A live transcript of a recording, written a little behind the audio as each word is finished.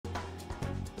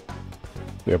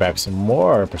We're back with some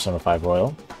more Persona 5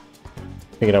 Royal.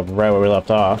 Pick it up right where we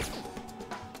left off.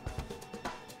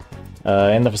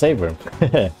 In the save room.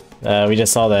 We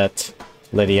just saw that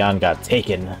Lady Ann got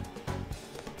taken.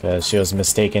 Because she was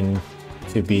mistaken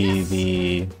to be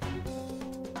the...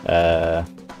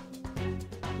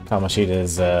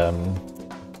 Kamoshida's,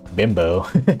 bimbo.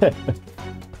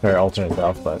 Her alternate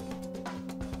self, but...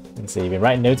 Let's see, you've been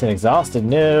writing notes and exhausted?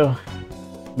 No.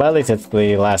 But at least it's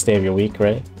the last day of your week,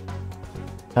 right?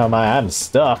 How am I? I'm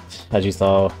stuffed, as you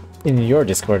saw in your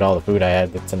Discord, all the food I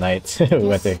had tonight. We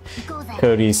went to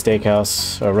Cody's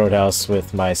Steakhouse, or Roadhouse,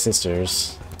 with my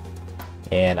sisters,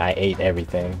 and I ate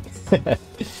everything.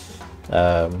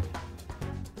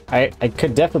 I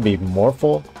could definitely be more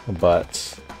full,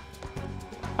 but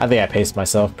I think I paced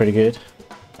myself pretty good.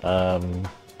 Let's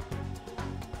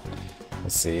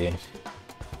see.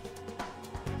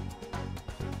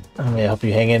 I'm gonna help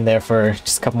you hang in there for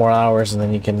just a couple more hours, and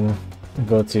then you can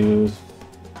go to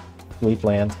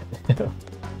Sleepland.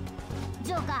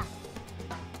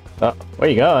 Oh, where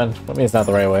you going? I mean, it's not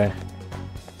the right way.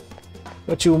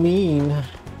 What you mean?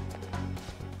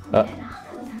 Oh,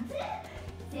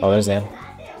 there's Ann.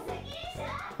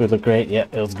 Food looked great. Yeah,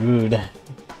 it was good.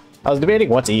 I was debating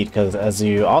what to eat because, as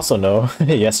you also know,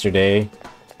 yesterday,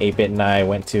 8-Bit and I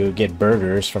went to get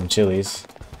burgers from Chili's.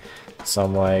 So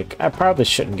I'm like, I probably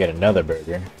shouldn't get another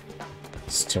burger.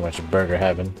 It's too much burger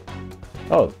heaven.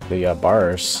 Oh, the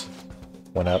bars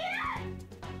went up.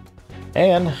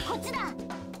 And...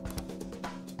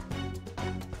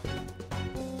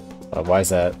 why is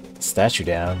that statue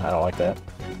down? I don't like that.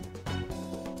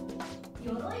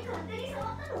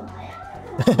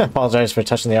 Apologize for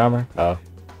touching the armor. Oh.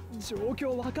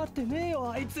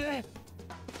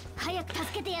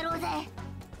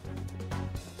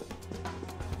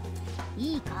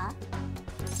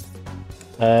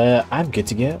 I'm good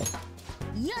to go.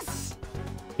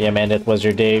 Yeah, man, was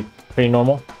your day pretty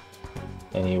normal?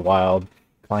 Any wild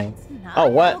clients? Oh,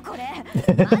 what?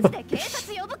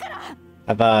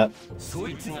 I thought...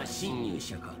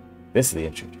 This is the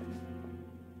intro.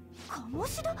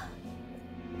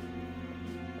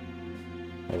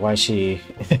 Like, why is she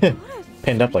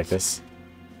pinned up like this?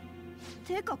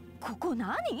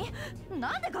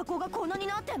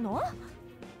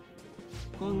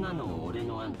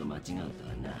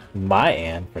 My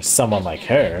Ann? For someone like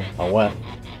her? Or what?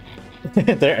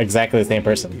 They're exactly the same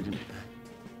person.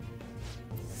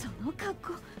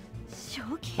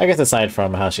 I guess aside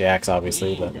from how she acts,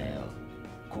 obviously, but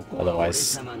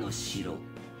otherwise,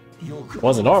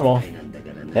 wasn't normal.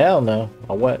 Hell no.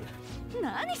 Or what?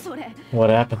 What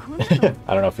happened?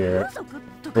 I don't know if you're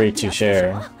free to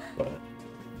share, but...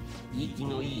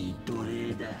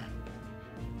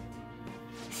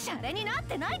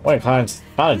 Wait, found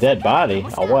a dead body.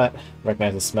 Or what?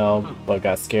 Recognized the smell, but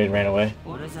got scared and ran away.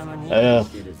 Ugh,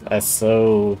 that's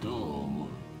so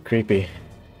creepy.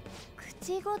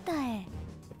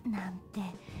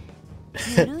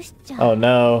 Oh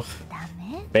no.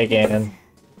 Fake Ann.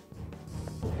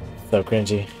 So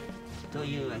cringy.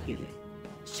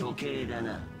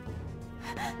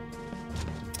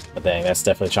 But dang, that's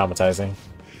definitely traumatizing.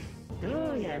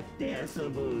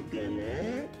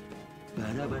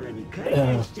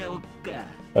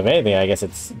 If anything, I guess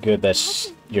it's good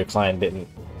that your client didn't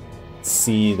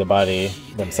see the body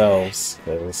themselves.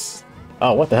 Cause...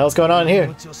 Oh, what the hell's going on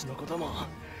here?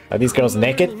 Are these girls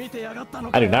naked?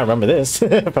 I do not remember this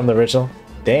from the original.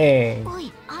 Dang.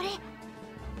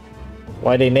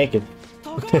 Why are they naked?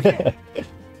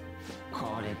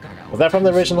 Was that from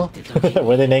the original?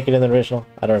 Were they naked in the original?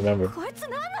 I don't remember.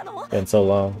 Been so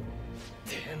long.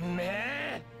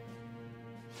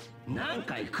 Yeah,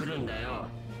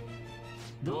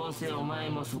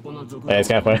 it's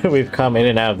kind of funny. We've come in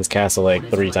and out of this castle like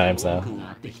 3 times now.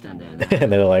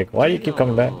 And they're like, why do you keep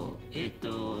coming back?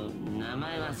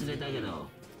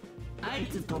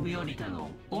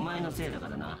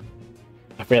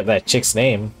 I forget that chick's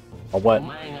name. Or what?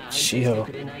 Shio.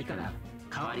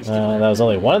 That was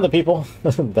only one of the people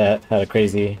that had a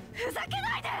crazy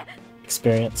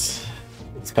experience.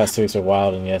 These past 2 weeks were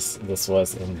wild, and yes, this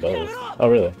was in both. Oh,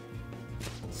 really?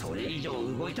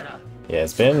 Yeah,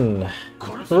 it's been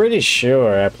pretty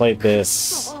sure I played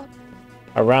this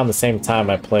around the same time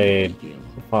I played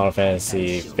Final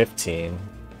Fantasy 15.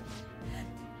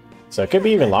 So it could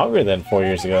be even longer than 4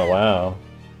 years ago. Wow.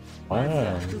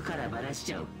 Wow.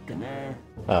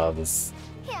 Oh, this...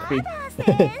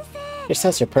 You're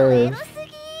such a perv.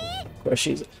 Of course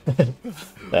she's...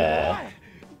 I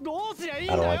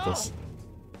don't like this.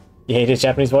 You hate his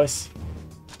Japanese voice?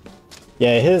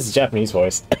 Yeah, his Japanese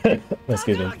voice.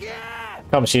 Excuse me.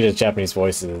 Kamoshida's Japanese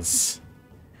voice is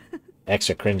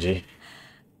extra cringy.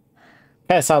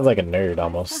 Kind of sounds like a nerd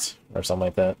almost, or something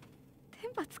like that. 天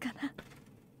罰かな。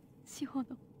志保の。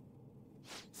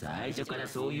最初から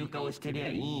そういう顔してりゃ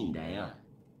いいんだよ。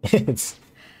It's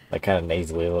like kind of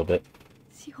nasally a little bit,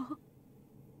 志保。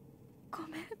ご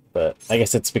めん。 but I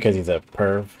guess it's because he's a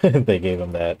perv. They gave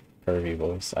him that pervy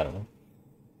voice. I don't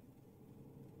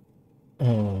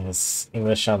know. His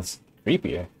English sounds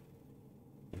creepier.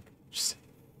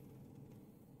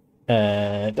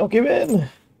 Don't give in.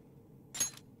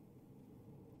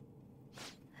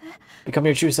 Become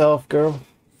your true self, girl.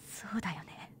 そうだよ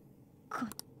ね。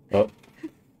Oh,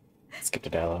 skip the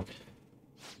dialogue.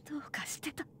 どうかし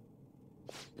てた。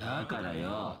だから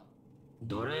よ、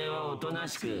奴隷はおとな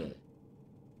しく。う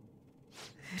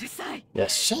るさい。 Yes,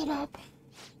 shut up.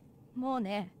 もう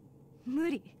ね、無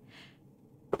理。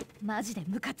マジで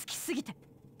ムカつきすぎて、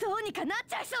どうにかなっ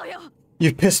ちゃいそうよ。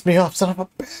You pissed me off, son of a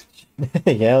bitch.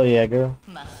 Hell yeah, girl.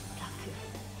 まったく、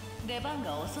出番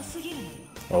が遅すぎるのよ。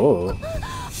 Oh,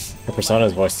 her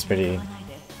Persona's voice is pretty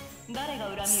誰が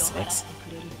恨みを払って sexy.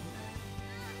 くれるの。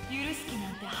許す気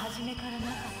なんて初めからなかっ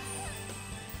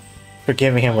た。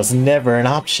 Forgiving him was never an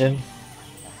option.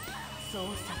 そう叫ん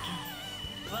で、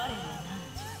我は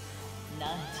汝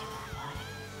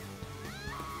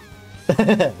は我。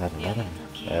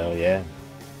 Hell yeah.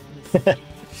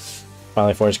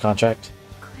 Finally forged contract. 聞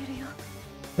こえるよ。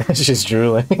 She's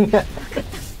drooling.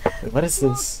 What is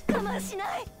this? 我慢し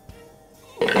ない。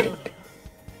我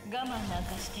慢なん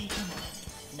かしていても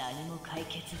何も解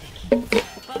決できない。分かっ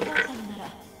たのなら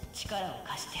力を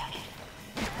貸してあげる。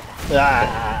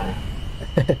 Ah.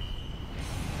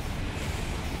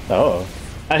 Oh,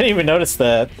 I didn't even notice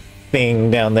that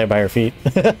thing down there by her feet.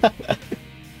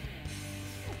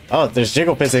 Oh, there's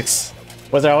jiggle physics.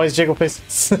 Was there always jiggle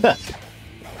physics?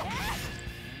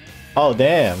 Oh,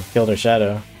 damn. Killed her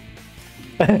shadow.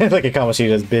 Look at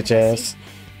Kamoshida's bitch ass.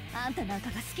 あんたなんか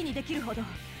が好きにできるほど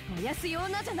お安い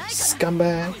女じゃないから。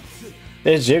 Scumbag.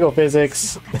 There's jiggle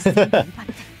physics.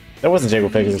 There wasn't jiggle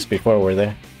physics before, were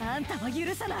there? あんたは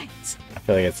許さない。 I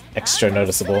feel like it's extra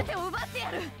noticeable. 全てを奪ってや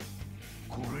る。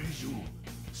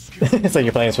 It's like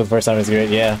you're playing this for the first time. It's great.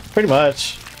 Yeah, pretty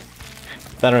much.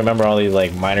 I don't remember all these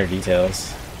like minor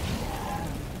details.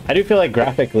 I do feel like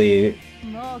graphically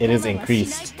it is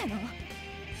increased.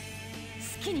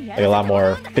 Like a lot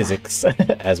more physics,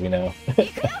 as we know.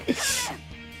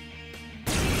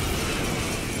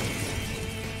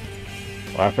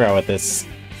 Oh, I forgot what this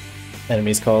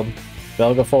enemy's called.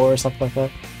 Belgafor or something like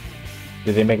that?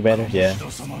 Did they make better? Yeah.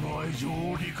 This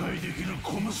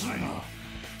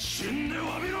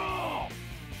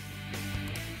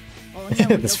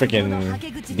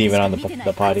freaking demon on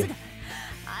the potty.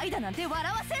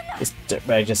 This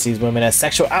dirtbag just sees women as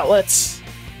sexual outlets.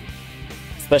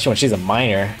 Especially when she's a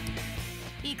minor.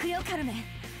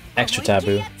 Extra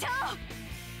taboo.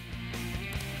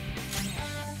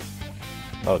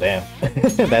 Oh damn.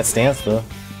 That stance though.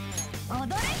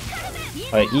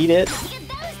 Alright, eat it.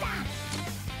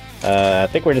 I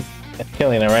think we're just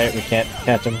killing it, right? We can't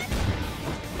catch him.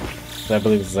 I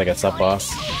believe this is like a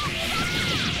sub-boss.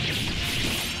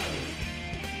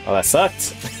 Oh, that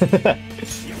sucked!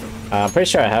 I'm pretty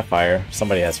sure I have fire.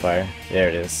 Somebody has fire. There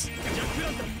it is.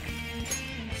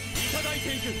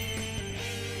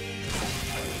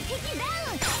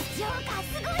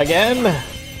 Again?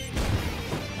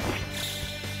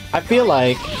 I feel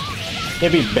like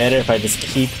it'd be better if I just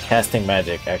keep casting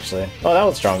magic, actually. Oh, that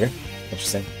was stronger.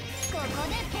 Interesting.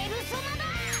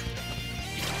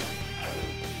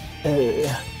 Okay.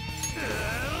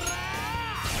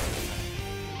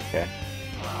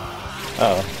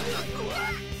 Oh.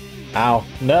 Ow.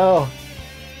 No!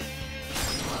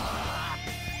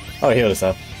 Oh, he healed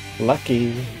himself.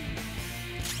 Lucky.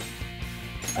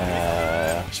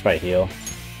 Should probably heal.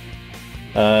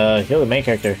 Heal the main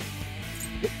character.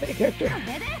 Main character.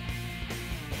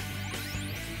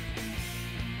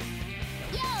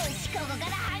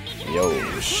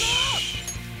 Yosh.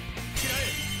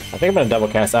 I think I'm gonna double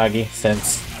cast Agi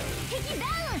since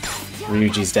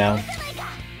Ryuji's down.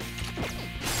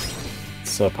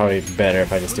 So probably better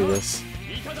if I just do this.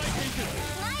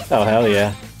 Oh hell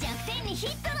yeah.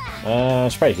 I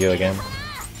should probably heal again.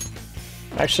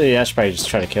 Actually, I should probably just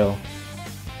try to kill.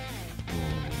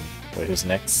 Wait, who's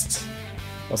next?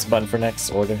 What's the button for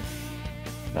next? Order?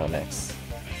 No, next.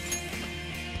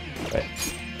 Wait.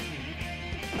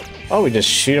 Oh, we just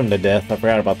shoot him to death. I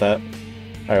forgot about that.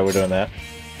 Alright, we're doing that.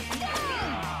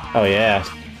 Oh yeah.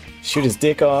 Shoot his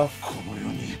dick off.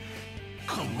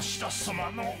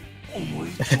 Do you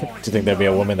think there'd be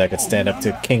a woman that could stand up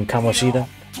to King Kamoshida?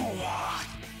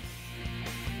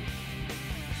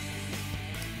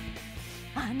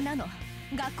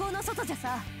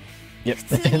 Yep,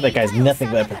 that guy's nothing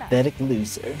but a pathetic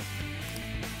loser.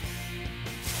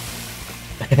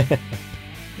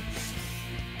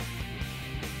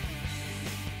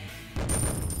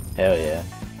 Hell yeah.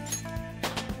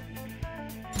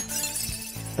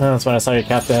 Oh, that's when I saw your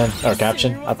captain or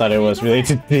caption. I thought it was related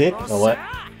to dick or what?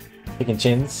 Picking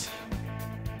chins.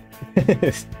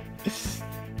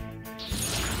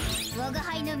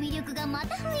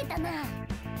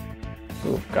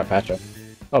 Ooh, got Patra.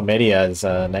 Oh, Media is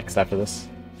next after this.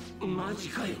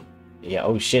 Yeah,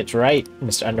 oh shit, right,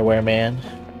 Mr. Underwear Man.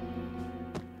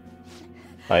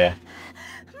 Oh yeah.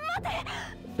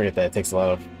 Forget that it takes a lot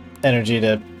of energy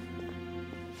to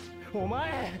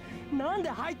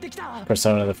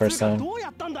Persona the first time.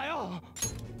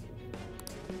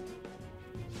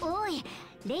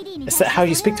 Is that how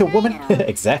you speak to a woman?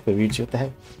 Exactly, Ryuji, what the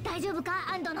heck?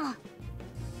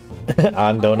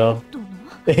 Andono.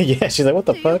 Yeah, she's like, what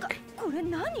the fuck?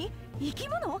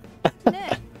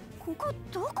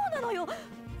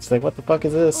 She's like, what the fuck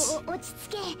is this?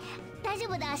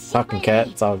 Talking cat,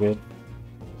 it's all good.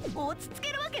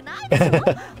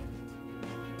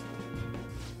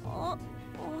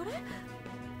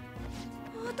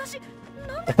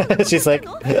 She's like,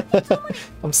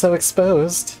 I'm so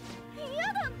exposed.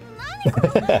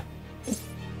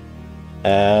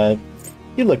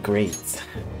 You look great.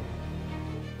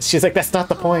 She's like, that's not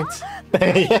the point.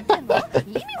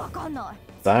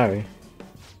 Sorry.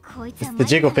 It's the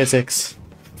jiggle physics.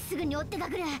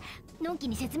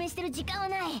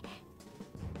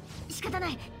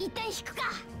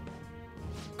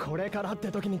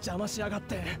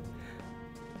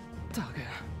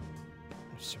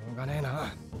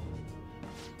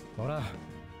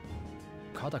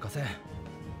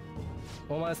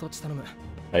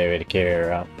 Are you ready to carry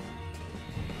her out?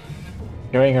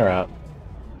 Carrying her out.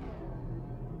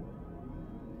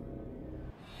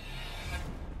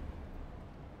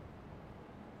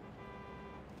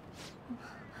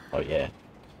 Oh yeah.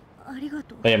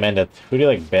 Hey Amanda, who do you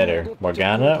like better,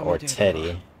 Morgana or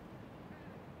Teddy?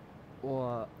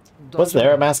 Was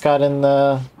there a mascot in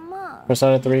the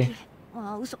Persona 3?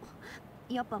 Would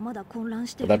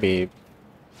that be...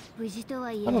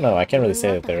 I don't know, I can't really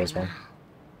say that there is one.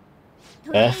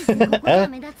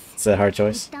 It's a hard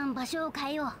choice.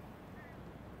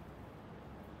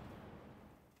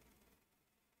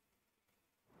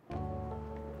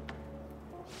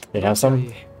 You have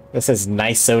some? This is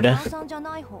nice soda.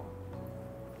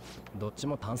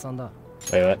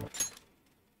 Wait, what?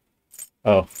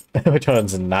 Oh, which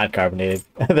one's not carbonated?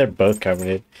 They're both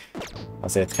carbonated. I'll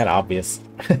say it's kind of obvious.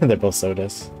 They're both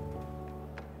sodas.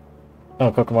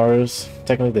 Oh, Kokomaru's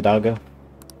technically the doggo.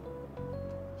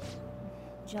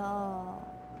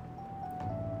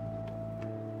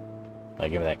 I'll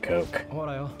give me that Coke.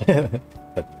 The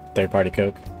third-party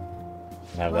Coke.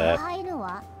 Have that.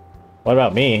 What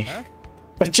about me? Huh?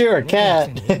 But you're a cat!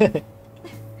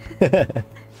 I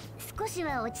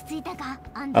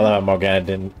love how Morgana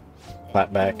didn't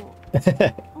clap back.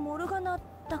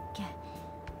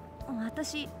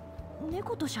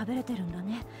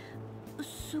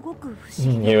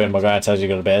 Here when Morgana tells you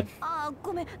to go to bed. Do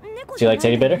you like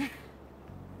Teddy better?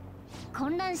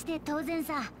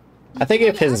 I think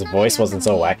if his voice wasn't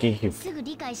so wacky, he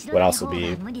would also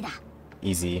be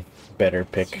easy, better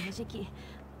pick.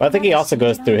 But I think he also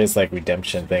goes through his like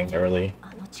redemption thing early,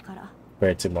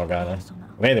 compared to Morgana.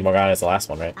 Maybe Morgana is the last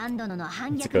one, right?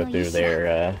 To go through their,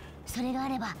 I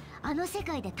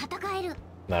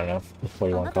don't know, what do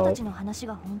you want to call it? You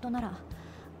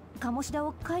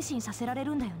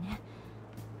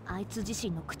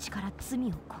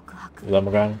love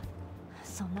Morgana?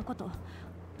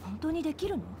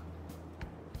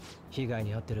 Yeah,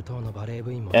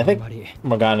 I think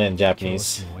Morgana in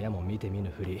Japanese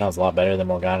sounds a lot better than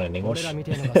Morgana in English. Mainly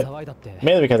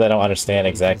because I don't understand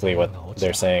exactly what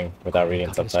they're saying without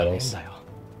reading subtitles.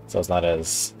 So it's not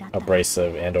as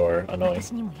abrasive and or annoying.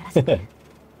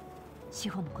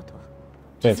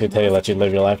 Teddy let you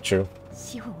live your life, true.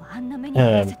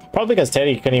 Probably because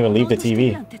Teddy couldn't even leave the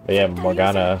TV. But yeah,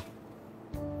 Morgana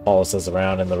follows us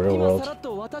around in the real world.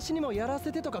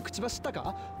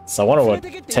 So I wonder what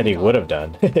Teddy would have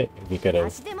done if he could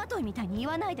have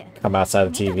come outside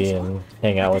the TV and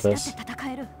hang out with us.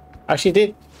 Actually, he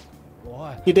did.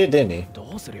 He did, didn't he?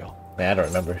 Man, I don't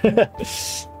remember.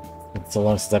 It's so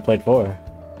long since I played 4. I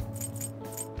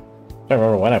don't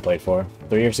remember when I played 4.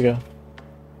 3 years ago?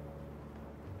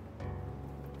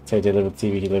 Teddy did live with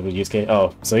TV, he lived with Yusuke.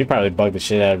 Oh, so he probably bugged the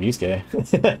shit out of Yusuke.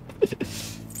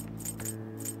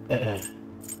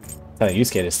 Telling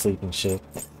Yusuke to sleep and shit.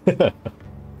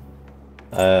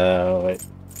 Wait.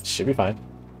 Should be fine.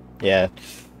 Yeah.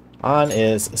 An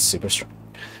is super strong.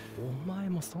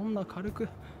 んな軽く。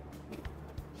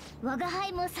我が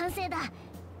輩も賛成だ。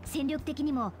戦力的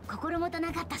にも心もと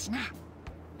なかったしな。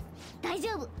大丈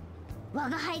夫。我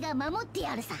が輩が守って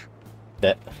やるさ。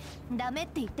That ダメっ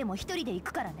て言っても一人で行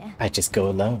くからね。 I just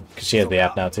go alone because she has the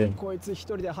app now too. こいつ一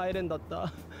人で入れんだっ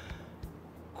た。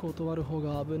断る方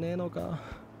が危ねえのか。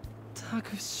た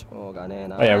くしょうがねえ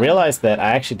な。Oh yeah, I realized that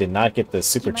I actually did not get the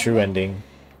super true ending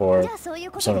for じゃあそうい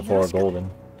うことで Persona よろ 4 しく。 Golden.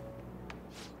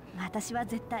 私は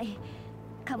絶対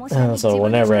So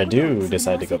whenever I do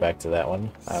decide to go back to that one,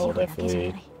 I will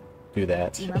definitely do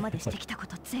that. 今までしてきたこ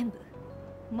と全部。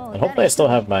もう And hopefully I still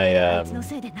have my あいつの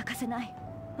せいで泣かせない。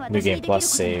 New 私 Game にできる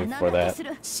Plus ことな save ら for 何だ that, ってす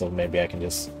る。 so maybe I can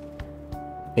just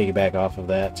piggyback off of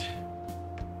that.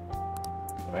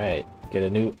 Alright, get a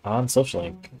new on social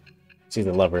link. See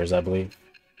the lovers, I believe.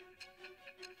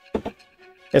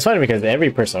 It's funny because every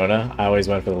Persona, I always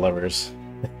went for the lovers.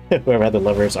 Whoever had the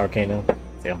lovers, Arcana,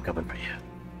 say I'm coming for you.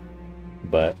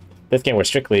 But this game we're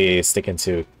strictly sticking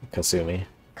to Kasumi.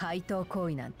 怪盗行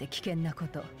為なんて危険なこ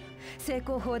と。成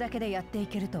功法だけでやってい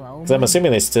けるとは思 Because I'm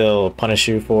assuming they still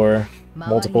punish you for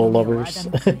multiple lovers.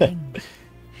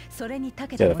 それに長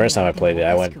け Yeah, た the first time I played it,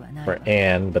 I went for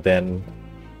Anne, but then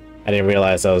I didn't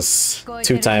realize I was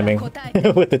two timing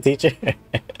with the teacher.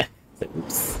 So,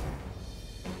 oops.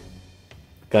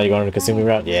 Gotta go on the Kasumi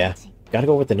route? Yeah. Gotta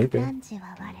go with the nuker. 汝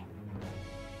は我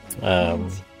Um,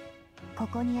 こ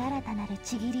こに新たなる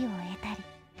ちぎりを得たり。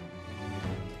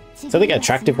 so I think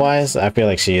attractive wise, I feel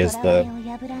like she is the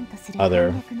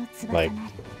other, like,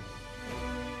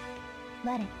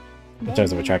 in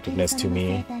terms of attractiveness to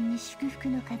me.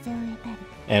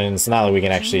 And it's not like we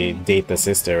can actually date the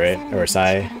sister, right? Or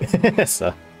Sai.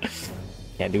 So,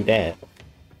 can't do that.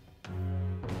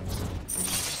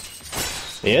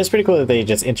 Yeah, it's pretty cool that they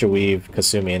just interweave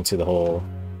Kasumi into the whole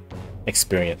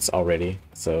experience already.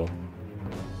 So,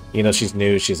 even though she's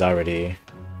new, she's already,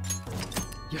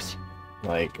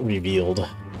 like, revealed.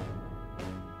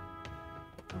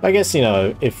 I guess, you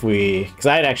know, if we... Because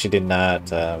I actually did not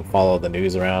follow the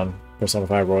news around Persona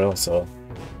 5 Royal, so...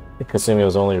 Kasumi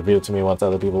was only revealed to me once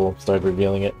other people started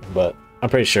revealing it, but I'm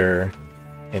pretty sure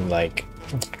in, like,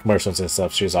 commercials and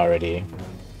stuff, she was already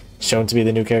shown to be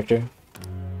the new character.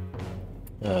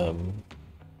 So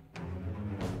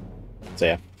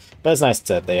yeah. But it's nice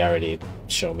that they already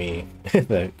show me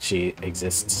that she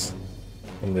exists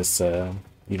in this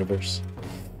universe.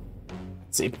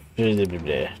 Let's see.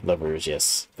 Lovers,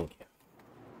 yes. Thank you.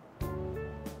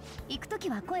 行くとき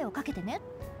は声をかけてね。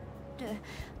って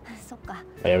そっか。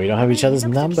 Oh, yeah, we don't have each other's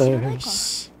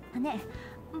numbers. ね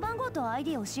え、番号と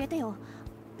ID 教えてよ。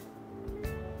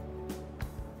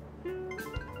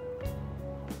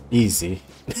 Easy.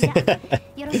 じゃ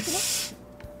あよろしくね。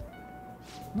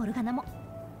モルガナも。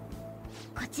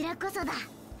こちらこそだ。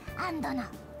アンドの。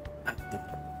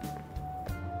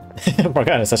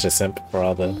 Morgana is such a simp for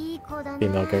all the いい子だな。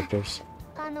 female characters.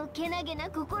 あのけなげな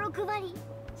心配り。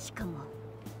しかも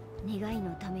願い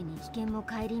のために危険も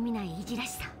顧みないいじらし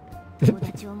さ。友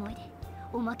達思いで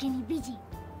おまけに美人。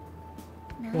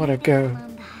 What a girl.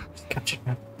 Captured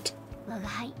her. 我が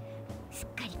輩すっ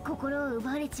かり心を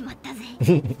奪われちまったぜ。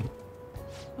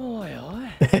おいおい。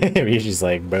 Ryuji's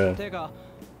like, bro. てか、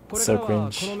これ So からは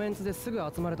cringe. このメンツですぐ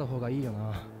集まれた方がいいよ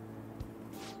な。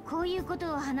こういうこ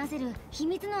とを話せる秘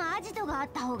密のアジトがあっ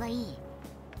た方がいい。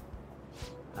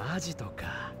アジト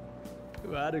か。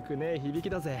悪くねえ響き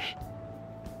だぜ。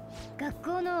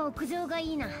学校の屋上が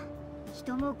いいな。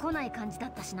人も来ない感じだ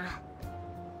ったしな。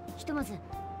ひとまず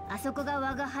あそこが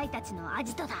我が輩たちのア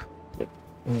ジトだ。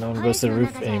 No one goes to the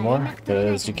roof anymore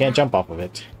because you can't jump off of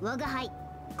it. 我が輩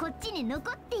こっちに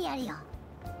残ってやるよ。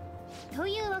と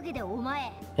いうわけでお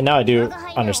前。 And now I do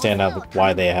understand now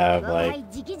why they have like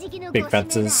big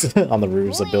fences on the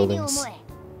roofs of buildings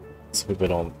so people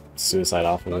don't suicide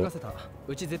off of 任 it. せた。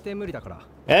うち絶対無理だから。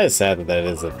 It is sad that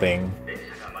that is a thing.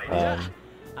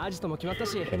 アジトも決まった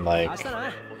し。 In like, 明日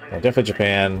な。 well, definitely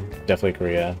Japan, definitely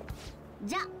Korea.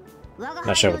 じゃあ我が Not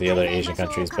輩 sure の with the other 滞在 Asian 場所を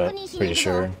countries, 確 but 認しに pretty 行く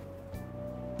ぞ。 sure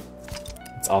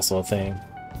it's also a thing.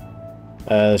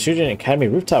 Shujin Academy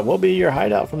Rooftop will be your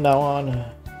hideout from now on.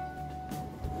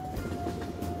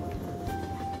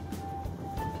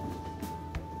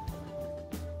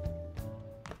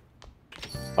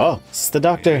 Oh, it's the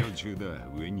doctor.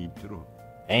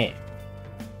 Dang.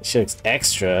 She looks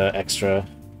extra.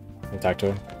 Let me talk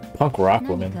to her. Punk rock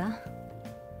woman. 何か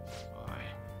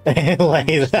Like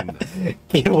that.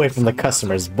 Get away from the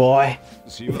customers, boy.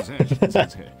 すいません先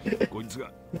生こいつが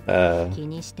気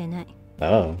にしてない。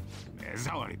 Oh. 目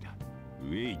障りだ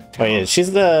上行っ Oh た yeah,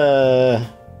 she's the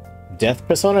death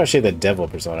persona or is she the devil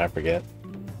persona? I forget.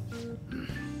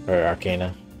 Or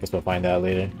Arcana. Guess we'll find out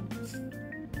later.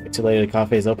 Too late, the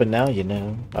cafe is open now, you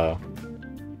know. Oh.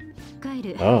 帰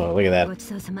る。 Oh, look at ご that. ち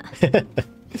そうさま。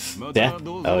Yeah.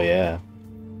 Oh, yeah.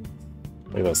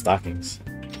 Look at those stockings.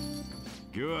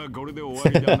 今日はこれで終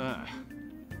わりだな。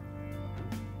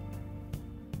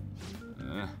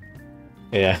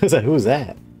Yeah, who's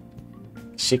that?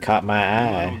 She caught my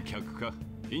あ eye. の客か。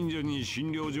近所に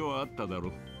診療所あっただ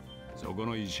ろ。そこ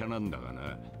の医者なんだが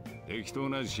な。適当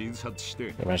な診察し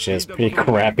て。 Remember, she has pretty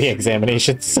crappy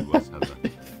examinations.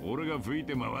 俺が吹い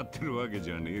て回ってるわけ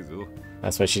じゃねえぞ。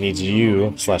 That's why she needs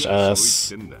you slash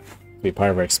us to be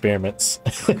part of her experiments.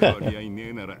 関わり合いね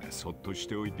えならそっとし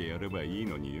ておいてやればいい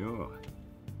のによ。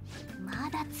 ま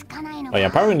だつかないの Oh yeah,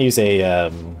 I'm probably gonna use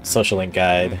a social link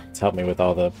guide to help me with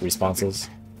all the responses.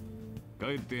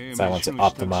 帰って So I want to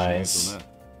optimize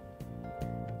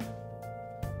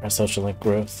our social link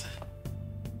growth.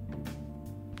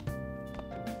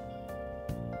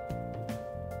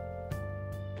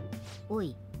 お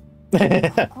い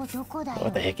What ここどこだ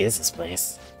よ the heck is this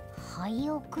place? 廃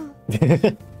屋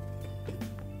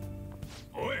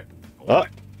おい。 Oh,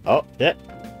 oh, yeah.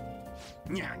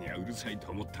 にゃにゃうるさい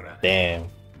と思ったら Damn.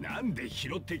 なんで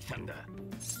拾ってきたんだ。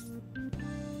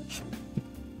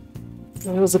 It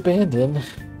was abandoned.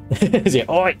 Yeah,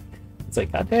 oi! It's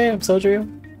like, God damn, Sojiro.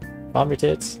 Calm your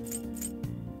tits.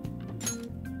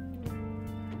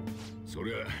 そ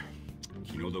りゃ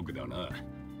気の毒だな。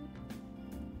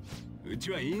う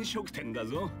ちは飲食店だ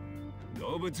ぞ。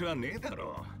動物はねえだ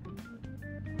ろ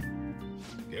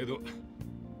う。けど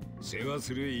世話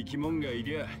する生き物がい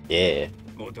りゃ Yeah.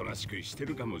 おとなしくして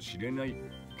るかもしれないか。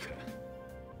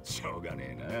しょうが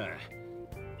ねえな。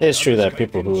 It's true that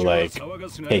people who, like,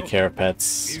 take care of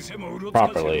pets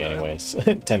properly, anyways,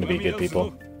 tend to be good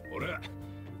people. 俺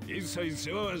一切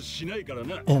世話はしないから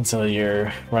な。 Until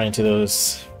you're running into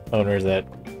those owners that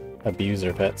abuse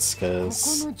their pets こ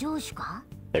because この上司か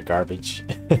they're garbage.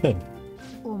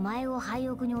 お前を廃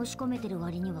屋に押し込めてる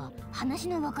割には話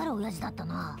のわかる親父だった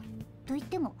な。と言っ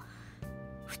ても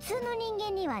普通の人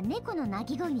間には猫の鳴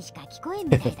き声にしか聞こえん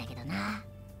みたいだけどな。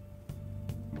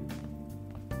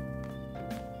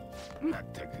まっ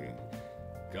たく。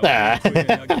 Ah. 声で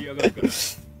泣きやがるから。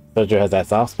 Sojiro has that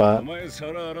soft お spot. 前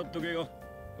皿洗っとけよ。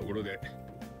ところで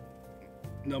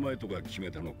名前とか決め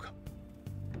たのか。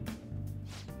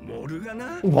モルガ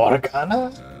ナ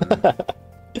Morgana?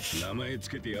 名前つ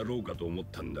けてやろうかと思っ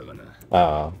たんだがな。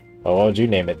 Oh. Well, what would you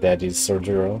name it, Daddy's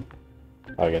Sojiro?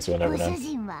 I guess we'll ご never 主 know.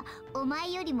 人はお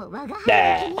前よりも我が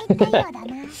輩を気に入ったようだ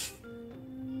な。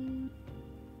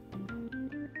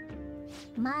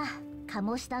まあ、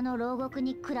鴨下の牢獄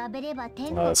に比べれば天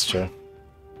Oh, 国 that's true.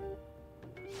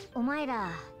 お前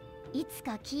らいつ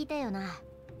か聞いたよな。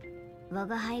我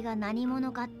が輩が何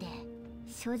者かって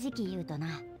正直言うとな。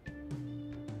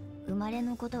生まれ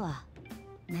のことは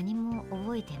何も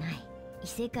覚えてない。異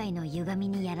世界の歪み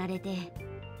にやられて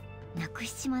なく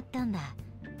しちまったんだ。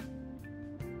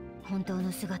本当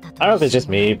の姿と I don't know if it's just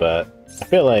me, but I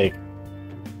feel like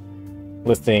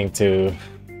listening to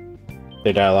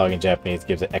their dialogue in Japanese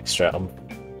gives it extra.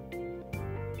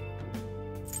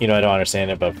 You know, I don't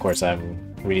understand it, but of course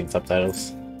I'm reading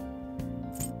subtitles.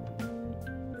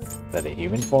 Is that a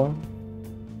human form?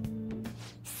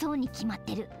 そうに決まっ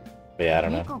てる。 But yeah, I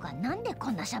don't know. 猫がなんで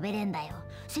こんな喋れんだよ。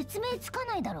説明つか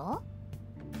ないだろ。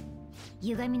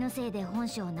歪みのせいで本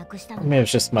性をなくしたの。 Maybe it's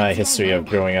just my history of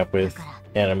growing up with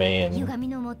anime and 歪み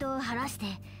の元を晴らして。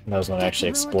 I was when I actually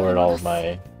explored all of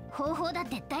my, 方法だっ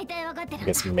て大体わかってるん I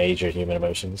だ。 guess, major human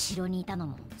emotions. 城にいたの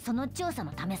もその調査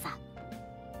のためさ。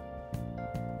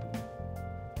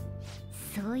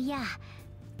そういや、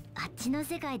あっちの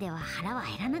世界では腹は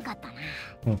減らなかったな。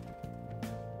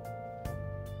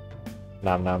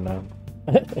Nom nom nom.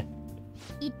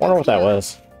 言っ Wonder と what く that よ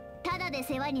was. ただで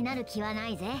世話になる気はな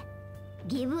いぜ。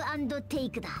ギブアンドテ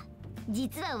イクだ。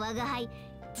実は我が輩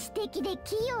知的で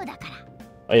器用だか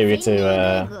ら。 Oh, you get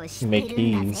to make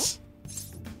these.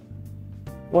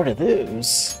 What are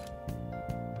those?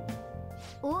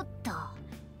 おっと、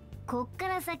こっか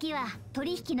ら先は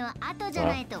取引の後じゃ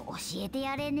ないと教えて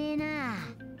やれねえな。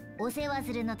お世話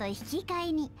するのと引き換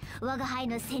えに我が輩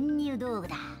の潜入道具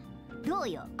だ。どう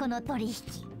よこの取引。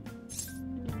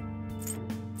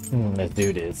 Let's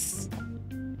do this.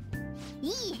 い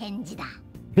い返事だ。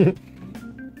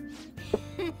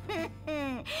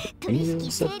取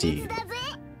引成立だぜ。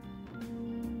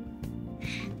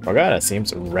 Morgana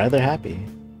seems rather happy.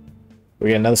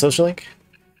 We get another social link?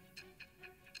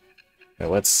 Wait,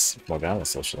 what's Morgana's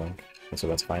social link? Guess we're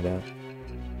about to find out.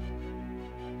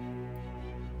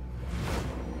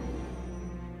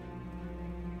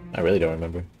 I really don't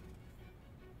remember.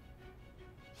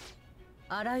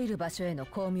 あらゆる場所への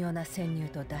巧妙な潜入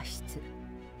と脱出。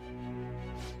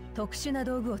特殊な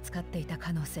道具を使っていた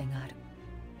可能性がある。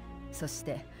そし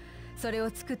てそれを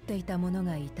作っていた者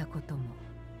がいたことも。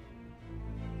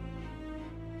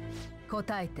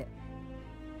答えて。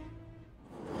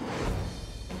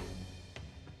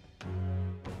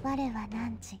我は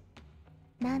汝、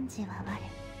汝は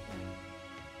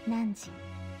我。汝、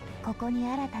ここに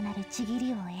新たなるちぎ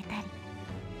りを得たり。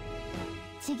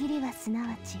ちぎりはすな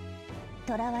わち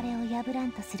囚われを破ら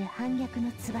んとする反逆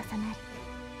の翼なり。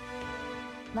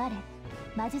我、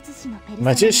魔術師のペルソ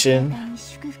ナの状態に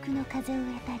祝福の風を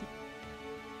得たり、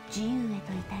自由へ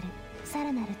と至るさ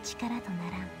らなる力とな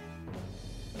らん。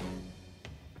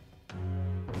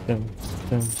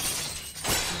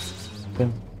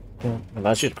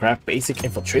Allows you to craft basic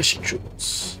infiltration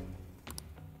tools.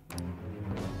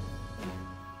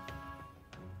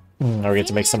 Are we going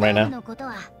to make some right now?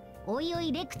 おいお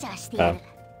いレクチャーしてやる。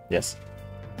Yes.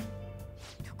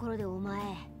 ところでお前、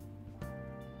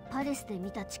パレスで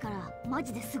見た力、マ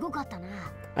ジですごかったな。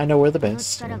I know we're the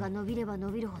best. 力が伸びれば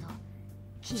伸びるほど、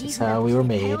切り札 how we were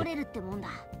made. 頼れるってもんだ。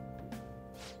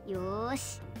よー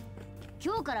し、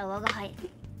今日から我が輩、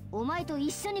お前と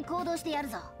一緒に行動してやる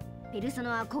ぞ。ペルソナ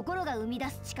は心が生み出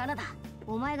す力だ。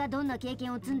お前がどんな経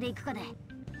験を積んでいくかで、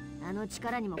あの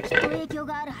力にもきっと影響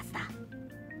があるはずだ。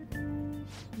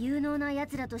有能な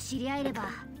奴らと知り合えれば、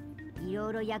い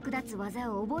ろいろ役立つ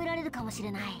技を覚えられるかもし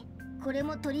れない。これ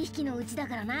も取引のうちだ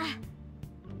からな。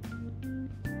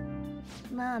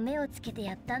まあ目をつけて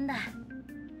やったんだ。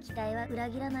期待は裏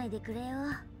切らないでくれよ。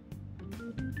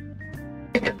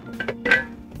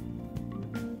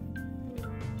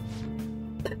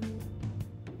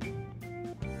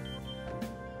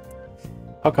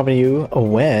I'll accompany you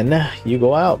when you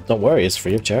go out. Don't worry, it's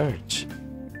free of charge.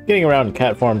 Getting around in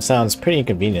cat form sounds pretty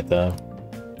inconvenient, though.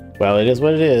 Well, it is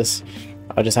what it is.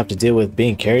 I'll just have to deal with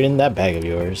being carried in that bag of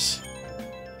yours.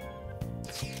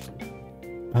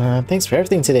 Thanks for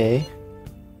everything today.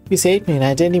 You saved me and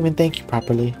I didn't even thank you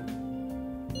properly.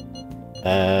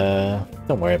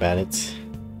 Don't worry about it.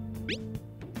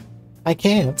 I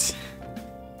can't.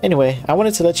 Anyway, I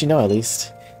wanted to let you know at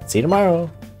least. See you tomorrow.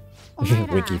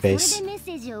 Winky face.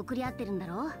 送り合ってるんだ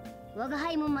ろ。我が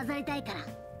輩も混ざりたいから、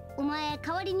お前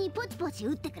代わりにポチポチ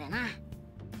打ってくれな。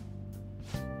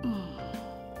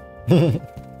At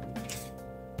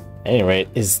any rate,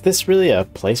 is this really a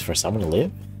place for someone to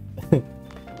live? I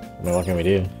mean, what can we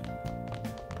do?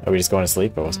 Are we just going to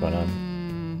sleep or what's going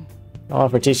on? I'll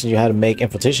offer teaching you how to make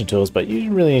infiltration tools, but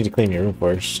you really need to clean your room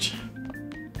first.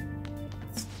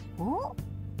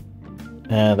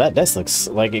 That desk looks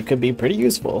like it could be pretty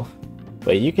useful.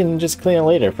 But you can just clean it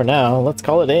later. For now, let's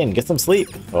call it in. Get some sleep.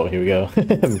 Oh, here we go.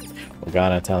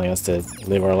 Morgana telling us to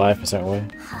live our life a certain way.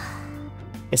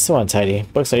 It's so untidy.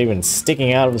 Books are even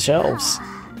sticking out of the shelves.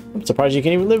 I'm surprised you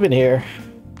can even live in here.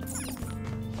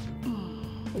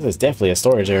 This is definitely a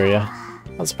storage area.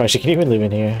 I'm surprised you can even live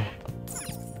in here.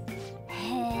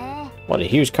 What a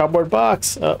huge cardboard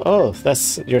box. Oh,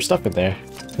 that's your stuff in there.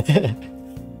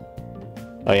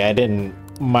 Oh yeah, I didn't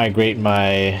migrate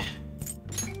my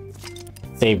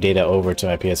save data over to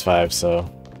my PS5, so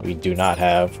we do not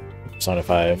have Persona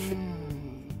 5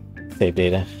 save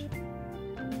data.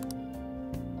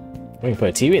 We can put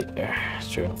a TV in there.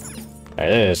 It's true. Alright,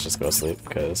 let's just go to sleep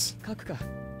because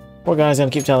more guys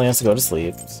gonna keep telling us to go to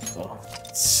sleep. So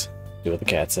let's do what the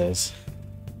cat says.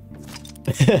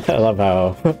 I love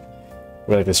how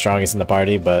we're like the strongest in the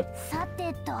party, but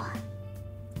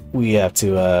we have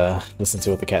to listen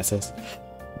to what the cat says.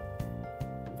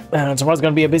 Tomorrow's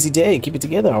gonna be a busy day. Keep it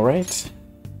together, alright?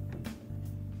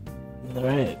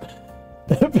 Alright.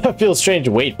 I feel strange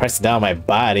weight pressing down my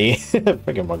body.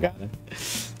 Freaking Morgana.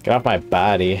 Get off my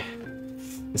body.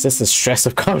 Is this the stress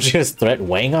of conscious threat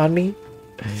weighing on me?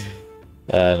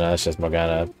 No, it's just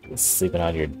Morgana sleeping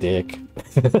on your dick.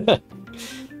 Get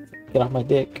off my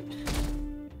dick.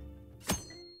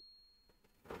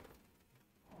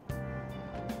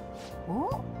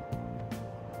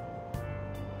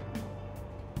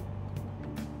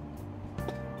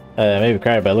 Maybe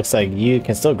cry, but it looks like you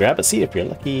can still grab a seat if you're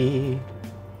lucky.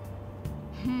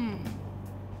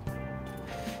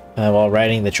 While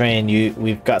riding the train,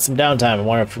 we've got some downtime. I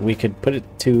wonder if we could put it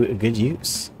to a good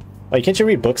use. Oh, can't you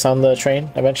read books on the train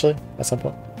eventually at some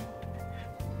point?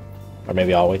 Or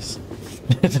maybe always.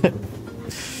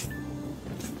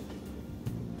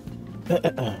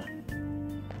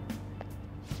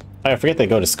 I forget they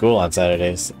go to school on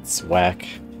Saturdays. It's whack.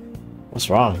 What's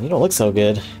wrong? You don't look so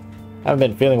good. I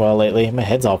haven't been feeling well lately. My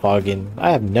head's all foggy and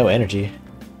I have no energy.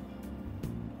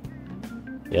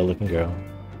 Yeah, looking girl.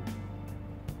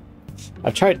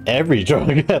 I've tried every drug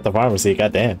at the pharmacy,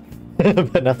 goddamn.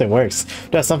 But nothing works.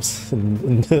 Do I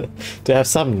have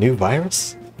some new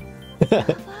virus?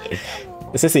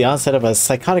 Is this the onset of a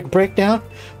psychotic breakdown?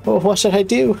 Oh, what should I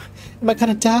do? Am I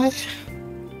gonna die?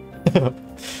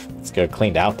 Let's go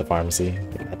cleaned out the pharmacy.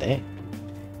 God dang.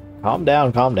 Calm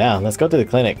down, calm down. Let's go to the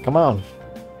clinic. Come on.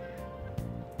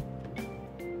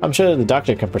 I'm sure the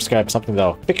doctor can prescribe something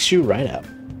that'll fix you right up.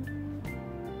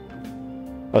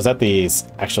 Oh, is that the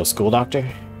actual school doctor?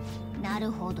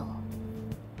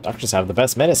 Doctors have the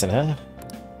best medicine, huh?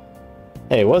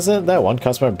 Hey, wasn't that one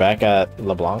customer back at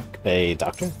LeBlanc a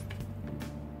doctor?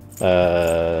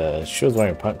 She was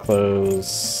wearing punk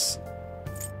clothes.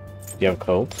 Do you have a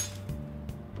cold?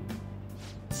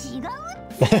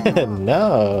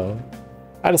 No.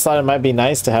 I just thought it might be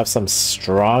nice to have some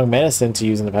strong medicine to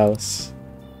use in the palace.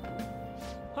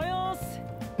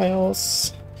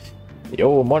 Hi-os.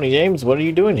 Yo, morning, James. What are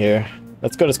you doing here?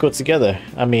 Let's go to school together.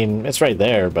 I mean, it's right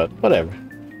there, but whatever.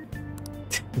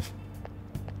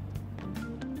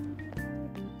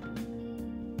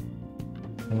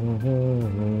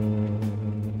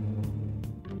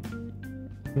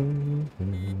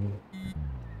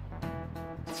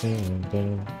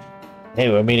 Hey,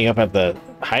 we're meeting up at the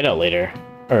hideout later.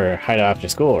 Or hideout after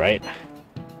school, right?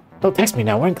 Don't text me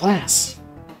now, we're in class.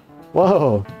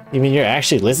 Whoa, you mean you're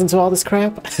actually listening to all this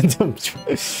crap?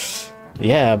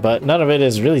 Yeah, but none of it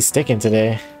is really sticking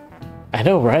today. I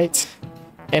know, right?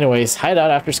 Anyways, hideout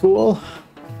after school?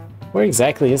 Where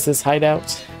exactly is this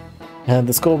hideout?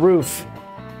 The school roof.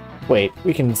 Wait,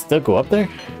 we can still go up there?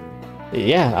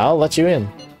 Yeah, I'll let you in.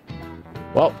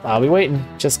 Well, I'll be waiting.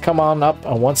 Just come on up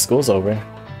once school's over.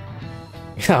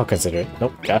 I'll consider it.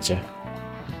 Nope, gotcha.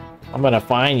 I'm gonna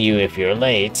find you if you're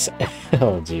late.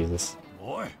 Oh, Jesus.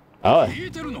 Oh.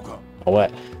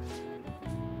 What?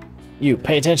 You,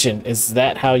 pay attention. Is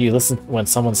that how you listen when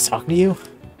someone's talking to you?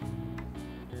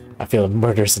 I feel a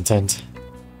murderous intent.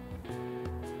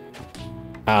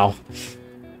 Ow.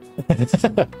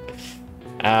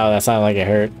 Ow, that sounded like it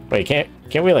hurt. Wait, can't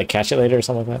we like catch it later or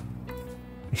something like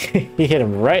that? He hit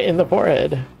him right in the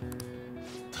forehead.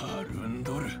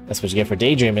 That's what you get for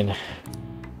daydreaming.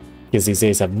 Kids these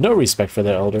days have no respect for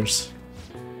their elders.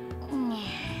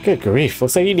 Good grief,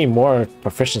 looks like you need more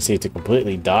proficiency to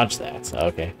completely dodge that.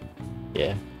 Okay.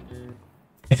 Yeah.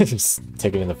 Just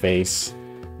take it in the face.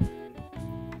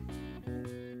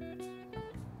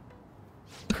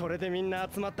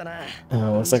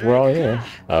 Looks like we're all here.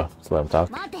 Oh, so let him talk.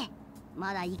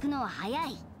 まだ行くのは早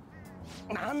い。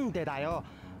なんでだよ。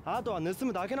あとは盗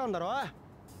むだけなんだろ。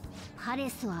パレ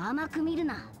スは甘く見る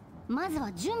な。まず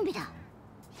は準備だ。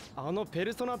あのペ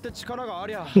ルソナって力があ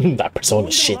りゃ。That persona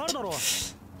shit.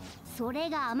 それ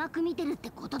が甘く見てるって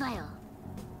ことだよ。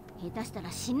下手した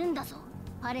ら死ぬんだぞ。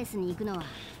パレスに行くのは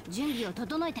準備を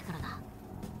整えてからだ。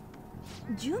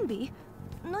準備？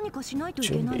何かしないとい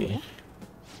けないの？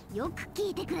よく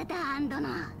聞いてくれたアンド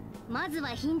ナ。まずは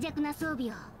貧弱な装備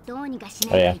をどうにかし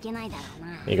ないといけないだろう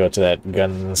な。You go to that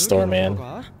gun store, man.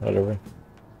 Whatever.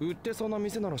 売ってそうな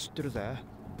店なら知ってるぜ。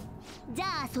じゃ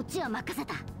あそっちは任せ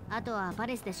た。あとはパ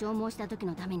レスで消耗した時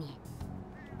のために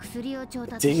薬を調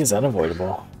達。Dig is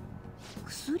unavoidable.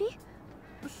 薬？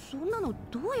そんなの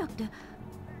どうやって？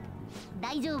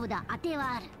大丈夫だ、当て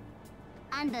はある。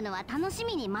アンドのは楽し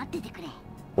みに待っててくれ。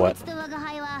こいつと我が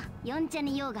輩は四茶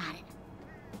に用がある。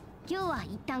今日は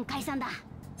一旦解散だ。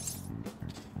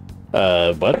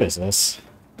What business?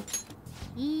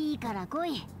 いいから来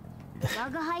い。我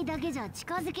が輩だけじゃ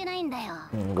近づけないんだよ。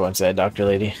Go into that doctor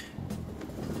lady.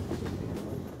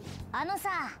 あのさ。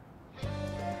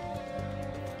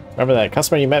Remember that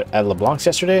customer you met at LeBlanc's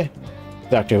yesterday?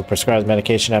 The doctor who prescribed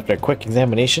medication after a quick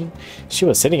examination? She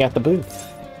was sitting at the booth.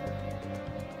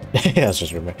 Yeah, I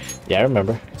just remember. Yeah, I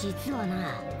remember.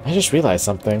 I just realized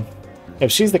something.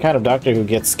 If she's the kind of doctor who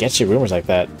gets sketchy rumors like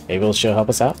that, maybe she'll help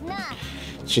us out?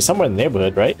 She's somewhere in the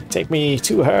neighborhood, right? Take me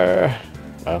to her.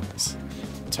 Oh, let's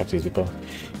talk to these people.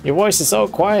 Your voice is so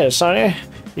quiet, Sonny.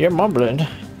 You're mumbling.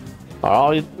 Are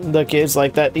all the kids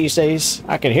like that these days?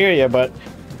 I can hear you, but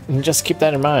just keep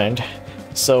that in mind.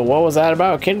 So what was that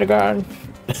about kindergarten?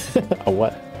 A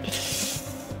what?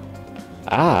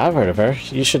 Ah, I've heard of her.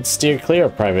 You should steer clear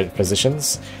of private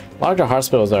physicians. Larger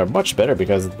hospitals are much better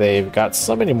because they've got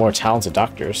so many more talented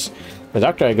doctors. The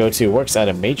doctor I go to works at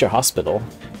a major hospital.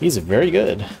 He's very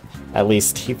good. At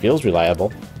least he feels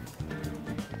reliable.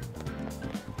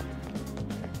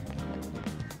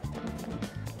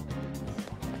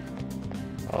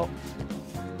 Oh.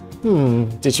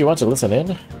 Did you want to listen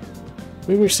in?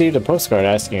 We received a postcard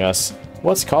asking us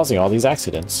what's causing all these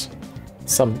accidents.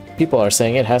 Some people are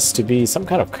saying it has to be some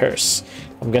kind of curse.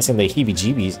 I'm guessing the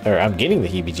heebie-jeebies, or I'm getting the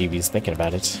heebie-jeebies thinking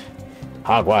about it.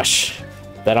 Hogwash.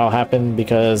 That all happened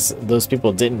because those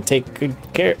people didn't take good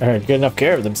enough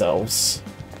care of themselves.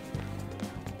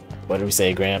 What did we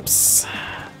say, Gramps?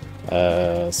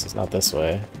 This is not this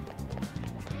way.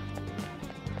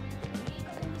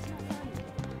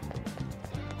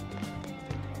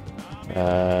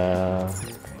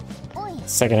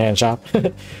 Secondhand shop.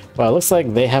 Well, it looks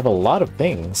like they have a lot of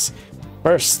things.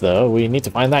 First, though, we need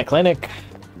to find that clinic.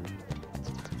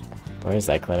 Where is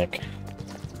that clinic?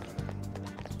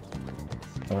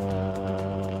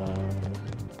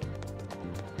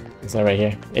 Is that right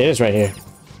here? It is right here.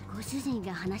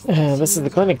 This is the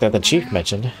clinic that the chief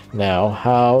mentioned. Now,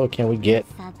 how can we get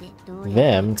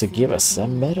them to give us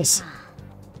some medicine?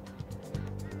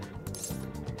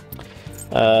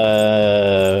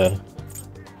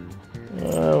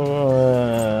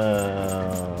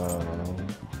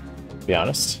 Be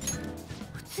honest.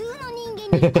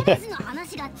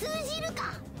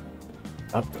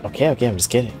 Oh, okay, I'm just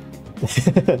kidding.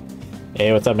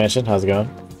 Hey, what's up, Mansion? How's it going?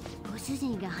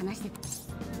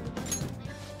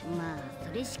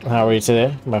 How are you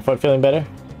today? My foot feeling better?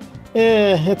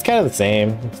 It's kind of the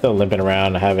same. I'm still limping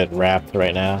around. I have it wrapped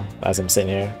right now as I'm sitting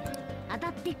here.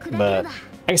 But I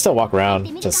can still walk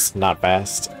around, just not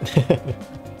fast.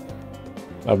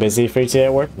 Oh, busy for you today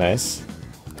at work? Nice.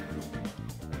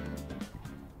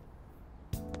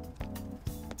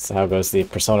 So how goes the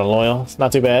Persona Loyal? It's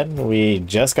not too bad. We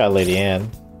just got Lady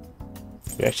Anne.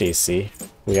 You actually see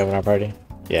who we have in our party?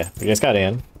 Yeah, we just got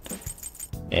in.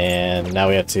 And now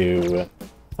we have to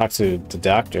talk to the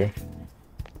doctor.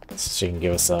 So she can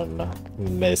give us some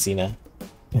medicina.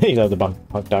 You know, the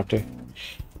punk doctor.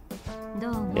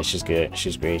 Yeah, she's good.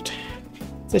 She's great.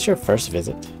 Is this your first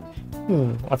visit?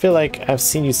 I feel like I've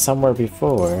seen you somewhere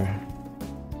before.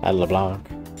 At LeBlanc.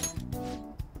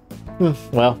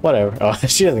 Well, whatever. Oh,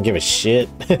 she doesn't give a shit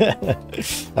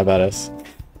about us.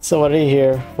 So what are you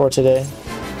here for today?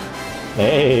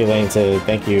 Hey, Lane said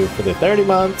thank you for the 30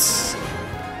 months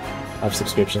of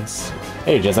subscriptions.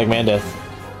 Hey, just like Mandeth.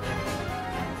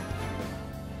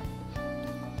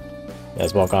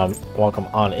 Yes, welcome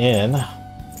on in.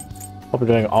 Hope you're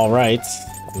doing all right.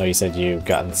 I know you said you've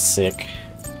gotten sick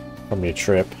from your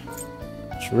trip.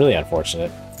 It's really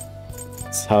unfortunate.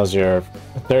 So how's your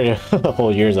 30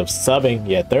 whole years of subbing?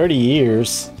 Yeah, 30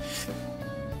 years.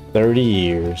 30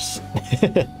 years.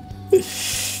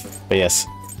 But yes.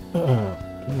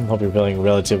 Hope you're feeling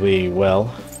relatively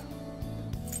well.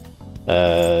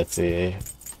 Let's see.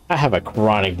 I have a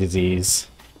chronic disease.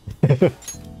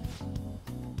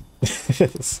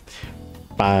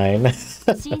 Fine.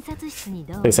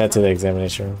 Please head to the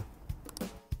examination room.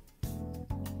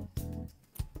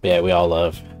 Yeah, we all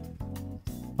love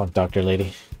Punk Doctor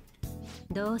Lady.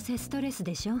 どうせストレス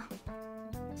でしょ。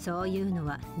そういうの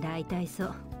は大体そ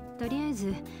う。とりあえ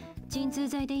ず鎮痛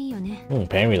剤でいいよね。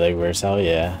Pain relievers, hell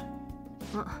yeah.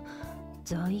 あ、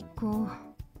在庫。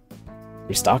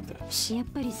Restock those. やっ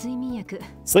ぱり睡眠薬。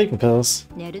Sleeping pills.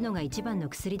 寝るのが一番の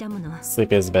薬だもの。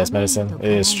Sleep is the best medicine.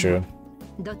 It is true.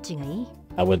 どっちがいい？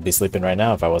 I would be sleeping right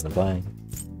now if I wasn't playing.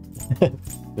 Is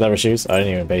that her shoes? Oh, I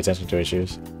didn't even pay attention to her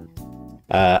shoes.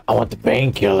 I want the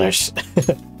painkillers.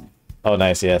 Oh,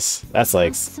 nice, yes. That's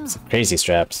like some crazy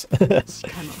straps.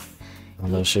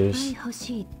 On those shoes. Oh,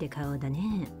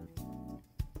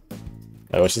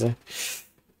 what'd she say?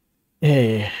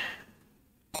 Hey.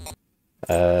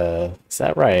 Is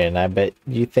that right? And I bet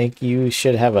you think you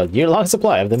should have a year-long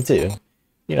supply of them too.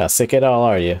 You're not sick at all,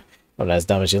 are you? I'm not as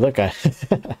dumb as you look. I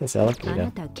sound like you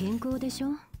know. I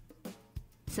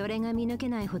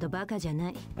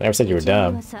never said you were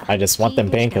dumb. I just want them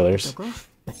painkillers.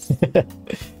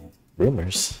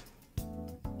 Rumors.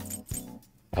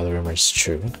 Are the rumors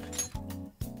true?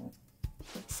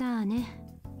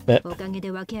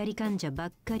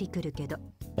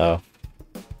 Oh.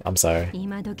 I'm sorry.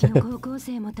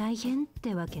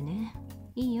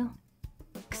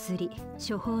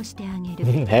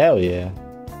 Hell yeah.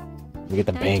 We get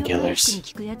the painkillers.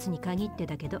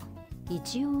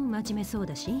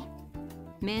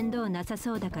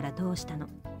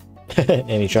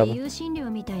 Any trouble?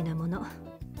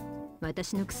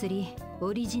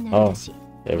 Oh,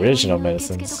 the original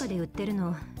medicines.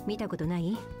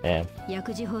 Man.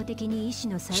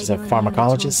 She's a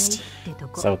pharmacologist?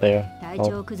 Is that what they are?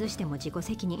 Oh.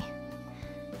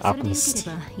 Alchemist.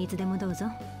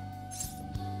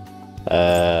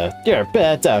 You're a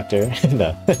bad doctor.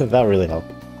 No, that really help.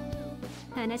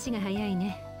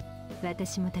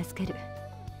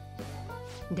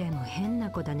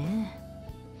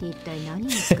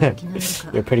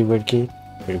 You're a pretty weird kid.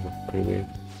 Pretty weird.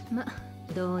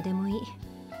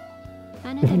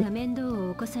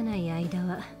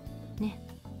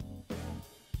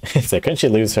 So couldn't she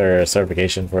lose her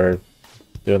certification for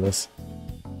doing this?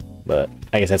 But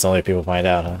I guess that's only if people find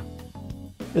out, huh?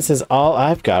 This is all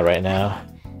I've got right now.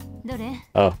 どれ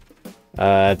Oh.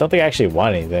 I don't think I actually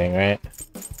want anything, right?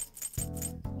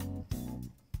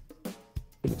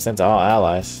 Sent to all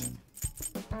allies.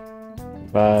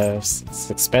 But it's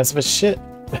expensive as shit.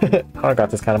 I don't got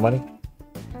this kind of money.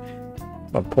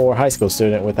 I'm a poor high school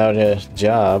student without a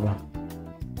job.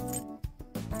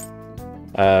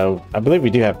 I believe we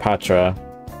do have Patra,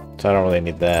 so I don't really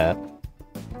need that.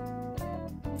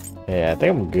 Yeah, I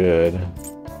think I'm good.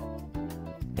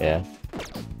 Yeah.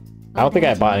 I don't think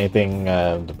I bought anything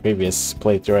the previous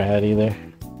playthrough I had either.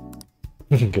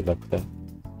 Good luck with that.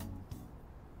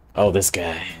 Oh, this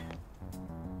guy.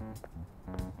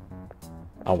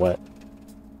 Oh, what?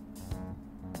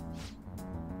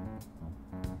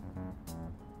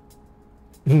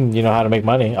 You know how to make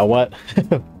money. Oh, what?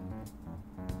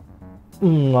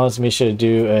 Honestly, me should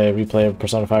do a replay of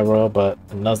Persona 5 Royal, but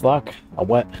Nuzlocke? Oh,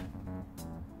 what?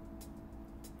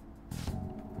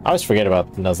 I always forget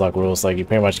about Nuzlocke rules. Like, you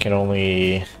pretty much can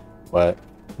only, what,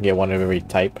 get one of every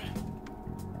type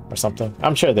or something.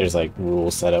 I'm sure there's like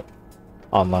rules set up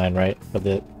online, right, for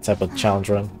the type of challenge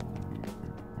run.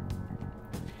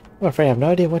 I'm afraid I have no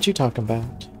idea what you're talking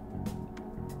about.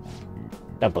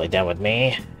 Don't play down with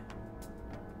me.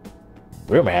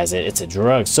 Rumor has it, it's a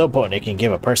drug so potent it can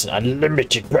give a person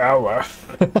unlimited power.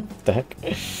 What the heck?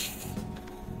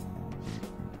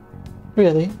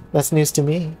 Really? That's news to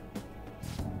me.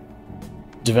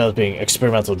 Developing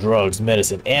experimental drugs,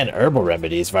 medicine, and herbal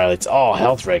remedies violates all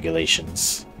health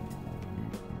regulations.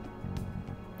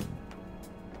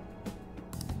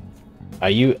 Are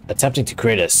you attempting to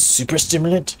create a super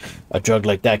stimulant? A drug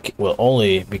like that will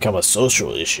only become a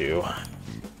social issue.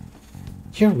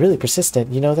 You're really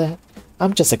persistent, you know that?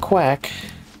 I'm just a quack.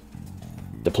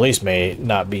 The police may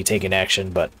not be taking action,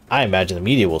 but I imagine the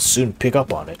media will soon pick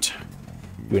up on it.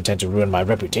 You intend to ruin my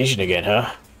reputation again,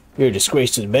 huh? You're a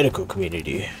disgrace to the medical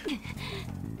community.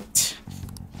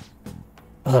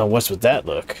 What's with that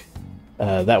look?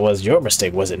 That was your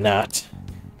mistake, was it not?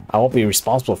 I won't be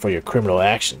responsible for your criminal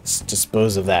actions.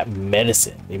 Dispose of that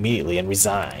medicine immediately and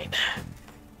resign.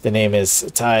 The name is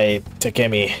Tai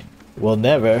Takemi. Will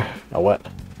never... Oh, what?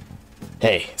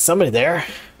 Hey, somebody there?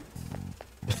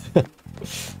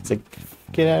 It's like,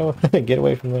 get out, get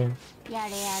away from there.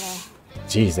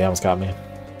 Jeez, they almost got me.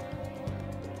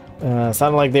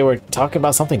 Sounded like they were talking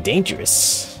about something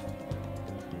dangerous.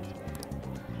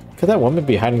 Could that woman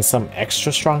be hiding some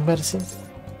extra strong medicine?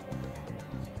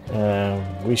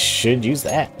 We should use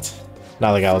that.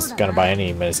 Not like I was gonna buy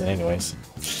any medicine anyways.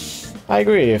 I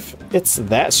agree, if it's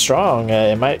that strong,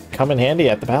 it might come in handy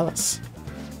at the palace.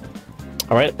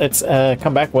 Alright, let's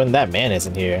come back when that man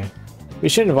isn't here. We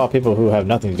should involve people who have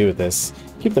nothing to do with this.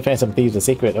 Keep the Phantom Thieves a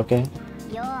secret, okay?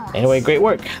 Anyway, great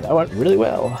work. That went really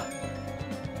well.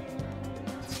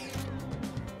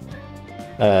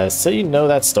 So you know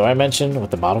that store I mentioned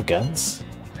with the model guns?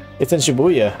 It's in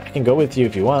Shibuya. I can go with you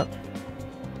if you want.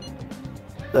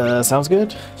 Sounds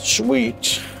good?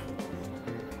 Sweet.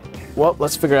 Well,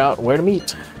 let's figure out where to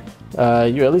meet.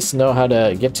 You at least know how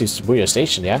to get to Shibuya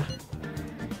Station, yeah?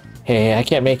 Hey, I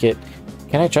can't make it.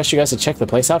 Can I trust you guys to check the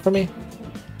place out for me?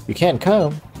 You can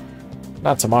come.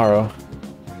 Not tomorrow.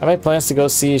 I made plans to go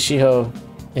see Shiho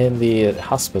in the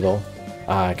hospital.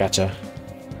 Ah, gotcha.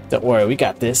 Don't worry, we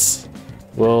got this.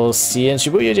 We'll see you in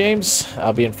Shibuya, James.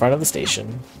 I'll be in front of the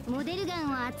station.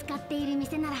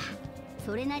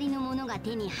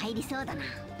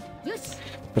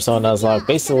 Persona Nuzlocke.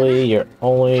 Basically, you're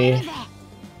only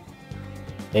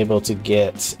able to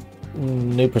get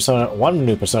one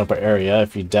new persona per area.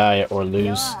 If you die or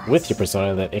lose with your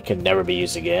persona, then it can never be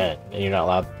used again. And you're not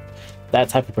allowed that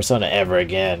type of persona ever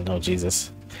again. Oh,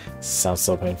 Jesus. Sounds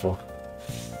so painful.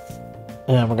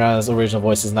 Morgana's original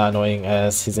voice is not annoying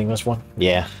as his English one.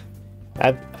 Yeah.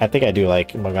 I think I do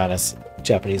like Morgana's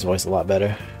Japanese voice a lot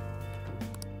better.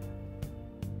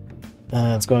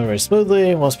 It's going very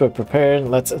smoothly. Once we're prepared,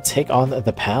 let's take on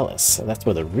the palace. That's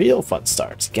where the real fun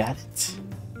starts. Got it?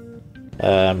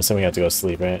 I'm assuming you have to go to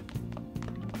sleep, right?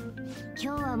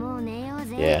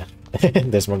 Yeah.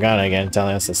 There's Morgana again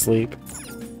telling us to sleep.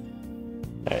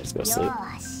 Alright, let's go sleep.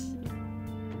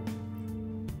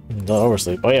 Don't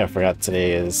oversleep. Oh yeah, I forgot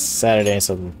today is Saturday,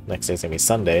 so next day's gonna be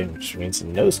Sunday, which means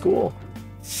no school.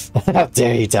 How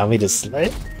dare you tell me to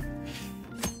sleep?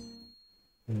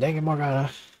 Dang it, Morgana.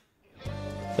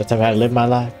 That time I had to live my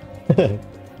life.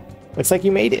 Looks like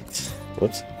you made it.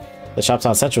 Whoops. The shop's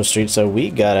on Central Street, so we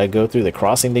gotta go through the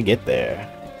crossing to get there.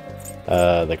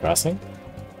 The crossing?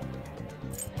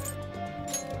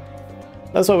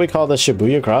 That's what we call the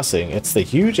Shibuya Crossing. It's the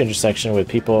huge intersection with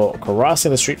people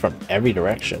crossing the street from every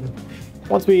direction.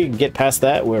 Once we get past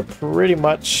that, we'll pretty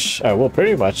much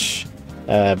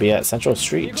be at Central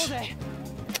Street.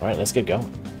 Alright, let's get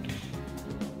going.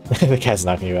 The cat's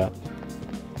knocking you out.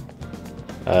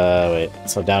 Wait,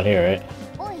 so down here, right?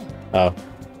 Oh.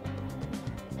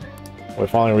 We're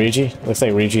following Rigi? Looks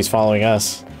like Rigi's following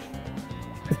us.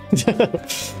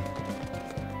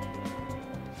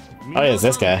 Oh yeah, it's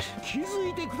this guy.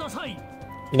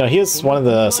 You know, he was one of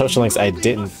the social links I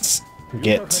didn't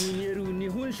get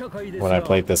when I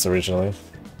played this originally.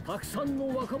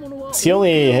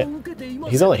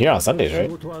 He's only here on Sundays, right?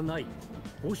 Boom,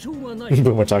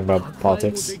 we're talking about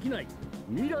politics.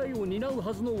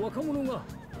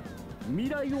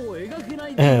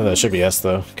 That should be us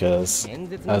though, because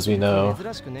as we know,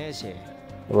 the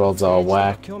world's all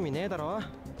whack,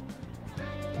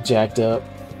 jacked up.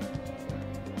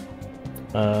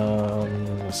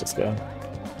 Let's just go.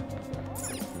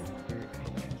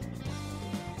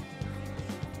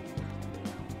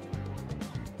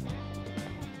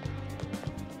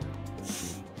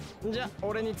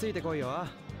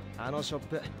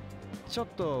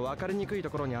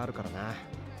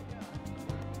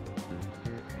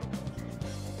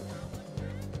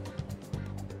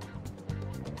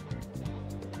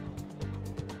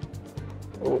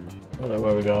 Oh,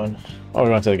 where are we going? Oh, we're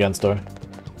going to the gun store.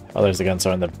 Oh, there's the gun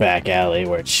store in the back alley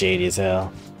where it's shady as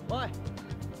hell.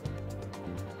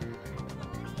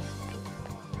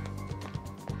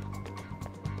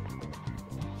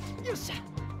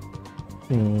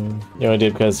 You know what I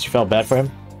did because you felt bad for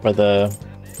him? For the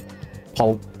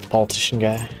politician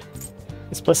guy?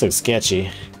 This place looks sketchy.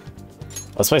 Oh,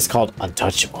 this place is called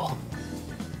Untouchable.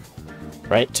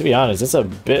 Right? To be honest, it's a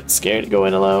bit scary to go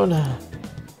in alone.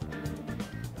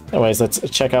 Anyways, let's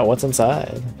check out what's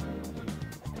inside.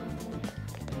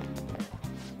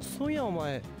 Do you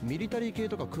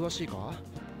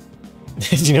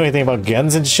know anything about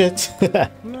guns and shit?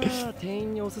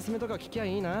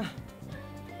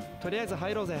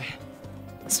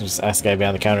 Let's just ask the guy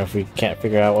behind the counter if we can't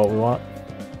figure out what we want.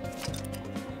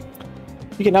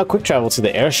 You can now quick travel to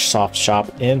the Airsoft shop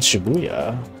in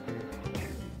Shibuya.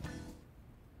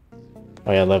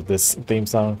 Oh yeah, I love this theme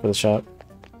song for the shop.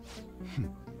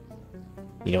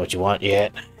 You know what you want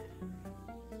yet?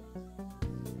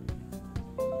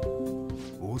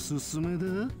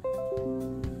 Revolver.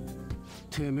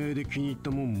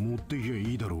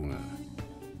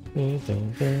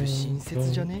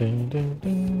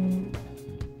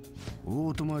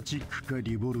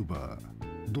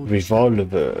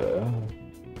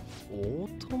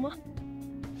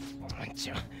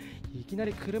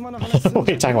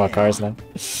 We're talking about cars now.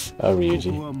 Oh,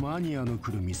 Ryuji.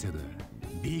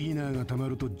 ビギナーがたま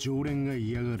ると常連が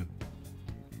嫌がる。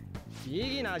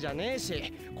ビギナーじゃねえ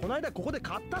し、この間ここで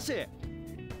買ったし。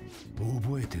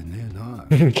覚えてねえな。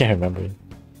Can't remember.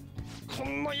 こ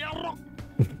んな野郎。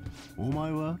お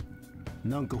前は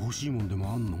なんか欲しいもんで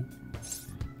もあんの？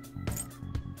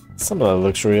 Some of that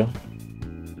looks real.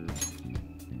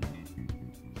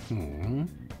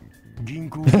 銀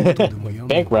行強盗でもやんの？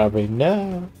 Bank robbery,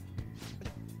 no.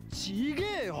 ち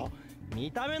げえよ。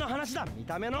見た目の話だ、見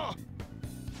た目の。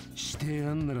して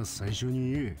やんなら最初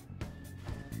に言え。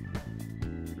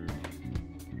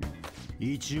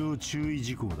一応注意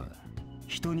事項だ。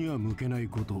人には向けない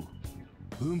こと。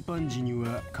運搬時に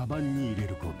はカバンに入れ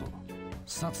ること。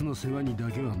札の世話に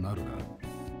だけはなるな。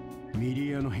ミ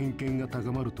リアの偏見が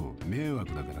高まると迷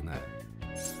惑だからな。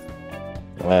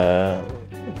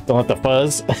Don't let the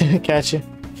fuzz catch you.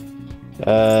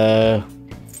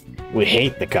 We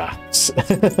hate the cops.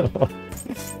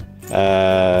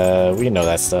 We know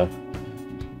that stuff.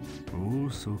 Oh,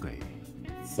 so okay.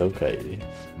 So okay.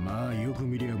 まあよく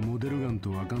見りゃモデルガン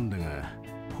とわかんだが、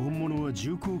本物は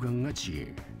重厚感が違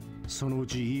え。そのう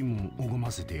ちいいもんおごま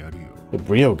せてやるよ。The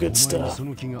real good stuff. そ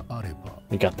の気があれば。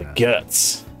We got the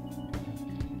guts.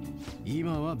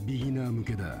 今はビギナー向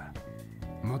けだ。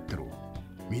待ってろ。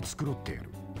見繕ってやる。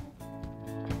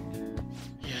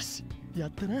よし、や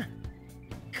ったな。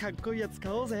かっこいいやつ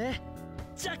買おうぜ。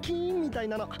ジャキーンみたい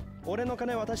なの。俺の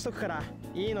金渡しとくから、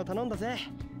いいの頼んだぜ。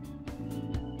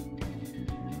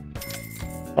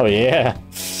Oh yeah.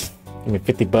 Give me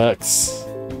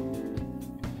 $50.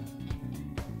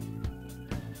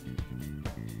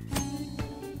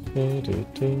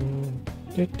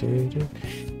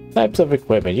 Types of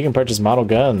equipment. You can purchase model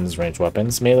guns, ranged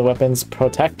weapons, melee weapons,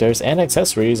 protectors, and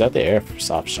accessories at the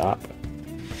Airsoft shop.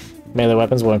 Melee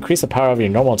weapons will increase the power of your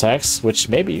normal attacks, which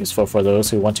may be useful for those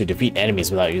who want to defeat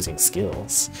enemies without using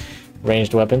skills.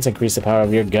 Ranged weapons increase the power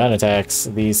of your gun attacks.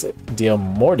 These deal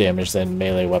more damage than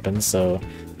melee weapons, so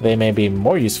they may be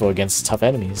more useful against tough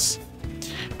enemies.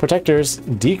 Protectors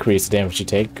decrease the damage you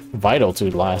take, vital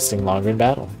to lasting longer in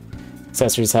battle.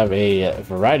 Accessories have a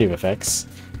variety of effects.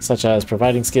 such as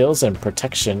providing skills and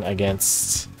protection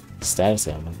against status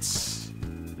ailments.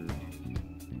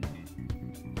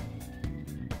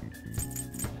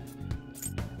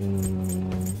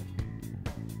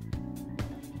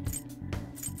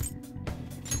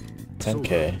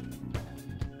 $10K.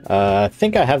 I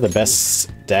think I have the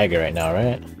best dagger right now,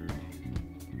 right?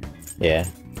 Yeah.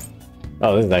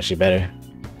 Oh, this is actually better.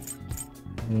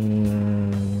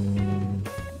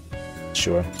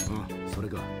 Sure.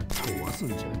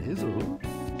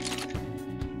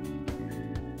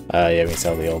 Yeah, we can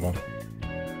sell the old one.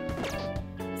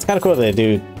 It's kind of cool that they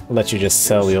do let you just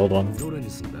sell the old one.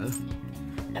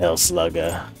 Hell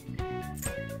Slugger.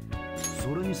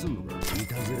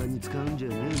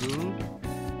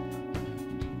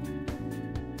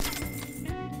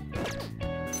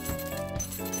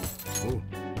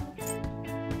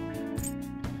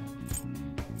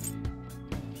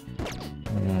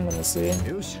 Let's see.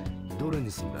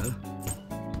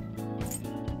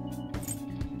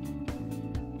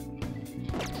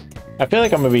 I feel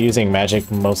like I'm gonna be using magic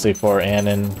mostly for Anne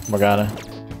and Morgana.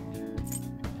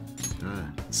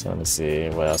 So let me see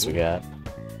what else we got.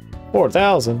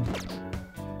 4,000.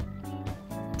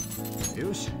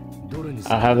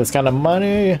 I have this kind of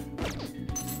money.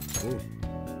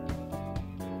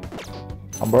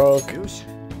 I'm broke.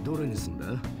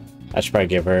 I should probably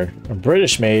give her a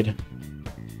British maid.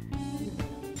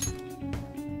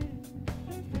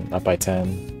 Up by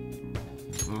 10.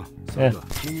 Yeah.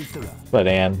 Let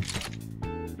Anne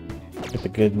get the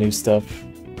good new stuff.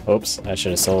 Oops, I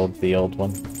should have sold the old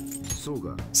one.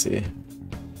 Let's see.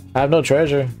 I have no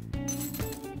treasure.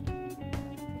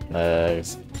 Get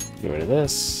rid of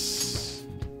this.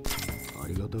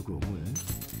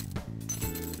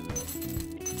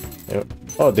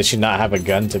 Oh, did she not have a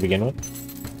gun to begin with?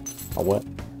 Or what?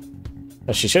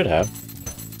 Oh, she should have.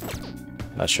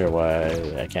 Not sure why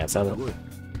I can't sell it.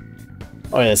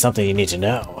 Oh yeah, that's something you need to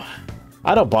know.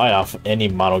 I don't buy off any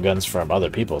model guns from other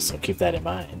people, so keep that in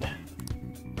mind.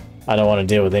 I don't want to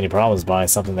deal with any problems buying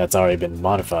something that's already been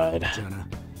modified.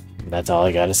 And that's all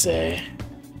I gotta say.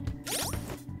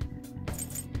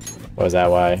 Or is that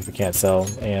why we can't sell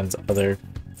Anne's other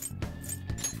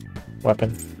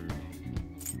weapon?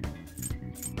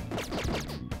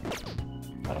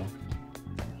 I don't know.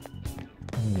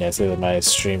 Yeah, I see that my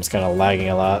stream's kind of lagging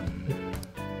a lot.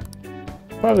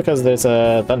 Probably because there's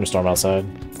a thunderstorm outside.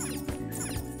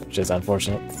 Which is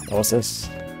unfortunate. Oh, what's this?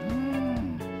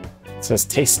 It says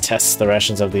taste test the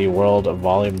rations of the world of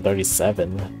volume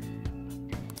 37.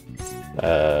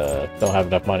 Don't have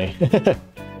enough money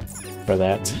for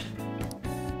that.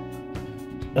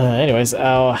 Anyways,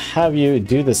 I'll have you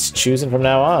do this choosing from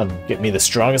now on. Get me the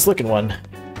strongest looking one.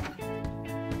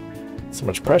 So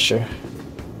much pressure.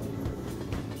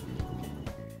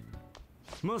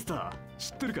 Master, 知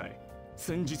ってるかい?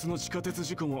 先日の地下鉄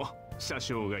事故も車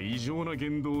掌が異常な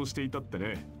言動をしていたって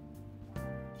ね。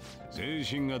全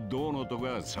身がどうのとか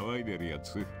騒いでるや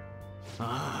つ。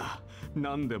ああ、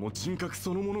なんでも人格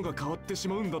そのものが変わってし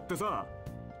まうんだってさ。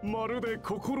まるで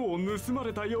心を盗ま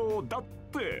れたようだっ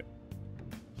て。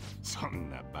そん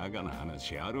なバカな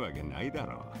話あるわけないだ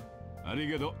ろう。悪い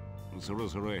けど、そろ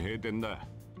そろ閉店だ。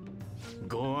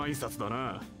ご挨拶だ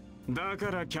な。だか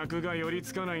ら客が寄り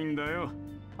つかないんだよ。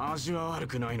味は悪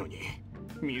くないのに。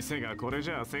店がこれ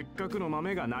じゃせっかくの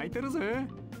豆が泣いてるぜ。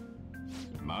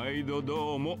毎度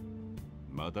どうも。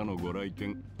またのご来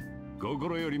店、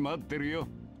心より待ってるよ。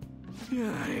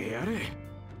やれやれ。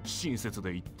親切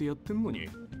で言ってやってんのに。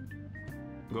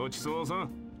ごちそうさん。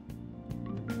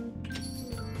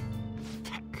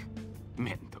たく、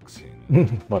めんどくせえな。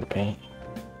What a pain.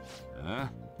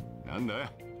 あ？なん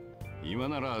だ？今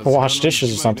なら wash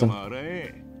dishes or something.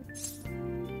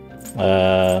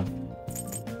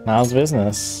 How's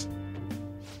business?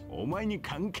 Oh,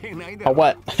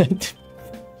 what?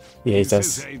 Yeah, he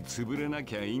says. Is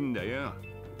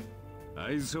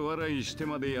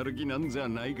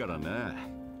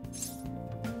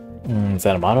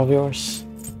that a model of yours?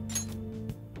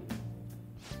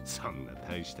 そんな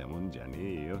大したもんじゃね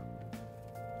えよ。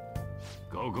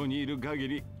ここにいる限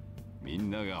りみ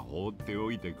んなが放って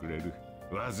おいてくれる。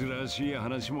煩わしい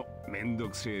話もめんど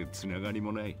くせえつながり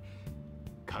もない。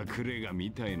隠れ家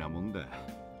みたいなもんだ。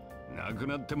なく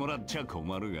なってもらっちゃ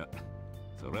困るが、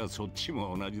そりゃそっち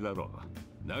も同じだろ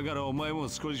う。だからお前も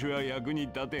少しは役に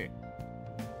立て。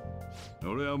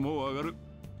俺はもう上がる。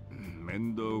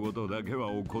面倒事だけは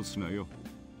起こすなよ。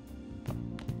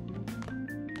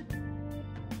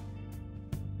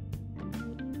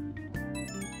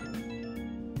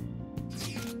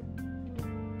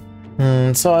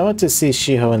So I went to see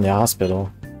Shiho in the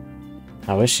hospital.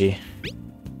 How is she?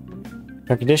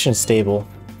 Her condition's stable.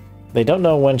 They don't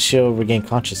know when she'll regain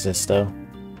consciousness, though.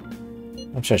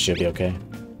 I'm sure she'll be okay.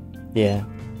 Yeah.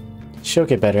 She'll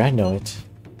get better, I know it.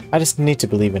 I just need to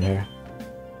believe in her.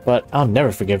 But I'll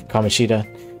never forgive Kamoshida.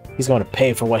 He's going to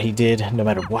pay for what he did, no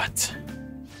matter what.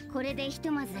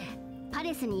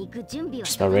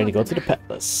 Just about ready to go to the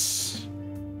palace.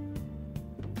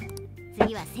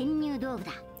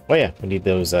 Oh yeah, we need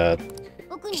those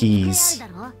keys.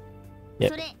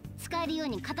 Yep.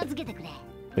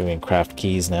 We can craft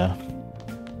keys now.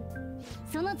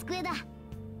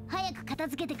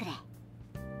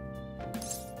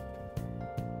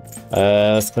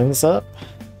 Let's clean this up.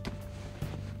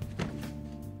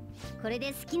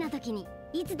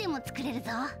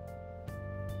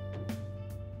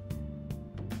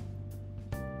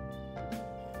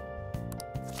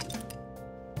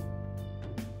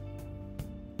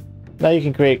 Now you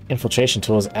can create infiltration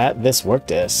tools at this work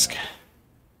desk.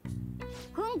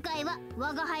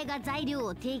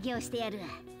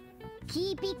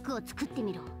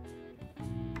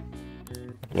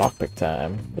 Lockpick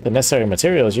time. With the necessary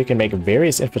materials, you can make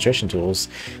various infiltration tools.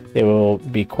 They will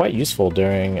be quite useful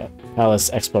during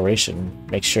palace exploration.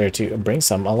 Make sure to bring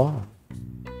some along.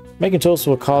 Making tools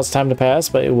will cause time to pass,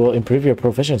 but it will improve your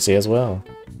proficiency as well.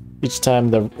 Each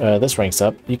time this ranks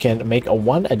up, you can make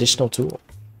one additional tool.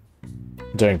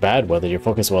 During bad weather, your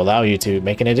focus will allow you to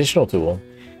make an additional tool.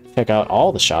 Check out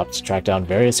all the shops to track down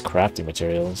various crafting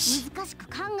materials.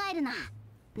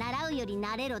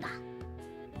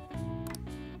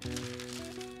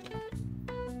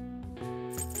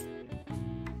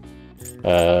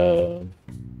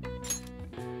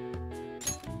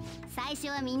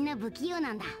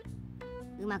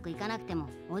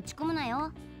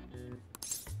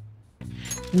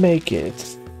 Make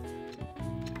it.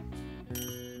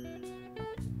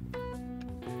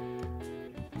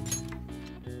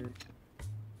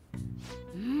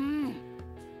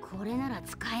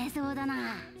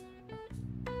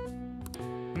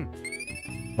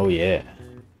 Oh yeah.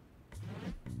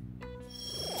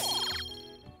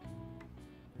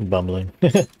 Bumbling.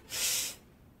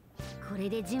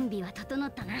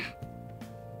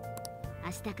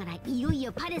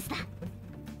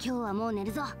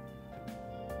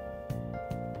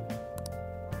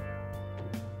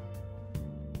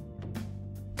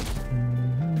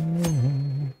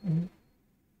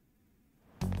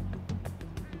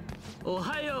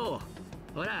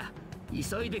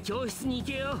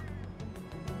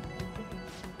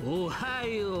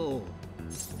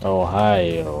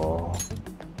 Ohio.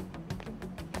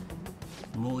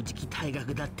 もうじき退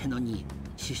学だってのに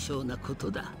首相なこと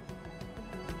だ。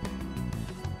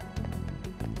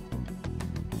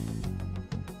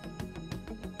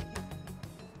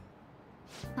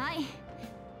はい。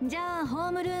じゃあホ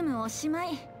ームルームおしまい。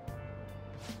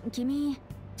君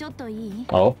ちょっといい？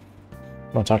 Oh,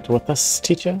 want to talk to with us,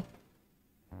 teacher?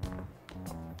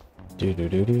 Do do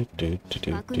do do do do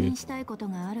do.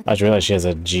 I just realized she has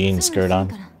a jean skirt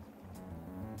on.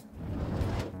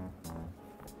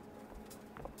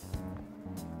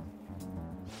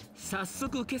 早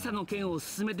速今朝の件を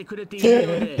進めてくれている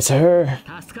ので It's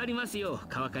her. 助かりますよ、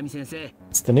川上先生。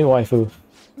 It's the new waifu.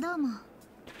 どうも。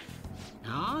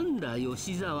なんだ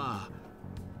吉沢、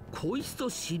こいつと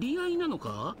知り合いなのか？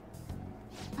は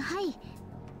い、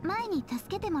前に助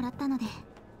けてもらったので。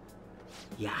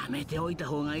やめておいた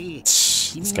方がいい。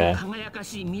 This 君 guy. の輝か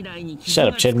しい未来に Shut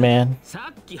up, Chid Man.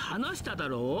 さっき話しただ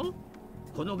ろう。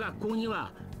この学校に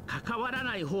は関わら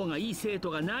ない方がいい生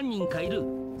徒が何人かいる。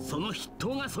その筆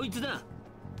頭がそいつだ。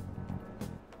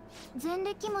前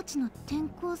歴持ちの転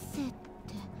校生って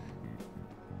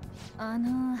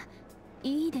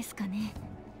いいですかね。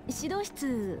指導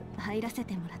室入らせ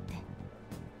てもらって。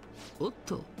おっ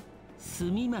と、す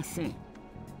みません。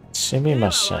すみ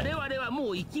ません。我々はも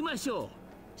う行きましょう。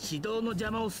指導の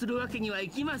邪魔をするわけにはい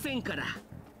きませんから。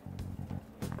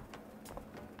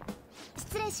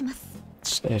失礼します。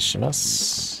失礼しま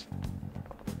す。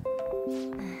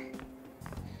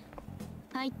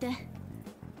入って。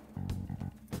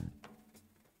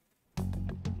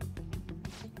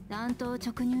担当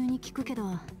直入に聞くけど、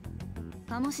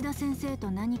鴨志田先生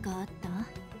と何かあっ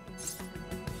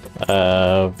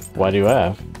た？ What do you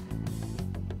have?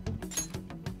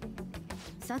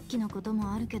 さっきのこと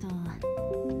もあるけど、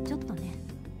ちょっとね。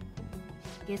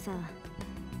今朝、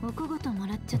お小言も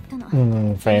らっちゃったの。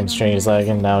Frame string is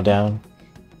lagging now down.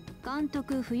 監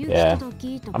督冬 Yeah. 木と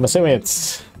時と I'm assuming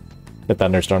it's the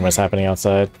thunderstorm is happening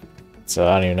outside. So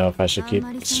I don't even know if I should keep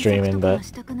streaming, but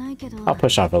I'll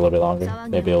push on for a little bit longer.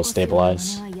 Maybe it'll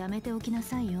stabilize. やめておきな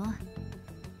さいよ。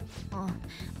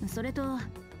それと、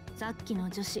さっきの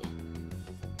女子、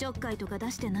ちょっかいとか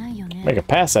出してないよね。 Make a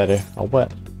pass at her. Oh,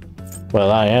 what?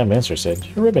 Well, I am interested.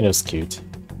 Your ribbon is cute.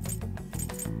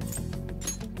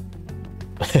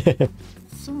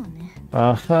 そうね。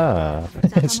あは。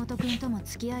坂本君とも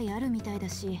付き合いあるみたいだ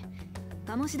し、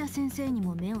鴨志田先生に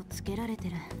も目をつけられて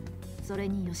る。それ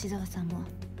に吉沢さんも。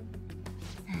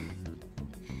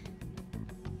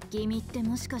君って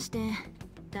もしかして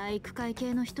体育会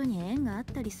系の人に縁があっ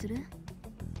たりする？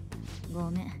ご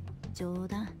めん、冗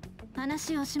談。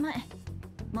話おしまい。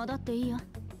戻っていいよ。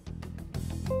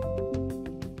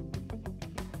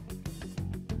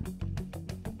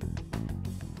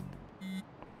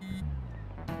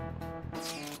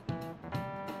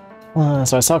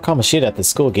So I saw Kamoshida at the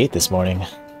school gate this morning.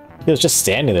 He was just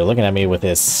standing there looking at me with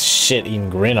his shit-eating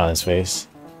grin on his face.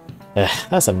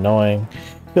 That's annoying.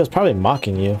 He was probably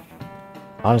mocking you.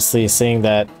 Honestly, saying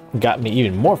that got me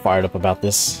even more fired up about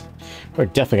this. We're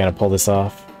definitely gonna pull this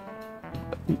off.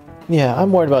 Yeah,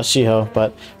 I'm worried about Shiho,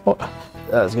 but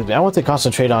excuse me, I want to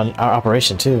concentrate on our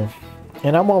operation too.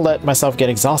 And I won't let myself get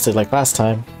exhausted like last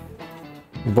time.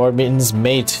 Board meeting's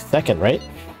May 2nd, right?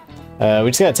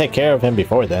 We just gotta take care of him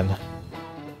before then.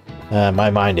 My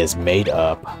mind is made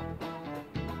up.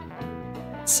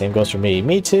 Same goes for me.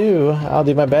 Me too. I'll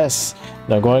do my best.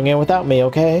 No going in without me,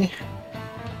 okay?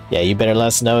 Yeah, you better let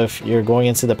us know if you're going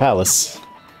into the palace.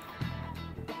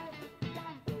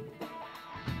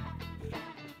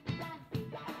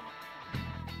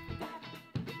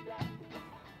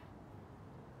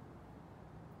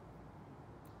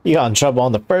 You got in trouble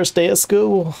on the first day of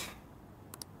school.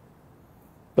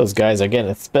 Those guys are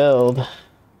getting expelled.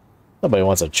 Nobody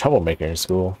wants a troublemaker in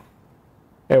school.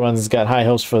 Everyone's got high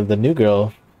hopes for the new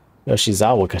girl,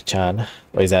 Yoshizawa-chan.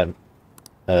 What is that?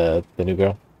 The new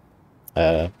girl?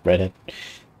 Redhead.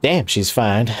 Damn, she's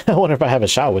fine. I wonder if I have a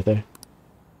shot with her.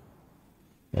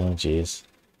 Oh, jeez.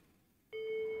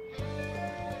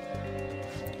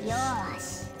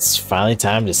 It's finally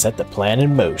time to set the plan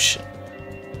in motion.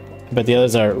 But the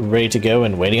others are ready to go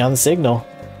and waiting on the signal.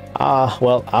 Ah,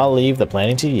 well, I'll leave the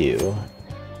planning to you.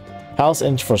 Palace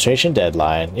infiltration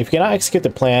deadline. If you cannot execute the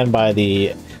plan by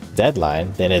the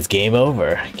deadline, then it's game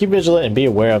over. Keep vigilant and be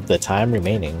aware of the time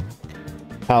remaining.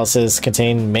 Palaces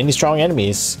contain many strong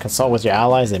enemies. Consult with your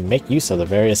allies and make use of the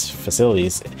various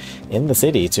facilities in the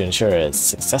city to ensure a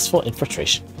successful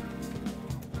infiltration.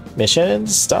 Mission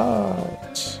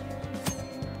start.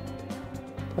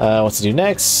 What to do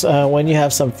next? When you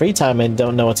have some free time and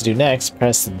don't know what to do next,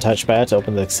 press the touchpad to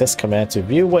open the assist command to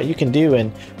view what you can do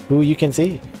and who you can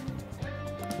see.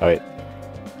 Alright.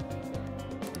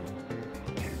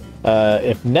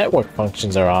 If network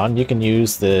functions are on, you can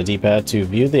use the D-pad to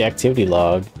view the activity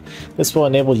log. This will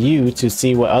enable you to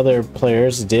see what other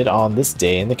players did on this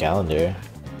day in the calendar.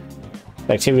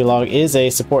 The activity log is a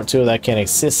support tool that can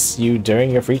assist you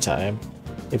during your free time.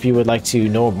 If you would like to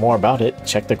know more about it,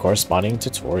 check the corresponding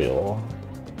tutorial.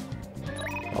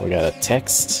 Oh, we got a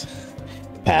text.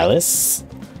 Palace.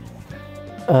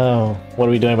 Oh, what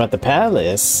are we doing about the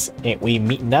palace? Ain't we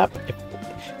meeting up?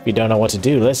 If you don't know what to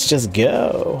do, let's just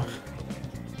go.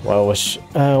 Well,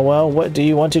 what do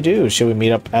you want to do? Should we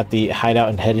meet up at the hideout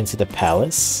and head into the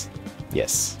palace?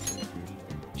 Yes.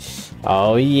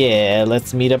 Oh yeah,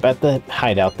 let's meet up at the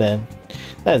hideout then.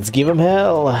 Let's give him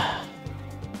hell.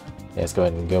 Yeah, let's go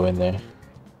ahead and go in there.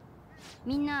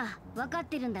 Yeah,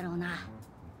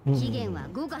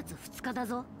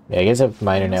 I guess if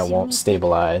my internet won't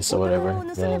stabilize or whatever,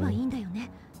 then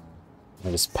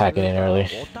I'll just pack it in early.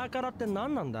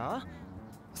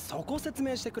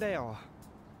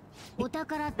 お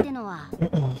宝ってのは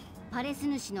パレス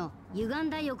主の歪ん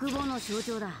だ欲望の象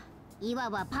徴だ。いわ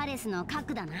ばパレスの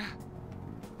核だな。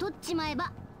取っちまえ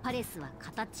ばパレスは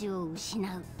形を失う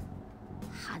はず。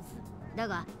だ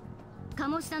が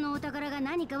鴨下のお宝が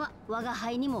何かは我が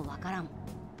輩にもわからん。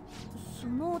そ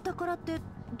のお宝って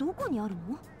どこにある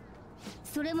の？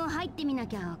それも入ってみな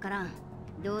きゃわからん。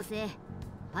どうせ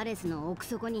パレスの奥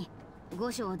底に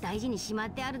御所を大事にしまっ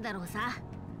てあるだろうさ。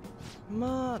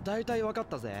まあ大体わかっ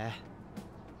たぜ。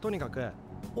とにかく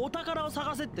お宝を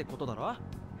探せってことだろ。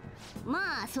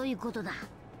まあそういうことだ。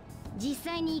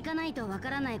実際に行かないとわ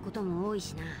からないことも多い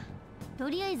しな。と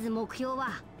りあえず目標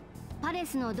はパレ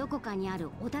スのどこかにある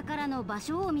お宝の場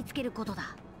所を見つけること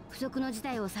だ。不測の事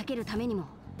態を避けるためにも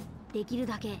できる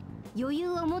だけ余裕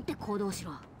を持って行動し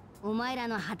ろ。お前ら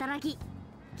の働き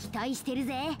期待してる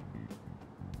ぜ。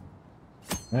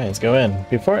Alright, let's go in.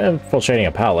 Before infiltrating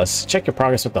a palace, check your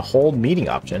progress with the hold meeting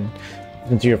option.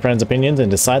 Listen to your friends' opinions and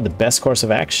decide the best course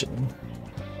of action.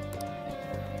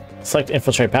 Select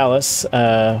Infiltrate Palace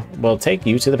will take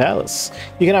you to the palace.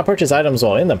 You cannot purchase items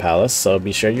while in the palace, so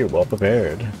be sure you're well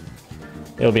prepared.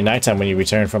 It'll be nighttime when you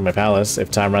return from the palace.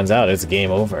 If time runs out, it's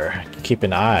game over. Keep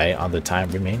an eye on the time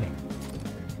remaining.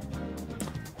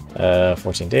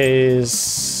 14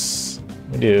 days.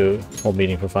 We do whole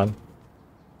meeting for fun.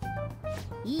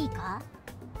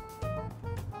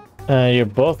 You're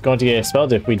both going to get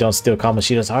expelled if we don't steal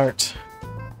Kamoshida's heart.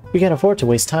 We can't afford to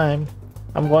waste time.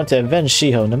 I'm going to avenge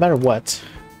Shiho no matter what.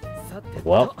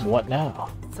 Well, what now?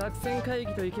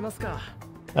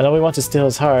 I know we want to steal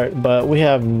his heart, but we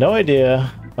have no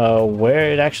idea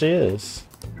where it actually is.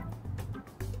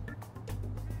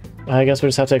 I guess we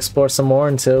just have to explore some more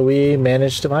until we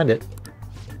manage to find it.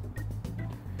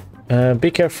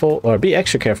 Be careful, or be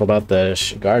extra careful about the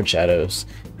guard shadows.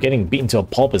 Getting beaten to a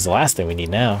pulp is the last thing we need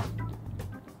now.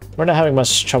 We're not having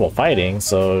much trouble fighting,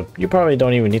 so you probably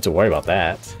don't even need to worry about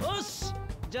that.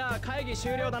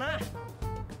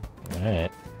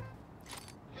 Alright.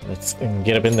 Let's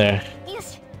get up in there.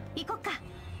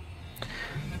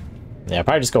 Yeah,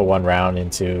 probably just go one round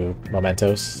into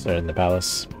Mementos, or in the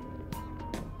palace.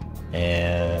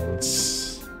 And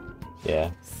yeah,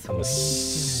 I'm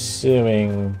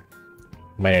assuming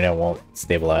my internet won't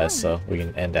stabilize, so we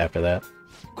can end after that.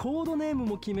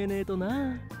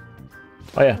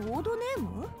 Oh yeah,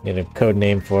 need a code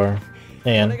name for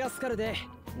Anne.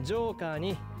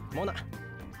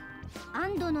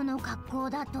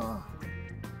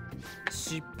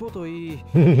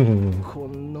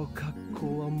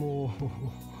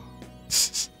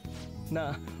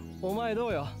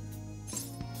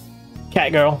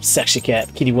 Cat girl, sexy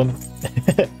cat, kitty woman.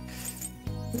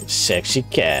 Sexy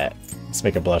cat. Let's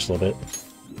make her blush a little bit.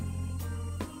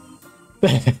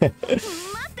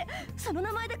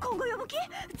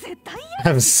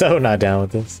 I'm so not down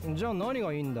with this.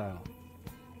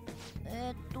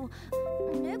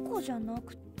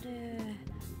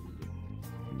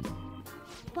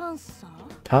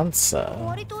 Pansa.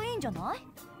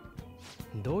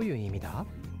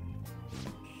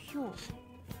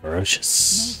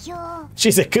 Ferocious.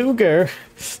 She's a cougar.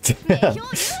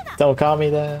 Don't call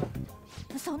me that.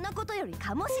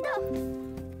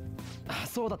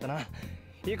 そうだったな。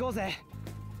行こうぜ。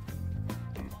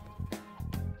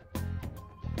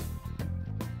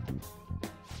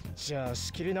じゃあ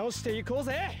仕切り直していこう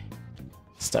ぜ。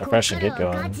Start fresh and get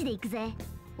going. ガチで行くぜ。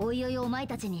おいおいお前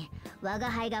たちに我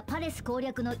が輩がパレス攻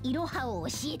略のイロハを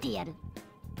教えてやる。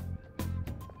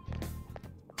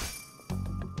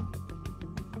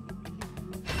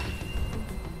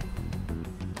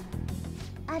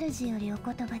主よりお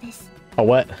言葉です。Oh,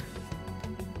 what?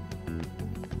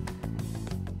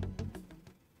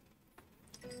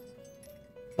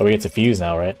 Oh, we get to fuse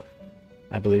now, right?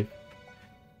 I believe.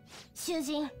 囚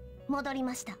人、戻り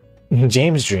ました。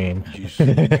James Dream.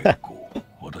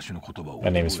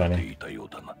 My name is funny.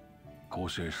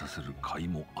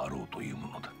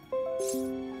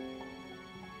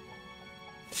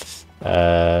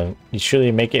 You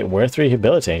surely make it worth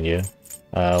rehabilitating you.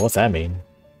 What's that mean?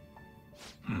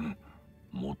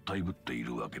 もったいぶってい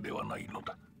るわけではないの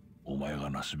だ。お前が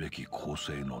なすべき公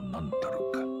正の何たる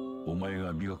か。お前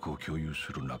が美学を共有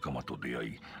する仲間と出会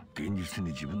い、現実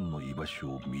に自分の居場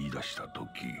所を見出したとき、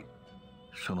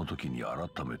その時に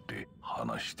改めて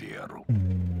話してやろう。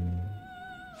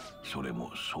それも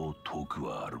そう遠く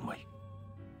はあるまい。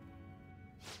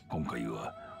今回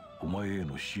はお前へ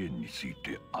の支援につい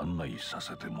て案内さ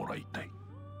せてもらいたい。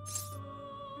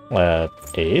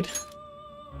Aid?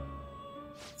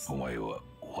 お前は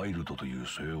ワイルドという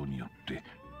素養によって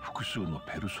複数の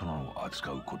ペルソナを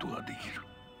扱うことができる。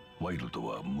ワイルド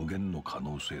は無限の可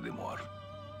能性でもある。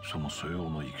その素養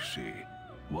の育成、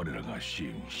我らが支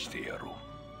援してやろう。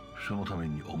そのため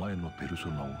にお前のペルソ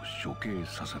ナを処刑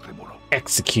させてもらう。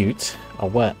Execute? A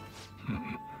what?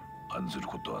 案ずる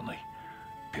ことはない。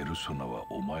ペルソナは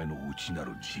お前の内な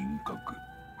る人格、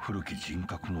古き人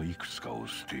格のいくつかを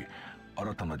捨て、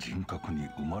新たな人格に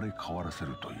生まれ変わらせ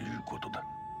るということだ。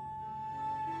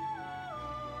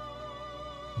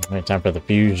Right, time for the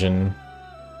fusion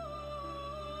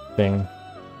thing.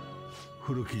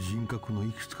 古き人格の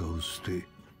いくつかを捨て、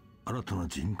新たな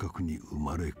人格に生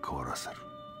まれ変わらせる。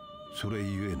それ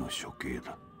ゆえの処刑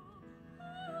だ。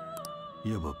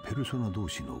いわばペルソナ同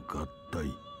士の合体。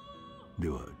で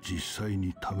は実際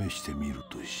に試してみる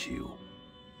としよ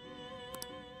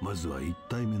う。まずは1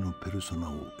体目のペルソナ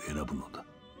を選ぶのだ。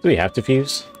Do we have to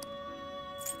fuse?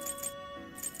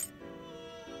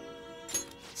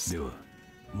 では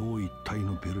もう1体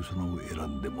のペルソナを選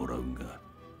んでもらうが。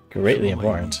Greatly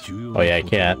important. Oh yeah, I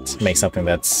can't make something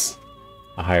that's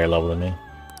a higher level than me.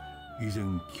 以前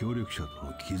協力者と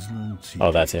の絆について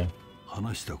Oh, that too.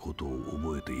 話したことを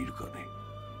覚えているかね。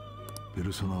ペ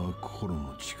ルソナは心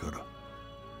の力。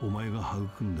お前が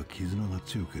育んだ絆が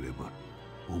強ければ、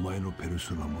お前のペル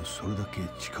ソナもそれだけ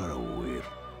力を得る。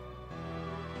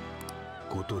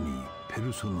ことにペ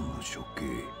ルソナの処刑、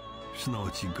すな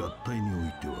わち合体にお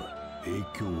いては影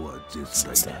響は絶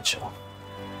大だ。 Substantial.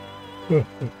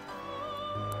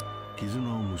 絆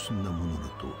を結んだ者ら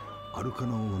とアルカ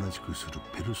ナを同じくする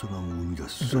ペルソナを生み出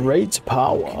す Great 大き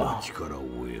な power. 力を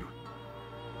得る。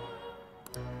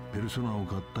ペルソナを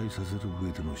合体させる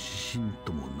上での指針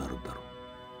ともなるだろ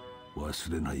う。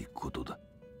忘れないことだ。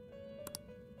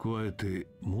加えて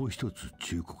もう一つ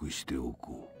忠告してお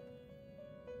こう。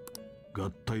合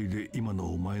体で今の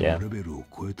お前のレベルを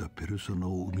超えたペルソナ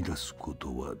を生み出すこ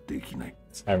とはできない。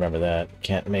I remember that.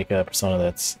 Can't make a persona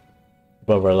that's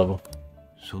above our level.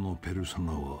 そのペルソ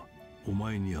ナはお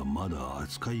前にはまだ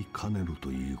扱いかねる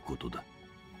ということだ。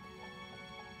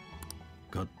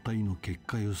合体の結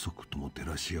果予測とも照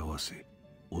らし合わせ、己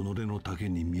の丈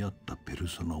に見合ったペル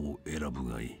ソナを選ぶ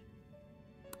がいい。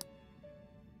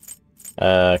You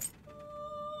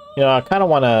know, I kind of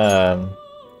want to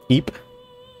keep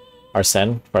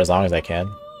Arsene for as long as I can.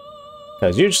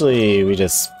 Because usually we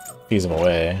just fuse them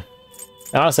away.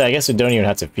 And honestly, I guess we don't even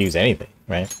have to fuse anything,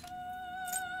 right?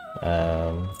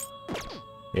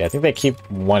 Yeah, I think they keep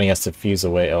wanting us to fuse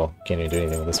away. Oh, can't even do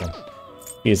anything with this one.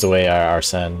 Fuse away our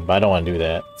Arsene, but I don't want to do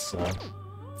that, so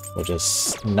we'll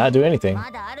just not do anything.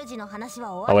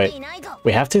 Oh wait,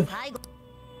 we have to?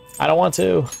 I don't want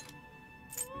to.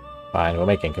 Fine, we'll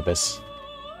make Incubus.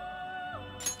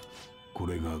 こ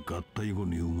れが合体後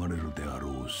に生まれるであろ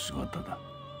う姿だ。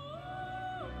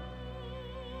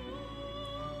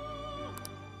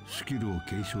スキルを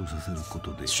継承させるこ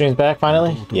とで Stream's back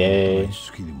finally? Yay.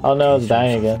 Oh no, it's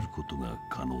dying again.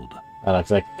 I know,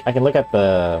 cause I can look at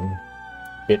the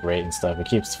bit rate and stuff. It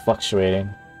keeps fluctuating.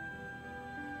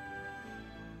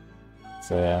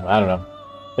 So yeah, I don't know.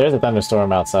 There's a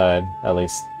thunderstorm outside, at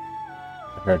least.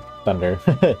 I heard thunder.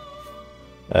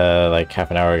 Like half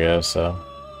an hour ago, so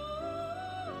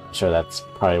I'm sure that's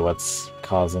probably what's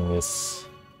causing this.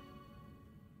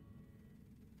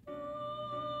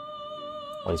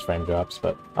 All these frame drops,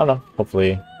 but I don't know.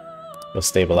 Hopefully it'll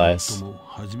stabilize. Yeah,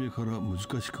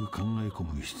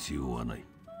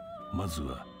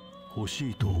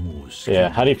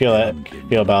 how do you feel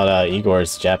about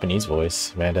Igor's Japanese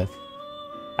voice, Amanda?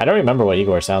 I don't remember what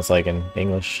Igor sounds like in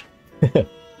English.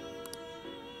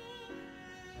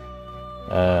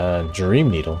 Dream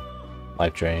Needle.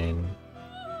 Life Drain.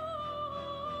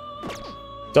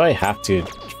 Do I have to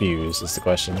fuse is the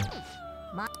question.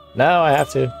 No, I have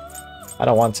to. I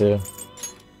don't want to.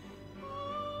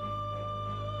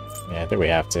 Yeah, I think we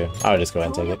have to. I would just go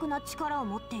ahead and take it.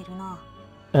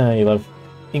 You love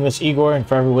English Igor and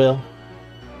Forever Will.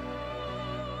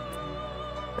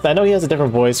 I know he has a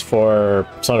different voice for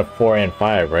Persona 4 and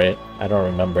 5, right? I don't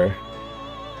remember.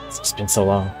 It's just been so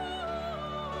long.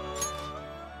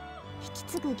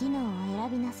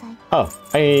 Oh,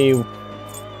 I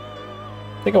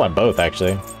think I want both,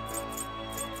 actually.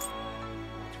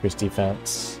 Increase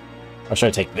defense. Or should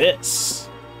I take this?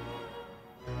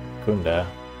 Kunda.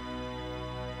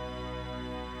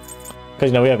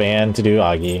 Because, you know, we have Anne to do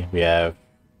Agi. We have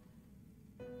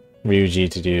Ryuji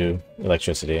to do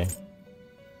electricity.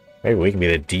 Maybe we can be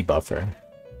the debuffer.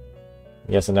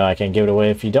 Yes and no, I can't give it away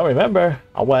if you don't remember.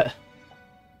 I'll what?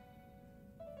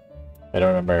 I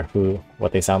don't remember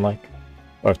what they sound like.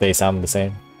 Or if they sound the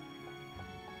same.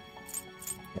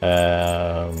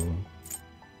 Yeah,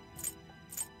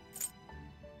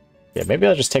 maybe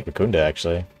I'll just take Raccoon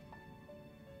actually.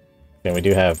 And we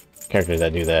do have characters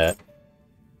that do that.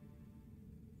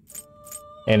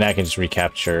 And I can just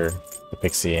recapture the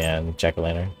Pixie and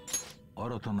Jack-o'-lantern. Oh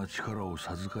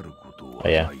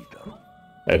yeah.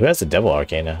 Wait, who has the Devil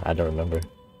Arcana? I don't remember.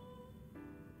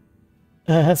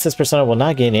 Since Persona will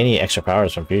not gain any extra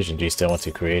powers from fusion, do you still want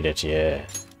to create it? Yeah.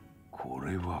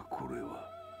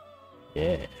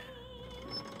 Yeah.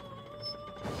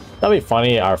 That'll be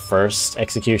funny, our first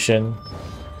execution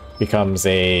becomes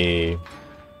a...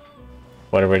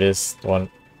 whatever it is, one...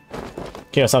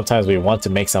 You know, sometimes we want to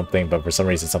make something, but for some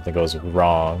reason something goes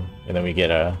wrong, and then we get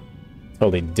a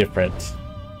totally different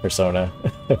persona.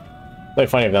 It'd be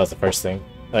funny if that was the first thing.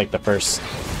 Like, the first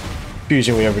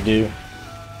fusion we ever do.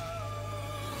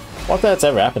 I wonder if that's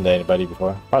ever happened to anybody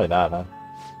before. Probably not, huh?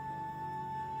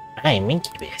 I'm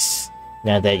Incubus.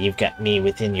 Now that you've got me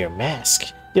within your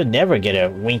mask, you'll never get a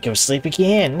wink of sleep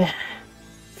again.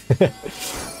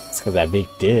 It's because that big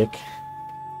dick.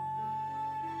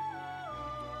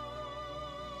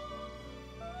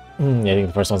 I think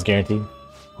the first one's guaranteed.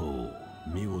 I'm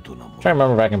trying to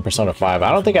remember back in Persona 5.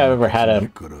 I don't think I've ever had a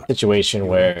situation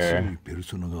where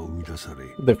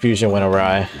the fusion went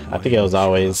awry. I think it was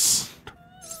always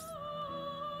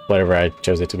whatever I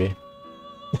chose it to be.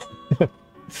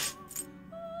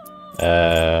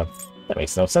 That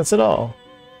makes no sense at all.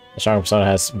 A strong persona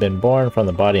has been born from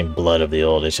the body and blood of the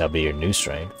old. It shall be your new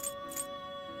strength.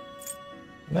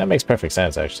 That makes perfect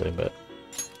sense, actually, but...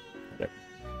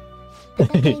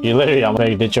 You literally almost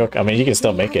made a dick joke. I mean, you can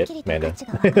still make it, Amanda.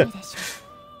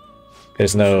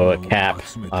 There's no cap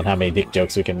on how many dick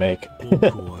jokes we can make.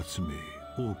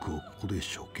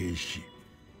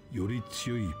 より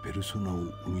強いペルソナを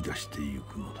生み出してい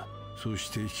くのだ。そし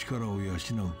て力を養う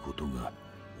ことが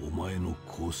お前の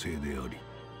構成であ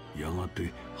り、やが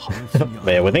て破滅に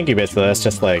But yeah, with Incubus, though, that's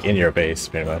just like in your face,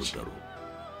 pretty much.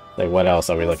 Like, what else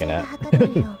are we looking at?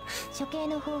 処刑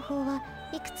の方法は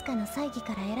いくつかの猜疑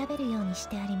から選べるようにし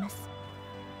てあります。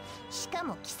しか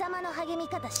も貴様の励み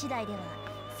方次第では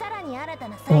さらに新た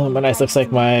な猜疑 But nice, looks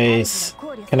like my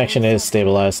connection is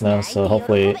stabilized now, so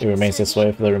hopefully it remains this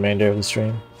way for the remainder of the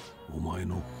stream.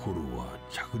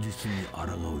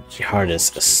 Your heart is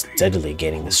steadily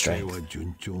gaining the strength.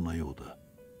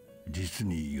 実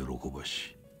に喜ばし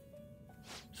い。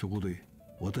そこで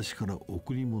私から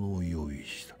贈り物を用意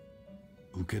した。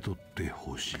受け取って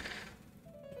ほしい。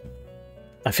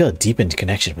I feel a deepened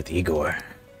connection with Igor.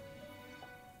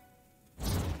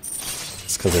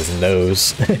 It's because his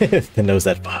nose, the nose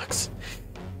that fucks.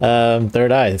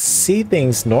 Third eye. See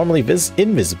things normally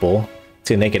invisible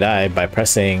to naked eye by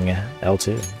pressing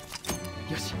L2.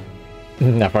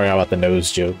 I forgot about the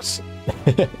nose jokes.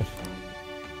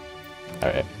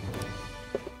 Alright.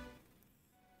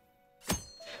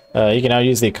 You can now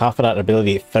use the Confidant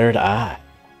ability Third Eye.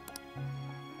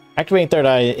 Activating Third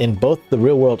Eye in both the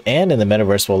real world and in the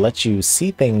metaverse will let you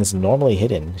see things normally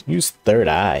hidden. Use Third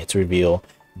Eye to reveal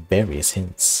various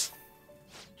hints.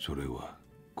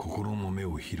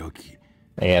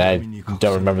 Again, I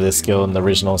don't remember this skill in the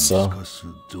original, so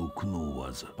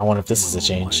I wonder if this is a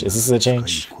change. Is this a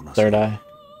change? Third Eye?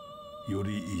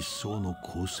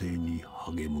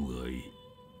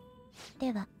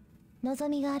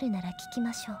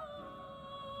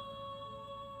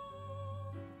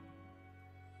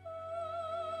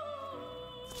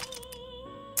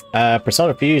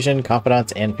 Persona Fusion,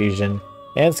 Confidants, and Fusion,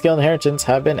 and Skill Inheritance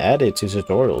have been added to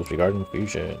tutorials regarding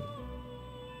Fusion.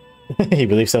 You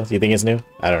believe so? You think it's new?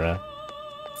 I don't know.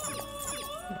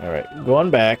 Alright,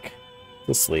 going back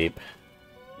to sleep.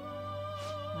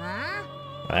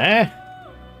 Eh?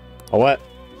 Oh, what?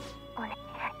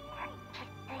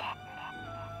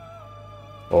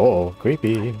 Oh,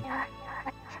 creepy.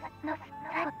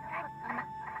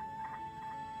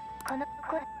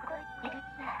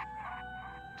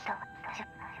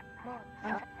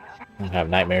 I have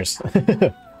nightmares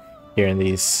hearing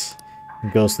these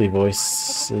ghostly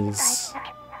voices.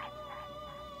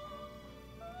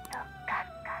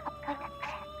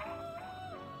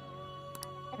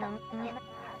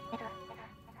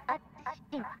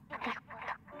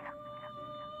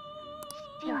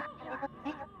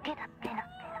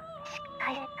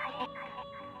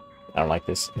 I don't like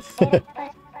this.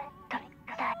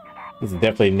 This is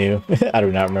definitely new. I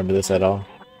do not remember this at all.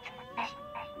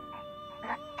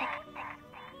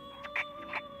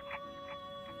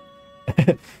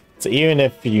 So even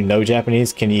if you know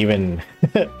Japanese, can you even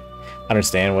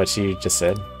understand what she just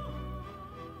said?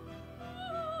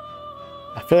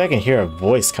 I feel like I can hear a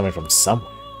voice coming from somewhere.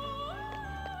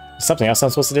 Something else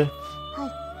I'm supposed to do?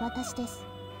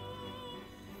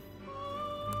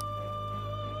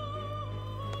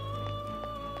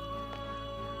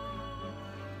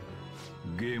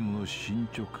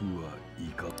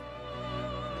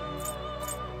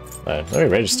 Let me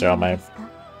register all my...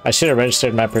 I should have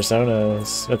registered my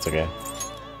personas. That's okay.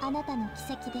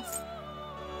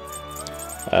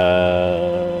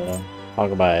 I'll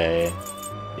go by...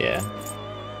 Yeah.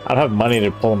 I don't have money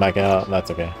to pull them back out. That's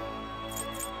okay.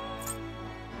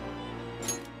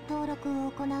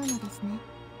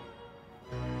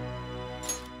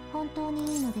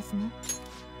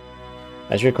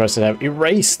 As requested, have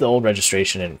erased the old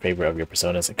registration in favor of your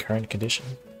personas in current condition.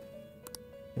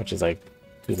 Which is like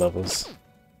 2 levels.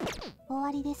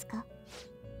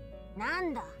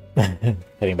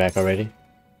 Heading back already?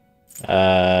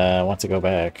 I want to go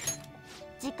back.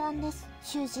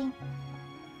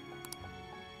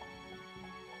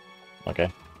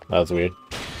 Okay, that was weird.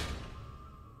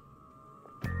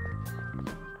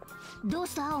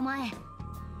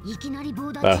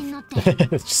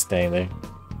 It's just staying there.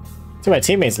 So my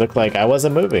teammates looked like I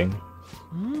wasn't moving.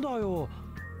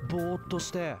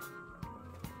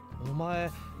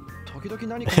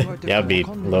 Yeah, I'd be a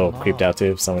little creeped out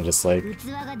too if someone just like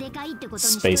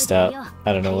spaced out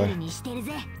out of nowhere.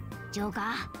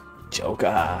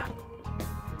 Joker.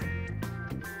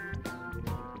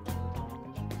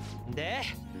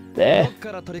 There.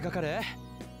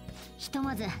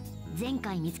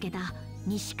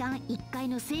 西館1階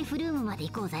のセーフルームまで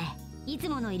行こうぜ。いつ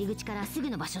もの入り口からすぐ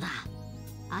の場所だ。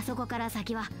あそこから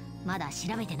先はまだ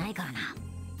調べてないからな。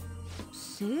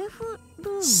セーフル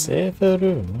ーム。セーフ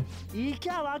ルーム。行き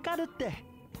ゃわかるって。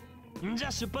じゃ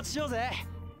あ出発しようぜ。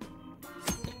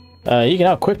You can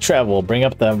now quick travel, bring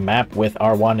up the map with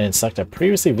R1 and select a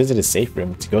previously visited safe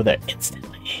room to go there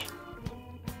instantly.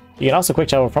 You can also quick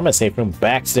travel from a safe room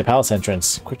back to the palace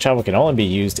entrance. Quick travel can only be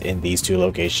used in these two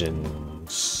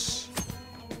locations.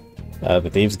 The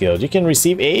Thieves Guild. You can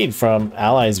receive aid from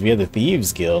allies via the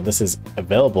Thieves Guild. This is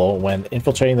available when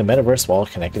infiltrating the metaverse while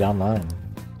connected online.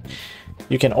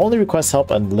 You can only request help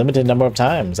a limited number of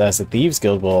times, as the Thieves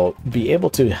Guild will be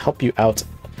able to help you out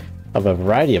of a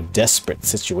variety of desperate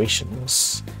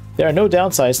situations. There are no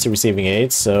downsides to receiving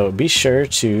aid, so be sure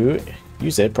to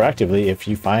use it proactively if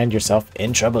you find yourself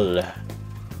in trouble.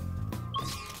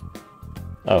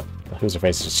 Oh, who's her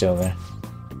face just chilling there?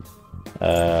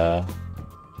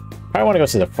 Probably want to go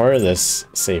to the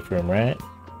furthest safe room, right?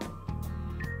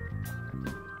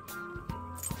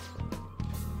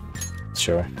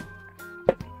 Sure.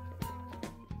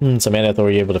 Samantha,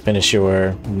 were you able to finish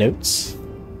your notes?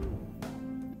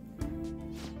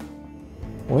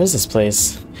 What is this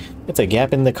place? It's a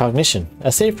gap in the cognition.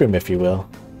 A safe room, if you will.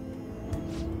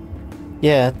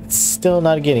 Yeah, still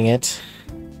not getting it.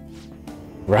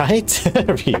 Right?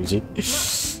 Ryuji.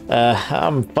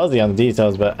 I'm fuzzy on the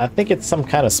details, but I think it's some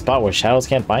kind of spot where shadows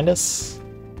can't find us.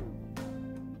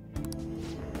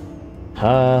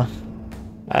 I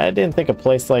didn't think a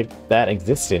place like that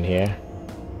existed in here.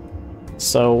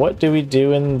 So what do we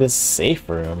do in this safe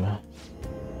room?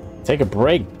 Take a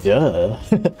break, duh.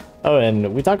 Oh,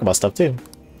 and we talk about stuff too.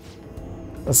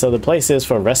 So the place is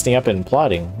for resting up and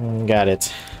plotting. Got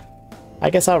it. I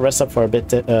guess I'll rest up for a bit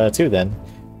too then.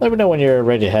 Let me know when you're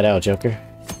ready to head out, Joker.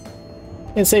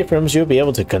 In safe rooms, you'll be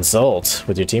able to consult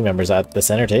with your team members at the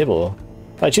center table.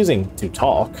 By choosing to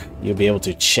talk, you'll be able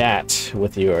to chat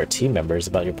with your team members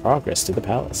about your progress to the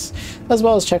palace, as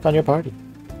well as check on your party.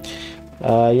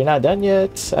 You're not done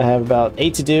yet. I have about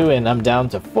 8 to do, and I'm down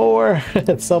to 4.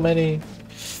 That's so many.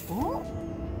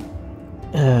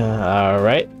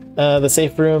 Alright. The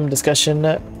safe room discussion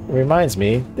reminds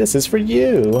me, this is for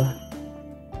you.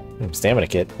 Stamina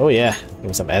kit. Oh yeah, give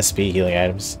me some SP healing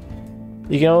items.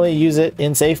 You can only use it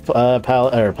in safe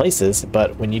places,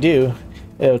 but when you do,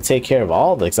 it'll take care of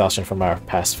all the exhaustion from our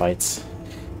past fights.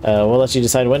 We'll let you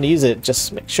decide when to use it.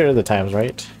 Just make sure the time's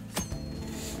right.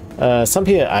 Some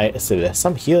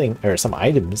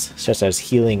items, such as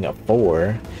healing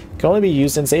 4, can only be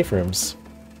used in safe rooms.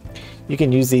 You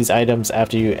can use these items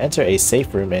after you enter a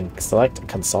safe room and select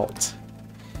consult.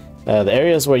 The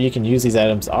areas where you can use these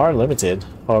items are limited,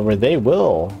 however they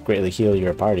will greatly heal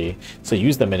your party, so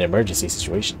use them in emergency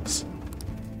situations.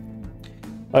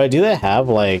 Do they have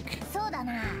like...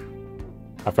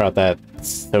 I forgot that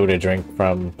soda drink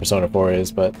from Persona 4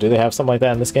 is, but do they have something like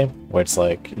that in this game? Where it's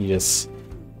like, you just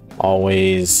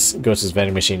always go to this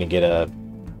vending machine and get a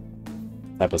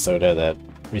type of soda that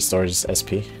restores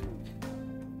SP?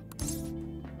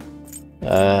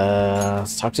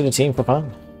 Let's talk to the team for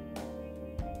fun.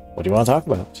 What do you want to talk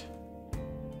about?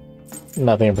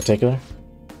 Nothing in particular.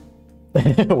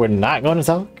 We're not going to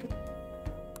talk?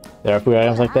 There are food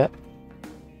items like that?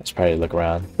 Let's probably look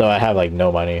around. Though I have like no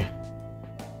money.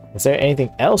 Is there anything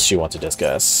else you want to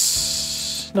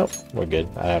discuss? Nope, we're good.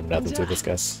 I have nothing to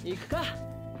discuss.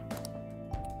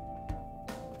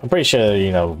 I'm pretty sure,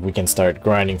 you know, we can start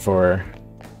grinding for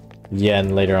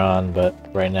yen later on, but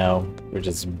right now we're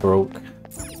just broke.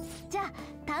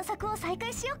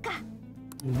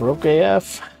 Broke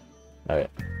AF? Okay.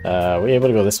 Are we able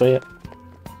to go this way yet?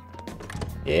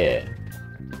 Yeah.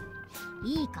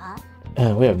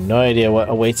 We have no idea what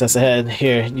awaits us ahead.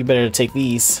 Here, you better take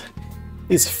these.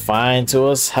 These fine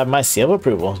tools have my seal of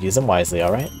approval. Use them wisely,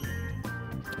 alright?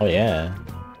 Oh yeah.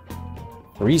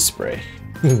 Freeze spray.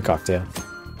 Cocktail.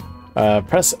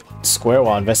 Press square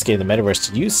while investigating the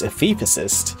metaverse to use a thief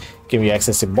assist, giving you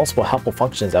access to multiple helpful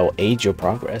functions that will aid your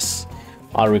progress.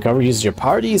 Auto recovery uses your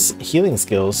party's healing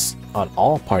skills on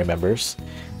all party members.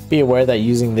 Be aware that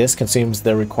using this consumes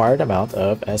the required amount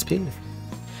of SP.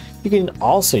 You can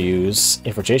also use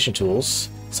infiltration tools,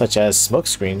 such as smoke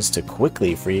screens, to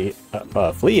quickly flee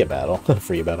a battle.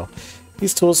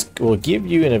 These tools will give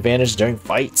you an advantage during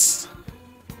fights.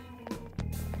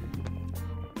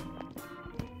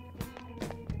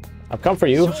 I've come for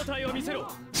you.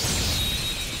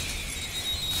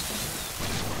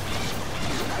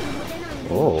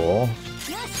 Oh.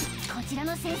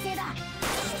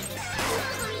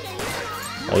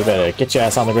 Oh, you better get your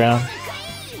ass on the ground.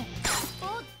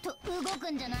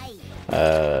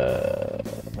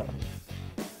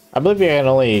 I believe you can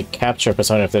only capture a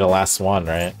persona if they're the last one,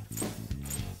 right?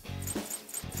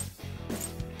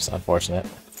 It's unfortunate.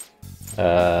 So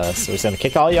we're just gonna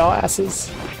kick all y'all asses.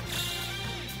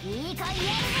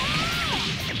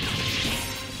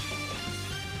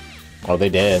 Oh, they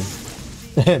did.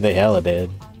 They hella did.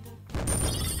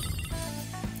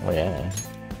 Oh yeah.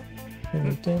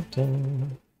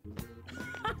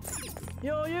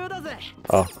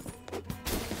 Oh.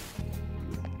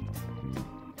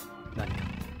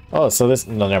 Oh, so this...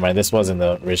 No, never mind. This wasn't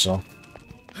the original.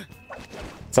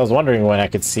 So I was wondering when I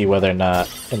could see whether or not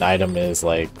an item is,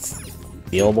 like,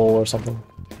 stealable or something.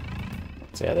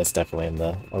 So yeah, that's definitely in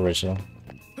the original.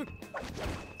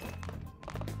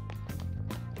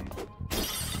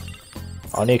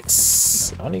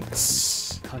 Onyx.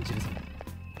 Onyx.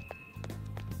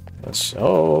 Let's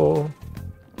show.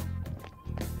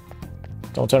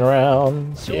 Don't turn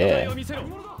around. Yeah.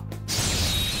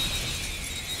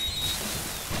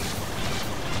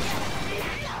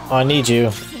 Oh, I need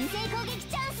you.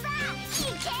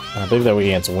 I believe that we're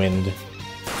against wind.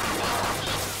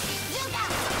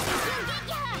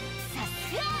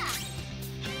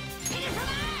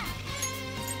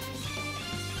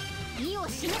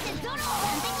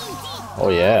 Oh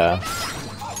yeah.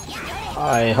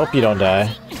 I hope you don't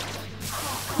die.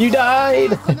 You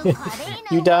died!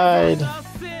 You died!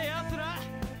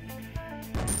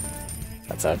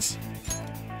 That sucks.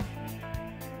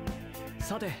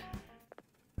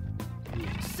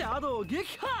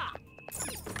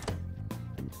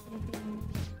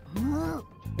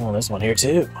 Oh, there's one here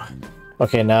too.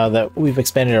 Okay, now that we've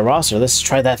expanded our roster, let's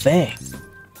try that thing.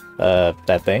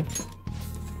 That thing?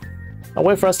 A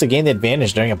way for us to gain the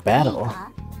advantage during a battle.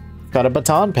 Got a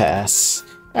baton pass.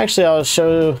 Actually, I'll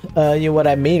show you what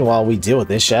I mean while we deal with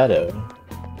this shadow.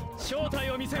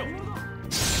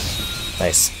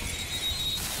 Nice.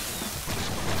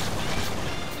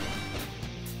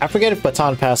 I forget if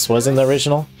baton pass was in the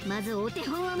original.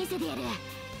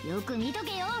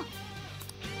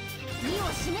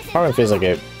 Part of me feels like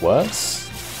it was.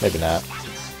 Maybe not.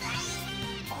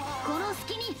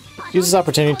 Use this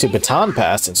opportunity to baton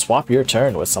pass and swap your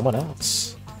turn with someone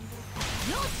else.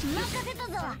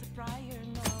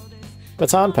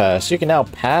 Baton pass. You can now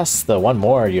pass the one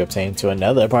more you obtained to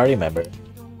another party member.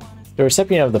 The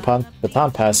recipient of the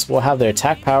baton pass will have their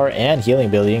attack power and healing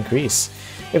ability increase.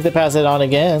 If they pass it on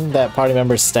again, that party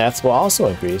member's stats will also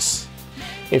increase.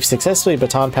 If you successfully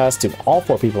baton pass to all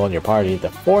 4 people in your party, the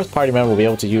 4th party member will be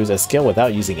able to use a skill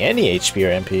without using any HP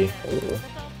or MP.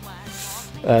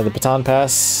 The baton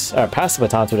pass, pass the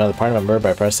baton to another party member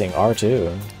by pressing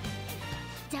R2.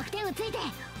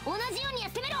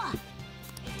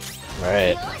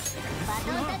 Alright.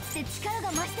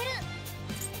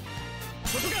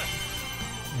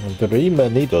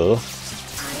 Grima needle.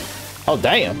 Oh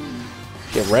damn!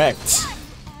 Get wrecked.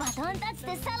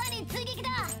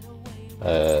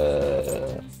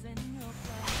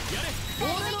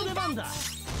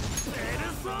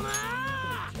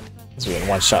 So we can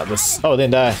one shot this. Oh,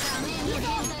 didn't die.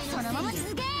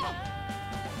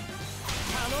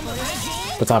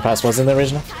 Baton pass was in the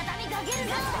original.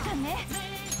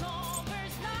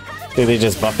 Did they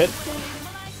just buff it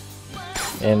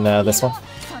in this one?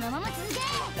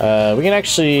 We can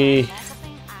actually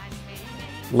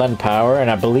lend power, and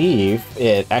I believe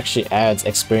it actually adds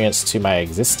experience to my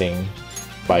existing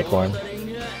Bicorn.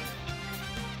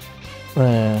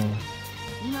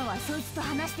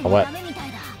 What?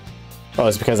 Oh,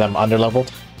 it's because I'm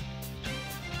underleveled?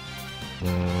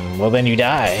 Well then you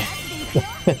die.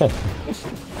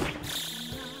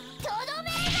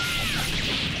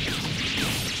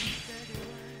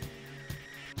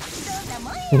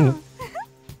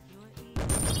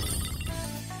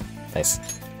 Nice.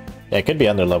 Yeah, it could be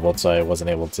underleveled, so I wasn't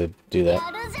able to do that.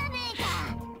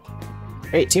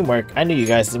 Great teamwork. I knew you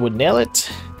guys would nail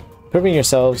it. Proving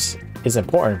yourselves is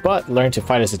important, but learning to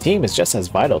fight as a team is just as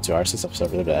vital to our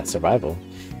survival.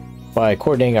 By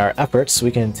coordinating our efforts,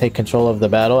 we can take control of the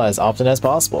battle as often as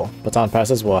possible. Baton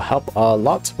passes will help a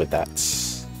lot with that.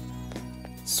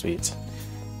 Sweet.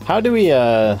 How do we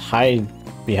hide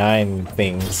behind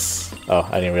things? Oh,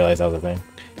 I didn't realize that was a thing.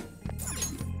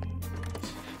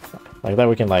 Like that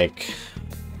we can like...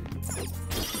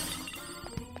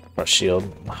 Or shield.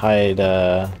 Hide,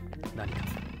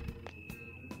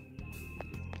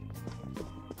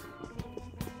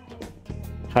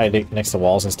 hide it next to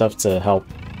walls and stuff to help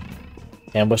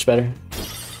ambush better.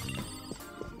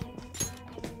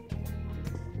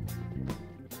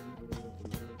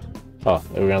 Oh,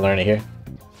 we're gonna learn it here.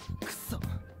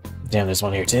 Damn, there's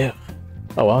one here too.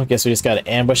 Oh well, I guess we just gotta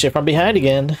ambush it from behind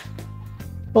again.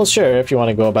 Well, sure, if you want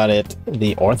to go about it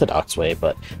the orthodox way,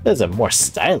 but there's a more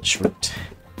stylish route.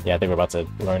 Yeah, I think we're about to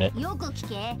learn it.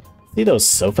 See those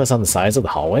sofas on the sides of the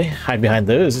hallway? Hide behind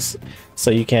those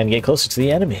so you can get closer to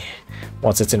the enemy.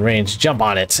 Once it's in range, jump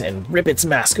on it and rip its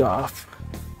mask off.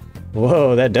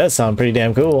 Whoa, that does sound pretty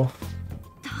damn cool.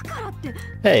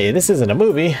 Hey, this isn't a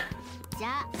movie.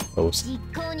 Oops.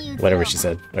 Whatever she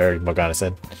said, or Morgana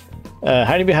said.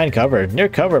 Hiding behind cover. Near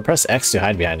cover, press X to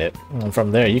hide behind it. And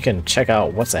from there, you can check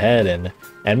out what's ahead and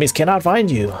enemies cannot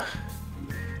find you.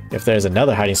 If there's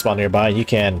another hiding spot nearby, you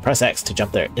can press X to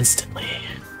jump there instantly.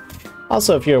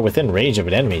 Also, if you're within range of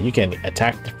an enemy, you can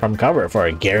attack from cover for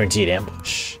a guaranteed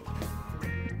ambush.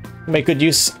 Make good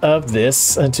use of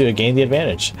this to gain the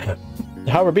advantage.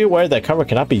 However, be aware that cover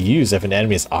cannot be used if an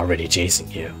enemy is already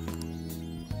chasing you.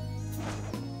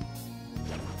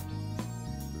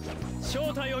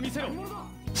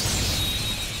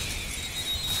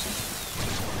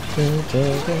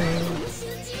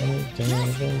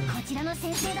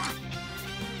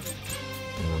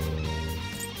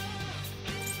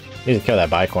 Need to kill that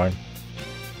bicorn.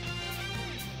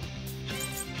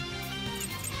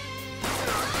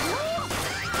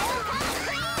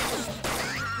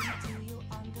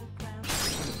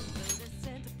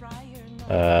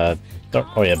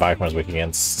 Oh yeah, bicorn's weak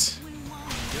against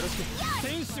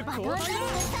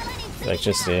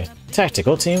electricity.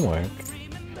 Tactical teamwork.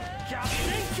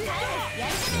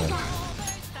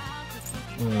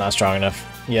 Not strong enough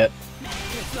yet.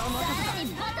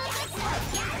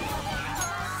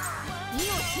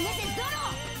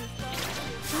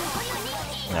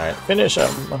 Alright, finish him.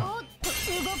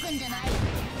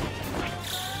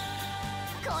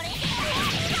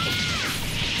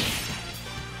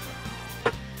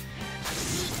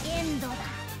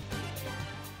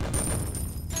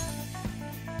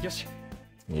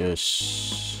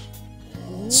 Yes.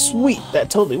 Sweet, that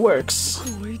totally works.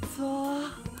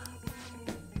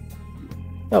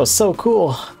 That was so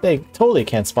cool. They totally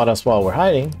can't spot us while we're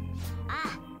hiding.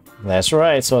 That's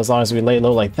right, so as long as we lay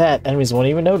low like that, enemies won't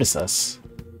even notice us.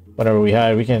 Whenever we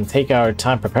hide, we can take our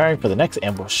time preparing for the next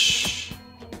ambush.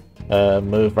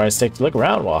 Move right stick to look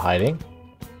around while hiding.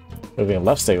 Moving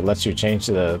left stick lets you change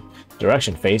to the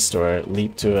direction faced or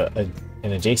leap to an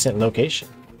adjacent location.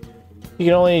 You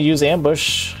can only use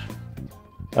ambush.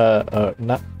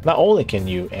 Not only can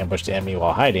you ambush the enemy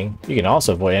while hiding, you can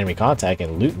also avoid enemy contact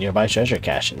and loot nearby treasure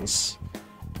caches.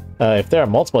 If there are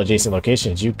multiple adjacent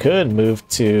locations you could move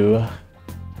to,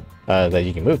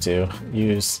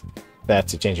 use that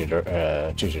to change your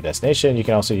choose your destination. You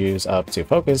can also use up to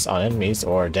focus on enemies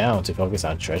or down to focus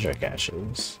on treasure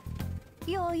caches.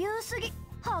 Didn't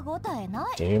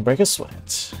even break a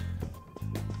sweat.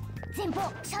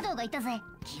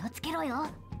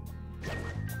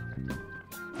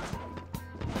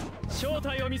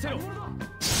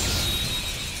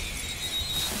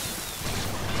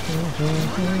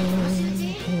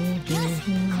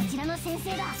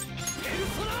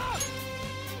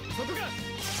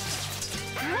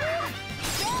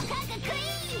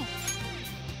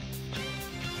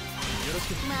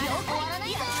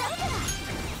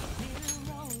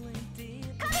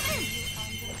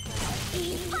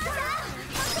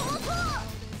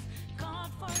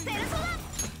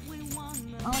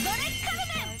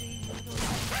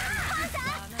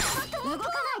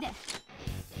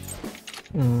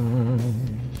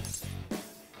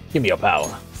 Give me your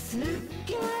power.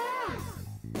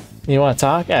 You want to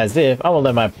talk? As if I won't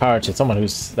let my power to someone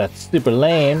that's super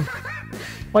lame.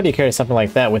 Why do you carry something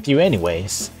like that with you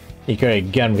anyways? You carry a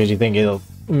gun because you think it'll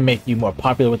make you more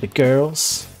popular with the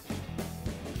girls?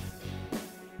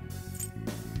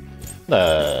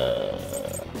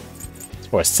 It's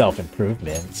for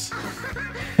self-improvement.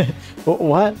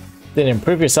 What? Then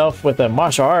improve yourself with a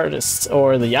martial artist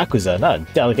or the Yakuza, not a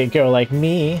delicate girl like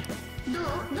me.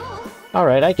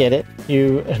 Alright, I get it.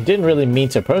 You didn't really mean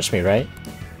to approach me, right?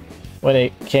 When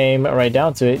it came right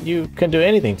down to it, you couldn't do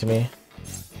anything to me.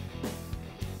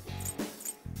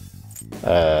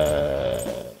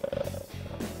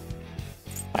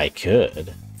 I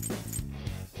could.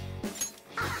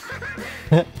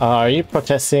 Are you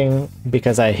protesting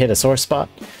because I hit a sore spot?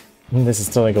 This is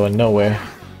totally going nowhere.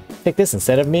 Take this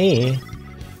instead of me.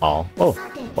 Oh, well,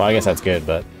 I guess that's good,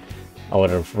 but I would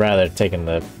have rather taken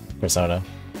the persona.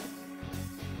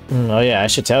 Oh yeah, I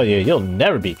should tell you, you'll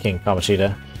never beat King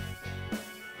Kamoshida.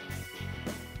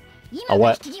 Oh,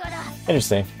 what?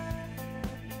 Interesting.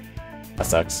 That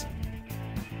sucks.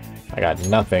 I got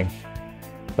nothing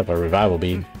except a revival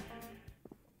bead.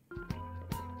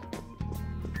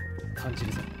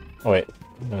 Oh wait,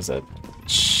 what was that?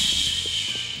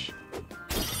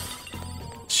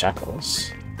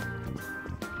 Shackles.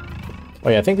 Oh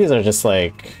yeah, I think these are just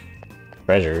like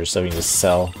treasures, so we can just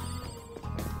sell.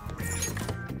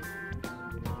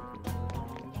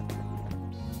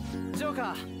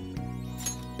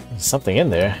 There's something in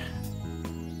there.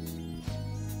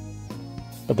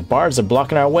 But the bars are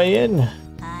blocking our way in.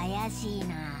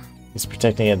 He's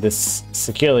protecting it this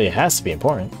securely. It has to be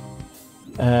important.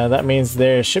 That means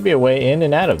there should be a way in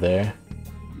and out of there.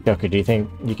 Yoku, do you think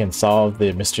you can solve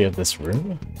the mystery of this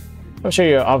room? I'm sure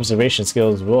your observation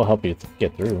skills will help you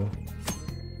get through.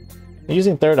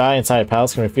 Using third eye inside a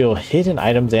palace can reveal hidden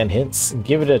items and hints.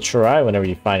 Give it a try whenever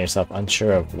you find yourself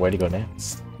unsure of where to go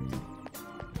next.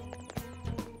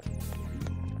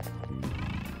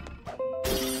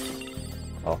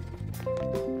 Oh.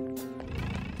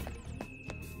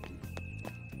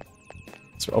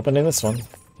 So we're opening this one.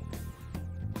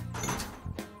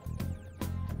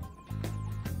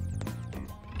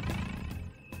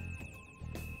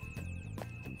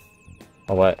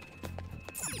 Oh, what?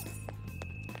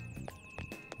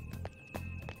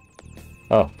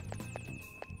 Oh.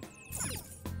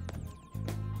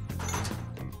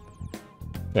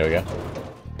 There we go.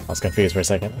 I was confused for a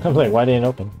second. I'm like, why didn't it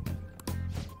open?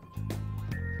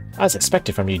 I was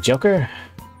expected from you, Joker.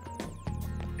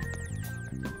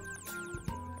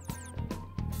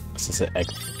 This is a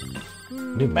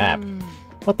new map.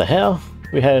 What the hell?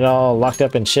 We had it all locked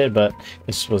up and shit, but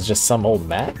this was just some old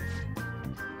map?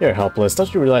 You're helpless.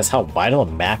 Don't you realize how vital a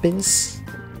map is?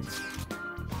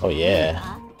 Oh yeah.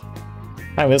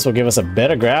 I mean, this will give us a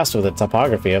better grasp of the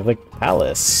topography of the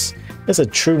palace. It's a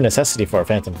true necessity for a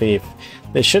Phantom Thief.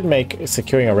 This should make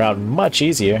securing a route much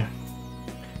easier.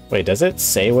 Wait, does it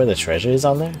say where the treasure is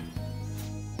on there?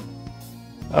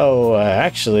 Oh,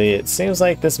 actually, it seems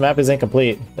like this map is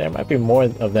incomplete. There might be more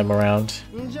of them around.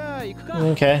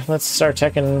 Okay, let's start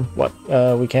checking what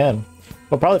we can.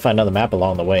 We'll probably find another map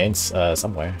along the way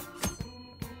somewhere.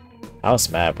 House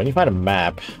map. When you find a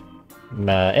map,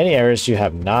 any areas you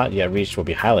have not yet reached will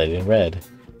be highlighted in red.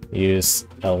 Use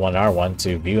L1 R1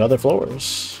 to view other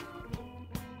floors.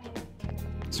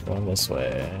 Let's go this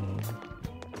way.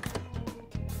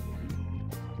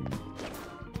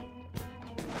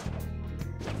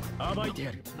 Let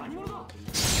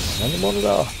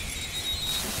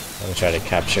me try to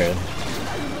capture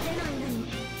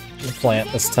the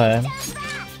plant this time.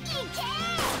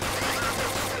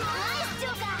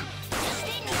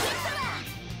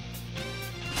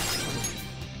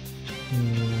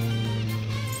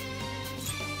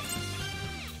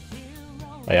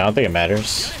 Oh, yeah, I don't think it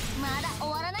matters.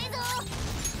 I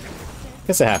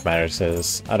guess it half matters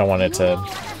because I don't want it to...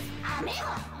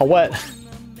 Oh, what?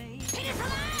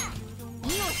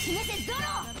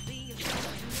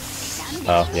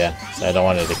 Oh, yeah. So I don't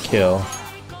want it to kill.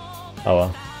 Oh,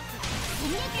 well.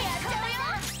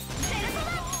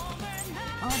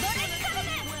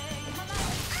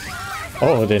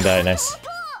 Oh, it didn't die. Nice.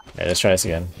 Okay, let's try this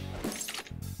again.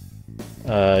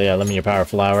 Yeah, let me your power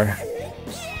flower.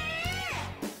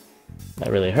 That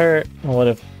really hurt. What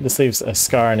if this leaves a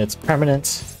scar and it's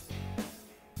permanent?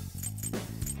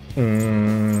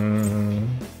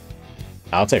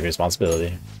 I'll take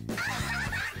responsibility.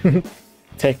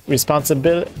 Take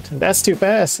responsibility? That's too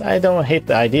fast. I don't hate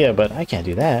the idea, but I can't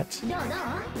do that.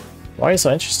 Why are you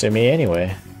so interested in me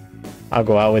anyway? I'll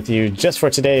go out with you just for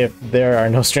today if there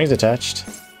are no strings attached.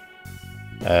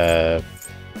 I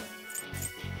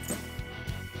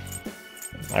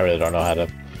really don't know how to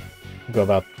go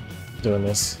about doing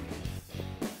this.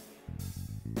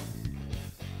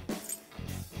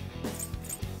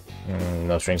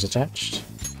 No strings attached.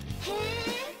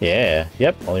 Yeah,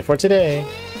 yep, only for today.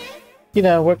 You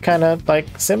know, we're kind of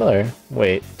like similar.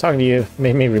 Wait, talking to you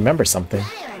made me remember something.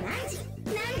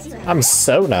 I'm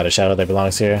so not a shadow that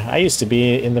belongs here. I used to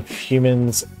be in the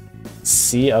humans'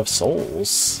 sea of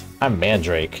souls. I'm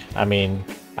Mandrake. I mean,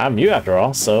 I'm you after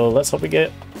all, so let's hope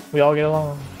we all get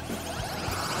along.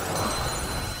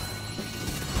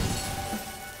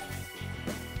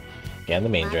 And the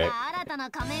Mandrake.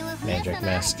 Mandrake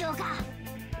mask.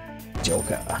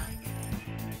 Joker.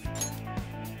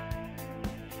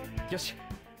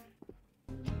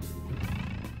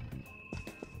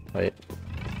 Wait.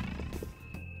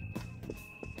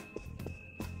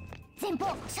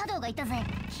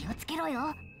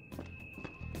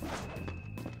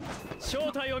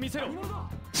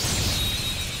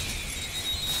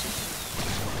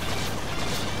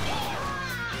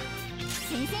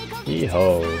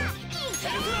 Yee-ho.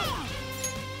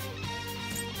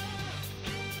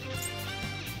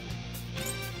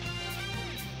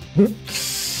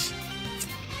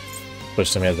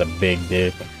 Pushed him as a big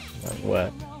dick. Like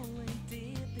what?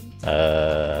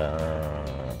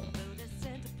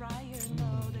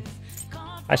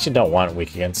 I actually don't want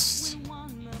weak against.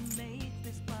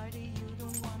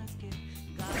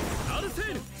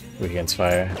 Weak against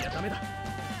fire.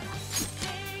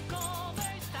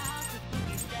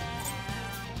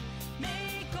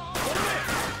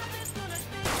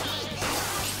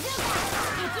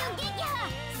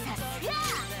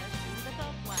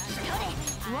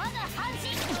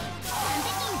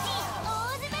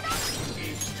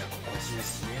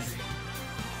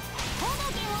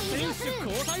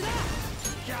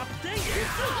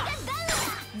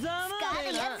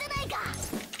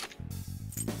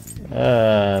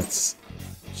 Let's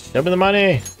show me the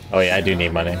money. Oh yeah, I do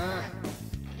need money.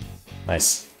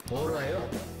 Nice.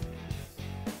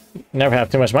 Never have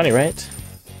too much money, right?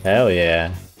 Hell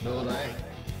yeah.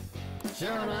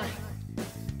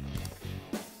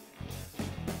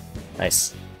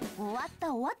 Nice. I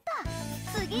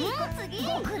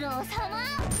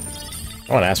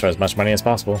want to ask for as much money as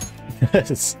possible.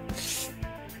 That's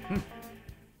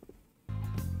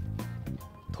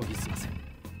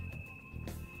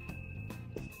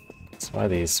why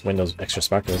these windows extra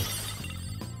sparkly.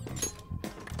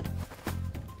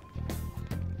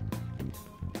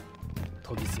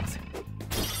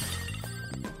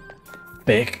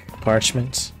 Thick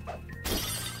parchment.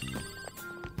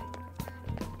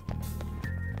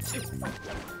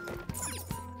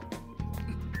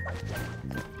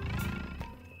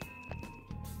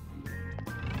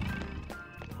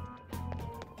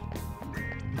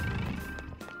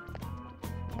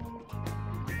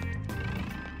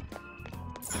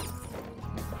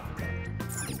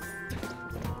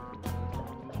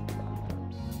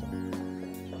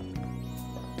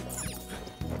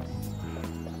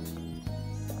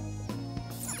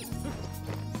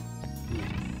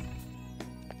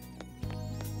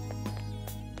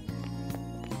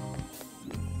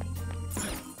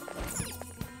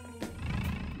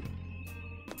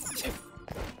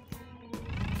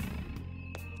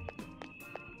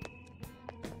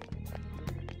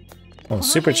 Oh,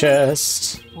 super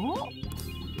chest.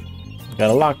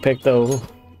 Got a lockpick though.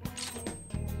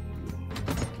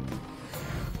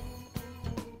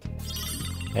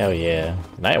 Hell yeah.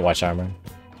 Night watch armor.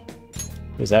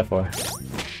 Who's that for?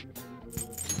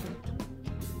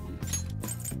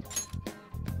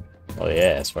 Oh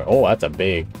yeah, it's for. Oh, that's a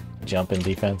big jump in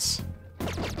defense.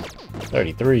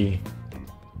 33.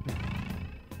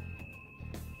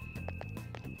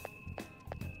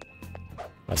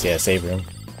 I see a save room.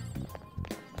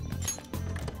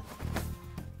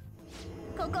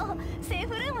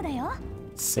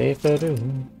 Safe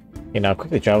room. Okay, now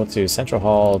quickly travel to Central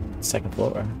Hall, 2nd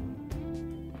floor.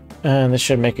 And this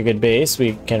should make a good base.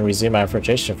 We can resume our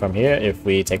infiltration from here if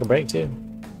we take a break too.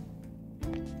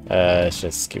 Let's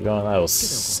just keep going. I will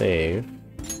save.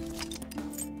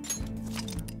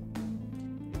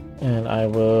 And I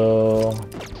will...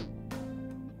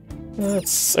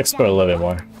 Let's explore a little bit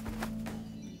more.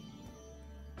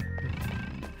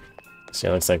 So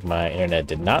it looks like my internet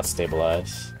did not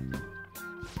stabilize.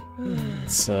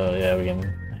 So yeah, we can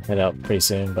head out pretty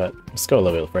soon, but let's go a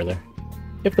little bit further.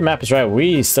 If the map is right,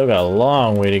 we still got a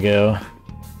long way to go.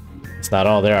 It's not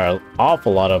all. There are an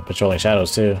awful lot of patrolling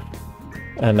shadows too.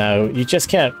 And now you just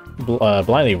can't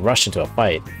blindly rush into a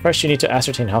fight. First you need to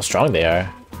ascertain how strong they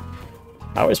are.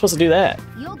 How are we supposed to do that?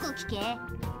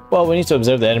 Well, we need to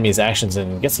observe the enemy's actions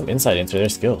and get some insight into their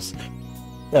skills.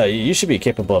 You should be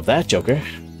capable of that, Joker.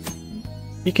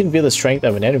 You can view the strength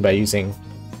of an enemy by using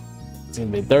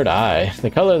the third eye.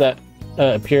 The color that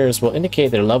appears will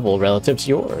indicate their level relative to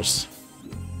yours.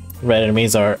 Red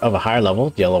enemies are of a higher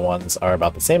level, yellow ones are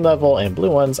about the same level, and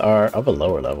blue ones are of a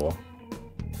lower level.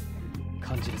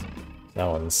 That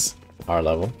one's our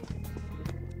level.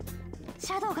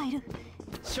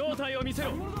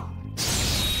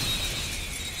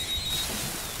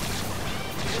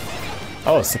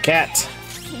 Oh, it's the cat!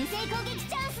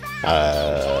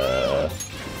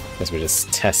 Guess we just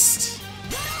test.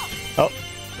 Oh,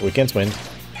 weekend's win.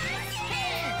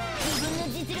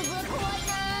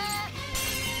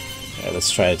 Yeah,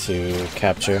 let's try to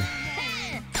capture.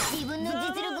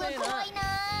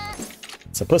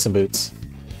 So Puss in Boots.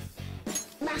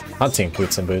 Hunting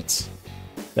Puss in Boots.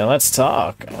 Then let's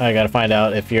talk. I gotta find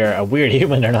out if you're a weird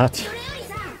human or not.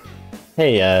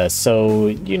 Hey, so,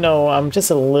 you know, I'm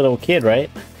just a little kid, right?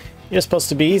 You're supposed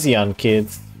to be easy on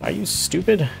kids. Are you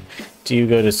stupid? Do you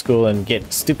go to school and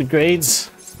get stupid grades?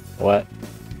 What?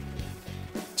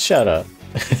 Shut up.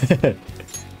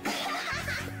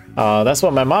 That's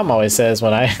what my mom always says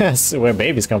when I ask where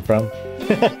babies come from.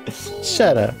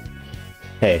 Shut up.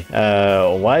 Hey,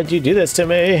 why'd you do this to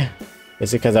me?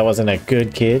 Is it because I wasn't a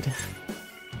good kid?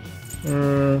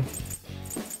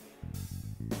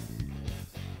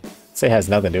 Say it has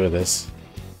nothing to do with this.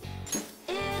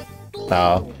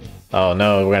 Oh. Oh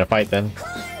no, we're gonna fight then.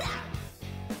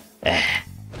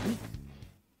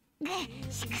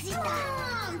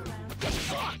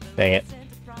 Dang it.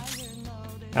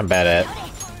 I'm bad at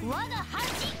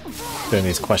doing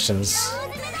these questions.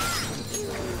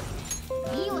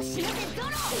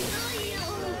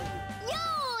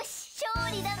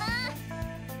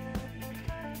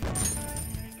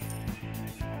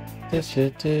 Let's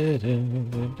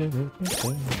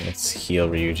heal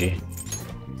Ryuji.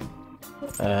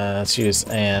 Let's use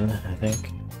Anne, I think.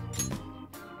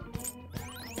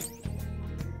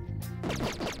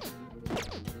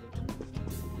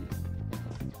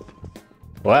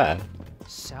 What?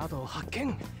 Shadow 発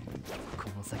見。こ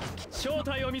の先正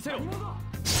体を見せろ。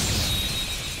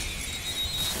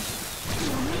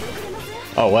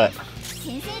 Oh, what?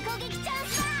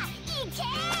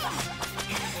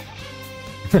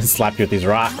 Slap you with these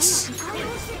rocks.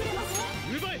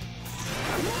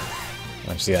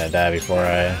 Oh, she's gonna die before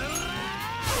I...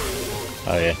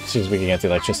 Oh yeah, she's weak against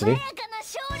electricity.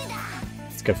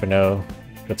 It's good to know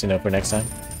for next time.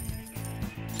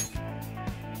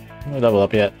 I'm gonna double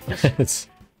up yet. It's...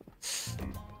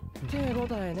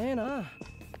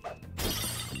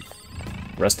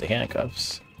 Rusty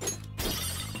handcuffs.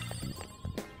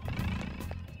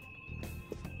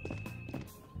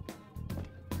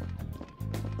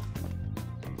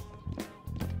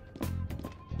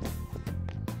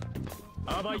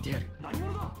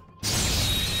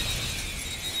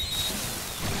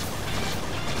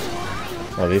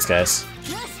 Oh, these guys.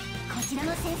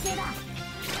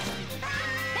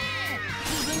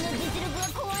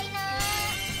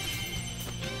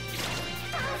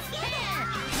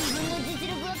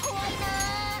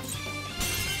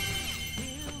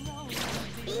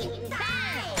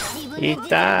 He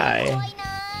die.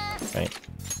 Right.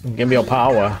 Give me your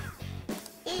power.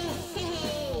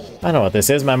 I know what this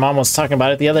is. My mom was talking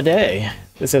about it the other day.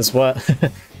 This is what?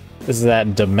 This is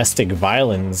that domestic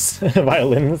violence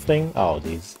violence thing. Oh,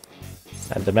 jeez.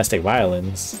 That domestic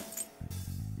violence.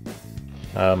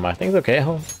 I think it's okay at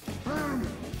home.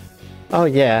 Oh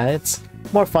yeah, it's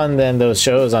more fun than those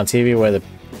shows on TV where the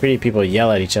pretty people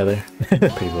yell at each other.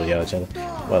 People yell at each other.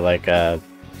 Well, like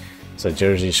so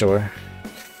Jersey Shore.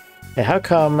 Hey, how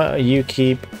come you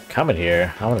keep coming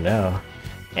here? I want to know.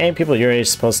 Ain't people your age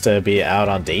supposed to be out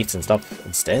on dates and stuff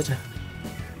instead?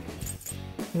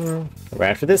 We're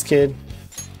after this kid.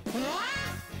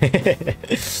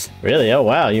 Really? Oh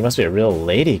wow, you must be a real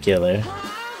lady killer.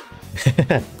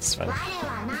 That's funny.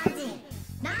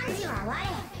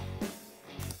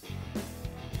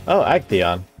 Oh,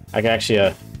 Actheon. I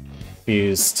actually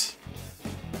fused.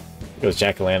 It was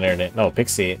Jack-o'-lantern, no,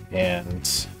 Pixie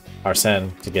and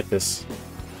Arsene to get this.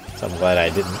 So I'm glad I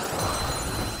didn't.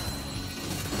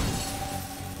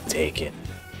 Take it.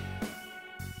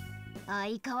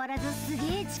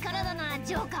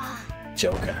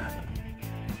 Joker.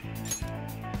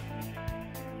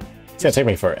 It's gonna take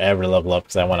me forever to level up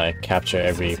because I want to capture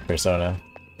every persona.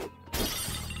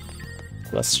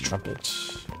 Less trumpet.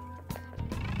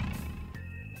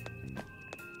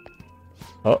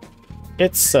 Oh,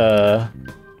 it's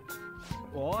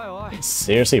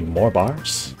seriously more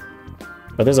bars?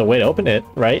 But there's a way to open it,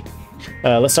 right?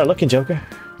 Let's start looking, Joker.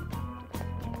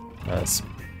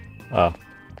 Oh.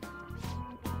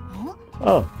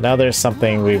 Oh, now there's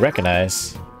something we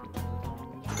recognize.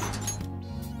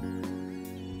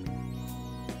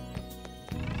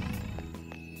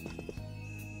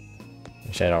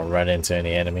 Wish I don't run into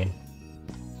any enemy.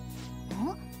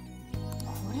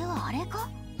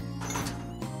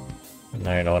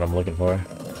 Now you know what I'm looking for.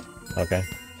 Okay.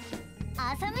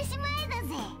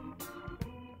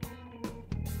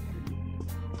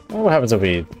 Oh, what happens if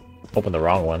we open the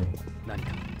wrong one?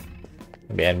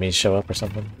 Maybe enemies show up or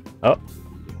something. Oh.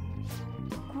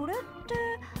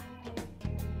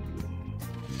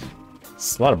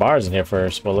 There's a lot of bars in here for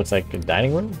what looks like a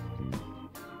dining room.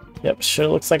 Yep, sure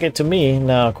looks like it to me.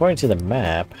 Now, according to the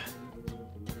map,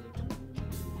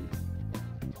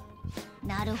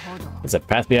 there's a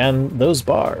path beyond those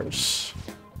bars.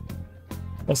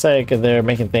 Looks like they're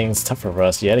making things tougher for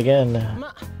us yet again.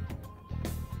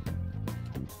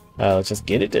 Let's just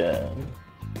get it done.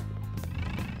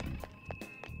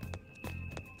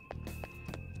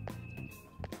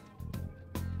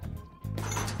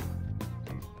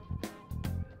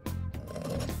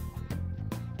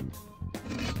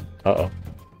 Uh-oh.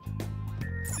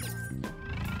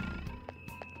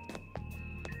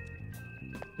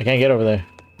 I can't get over there.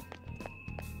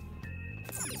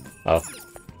 Oh.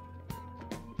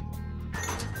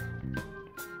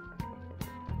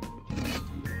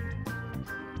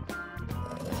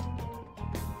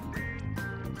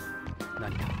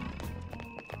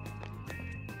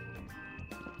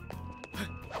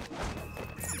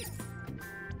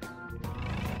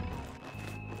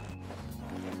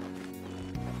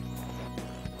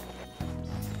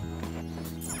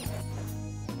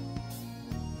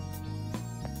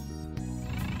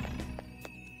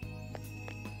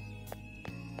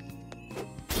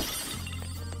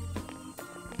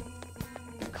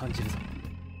 感じるぞ。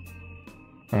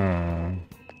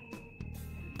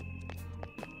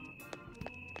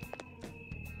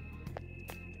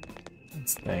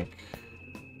Let's think.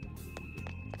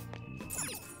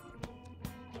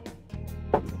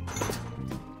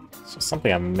 So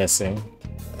something I'm missing.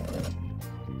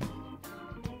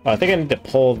 Oh, I think I need to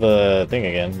pull the thing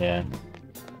again. Yeah,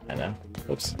 I know.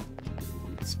 Oops.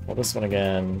 Let's pull this one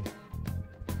again.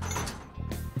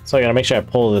 So I gotta make sure I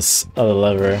pull this other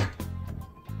lever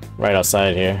right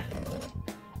outside here.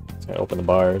 So I open the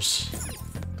bars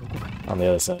on the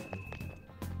other side.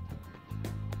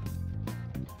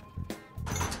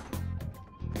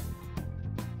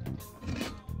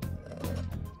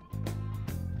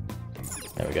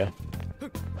 There we go.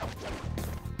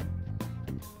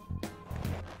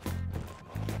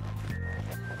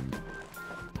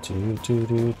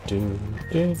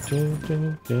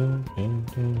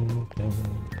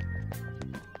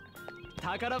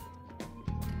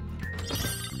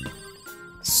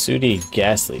 Sooty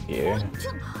gas leak here.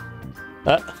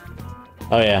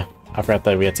 Oh yeah, I forgot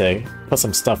that we had to put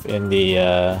some stuff in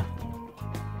the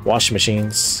washing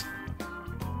machines.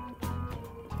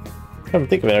 Come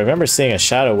think of it, I remember seeing a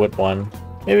Shadowwood one.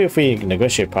 Maybe if we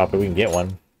negotiate properly, we can get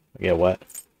one. Get what?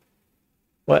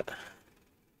 What?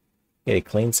 Get it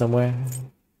cleaned somewhere?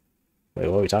 Wait,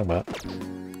 what are we talking about?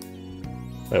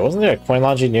 Wait, wasn't there a coin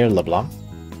laundry near LeBlanc?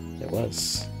 There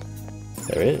was.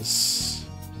 There is.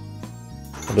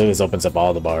 I believe this opens up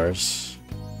all the bars.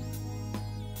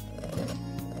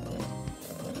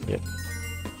 Yep.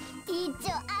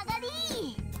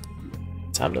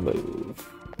 Time to move.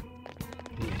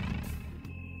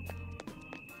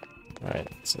 Alright,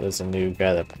 so there's a new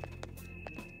guy that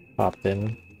popped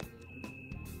in.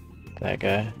 That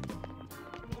guy.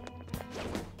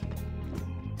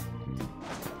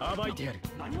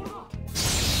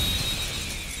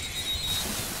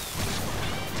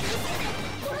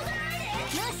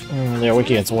 Yeah, weak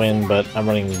against wind, but I'm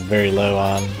running very low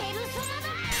on.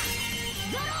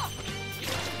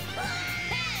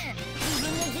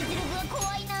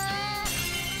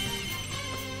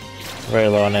 Very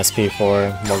low on SP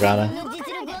for Morgana.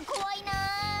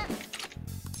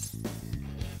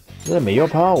 Let me your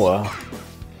power.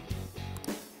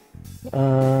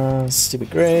 Stupid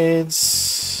grades.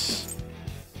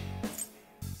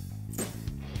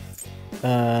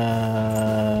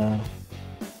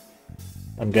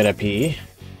 I'm good at PE.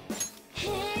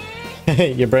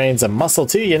 Your brain's a muscle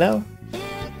too, you know?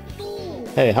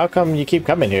 Hey, how come you keep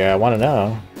coming here? I want to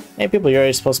know. Hey, people, you're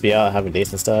already supposed to be out having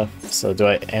dates and stuff, so do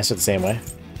I answer the same way?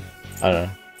 I don't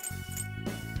know.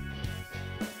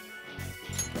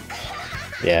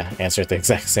 Yeah, answer it the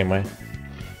exact same way.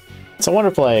 So I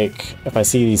wonder if, like, if I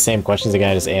see these same questions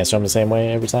again, I just answer them the same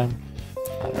way every time?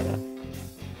 I don't know.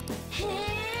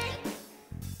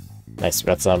 Nice, we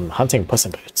got some hunting Puss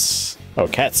in Boots. Oh,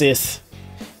 Cat Sith.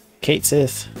 Kate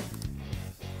Sith.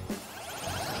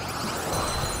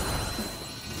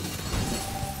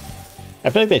 I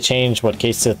feel like they changed what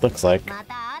Kate Sith looks like.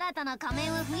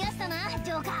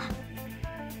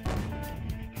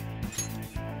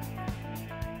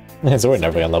 So we're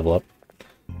never gonna level up.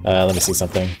 Let me see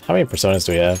something. How many personas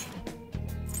do we have?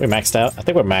 We maxed out? I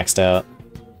think we're maxed out.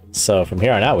 So from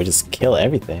here on out, we just kill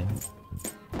everything.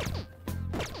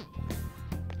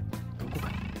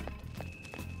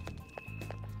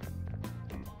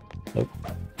 Nope.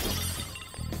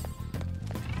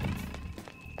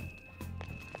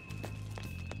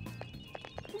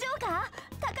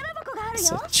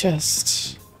 It's a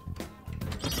chest.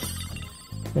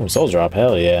 Ooh, soul drop,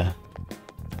 hell yeah.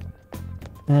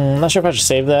 Not sure if I should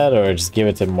save that or just give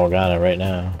it to Morgana right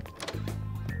now.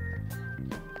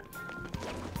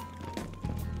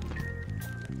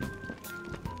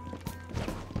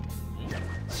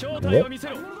 Yep.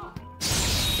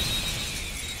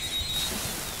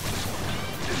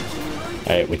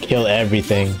 Alright, we kill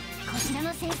everything.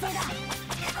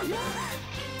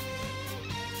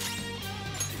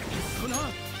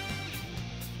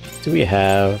 Do we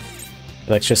have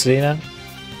electricity now?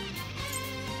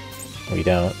 We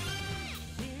don't.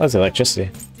 What's electricity?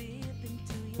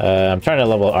 I'm trying to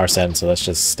level Arsene, so let's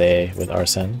just stay with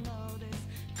Arsene.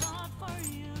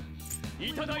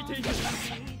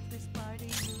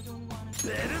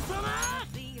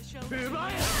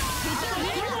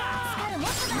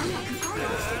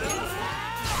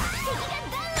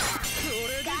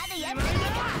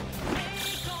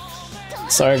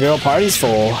 Sorry girl, party's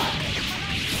full.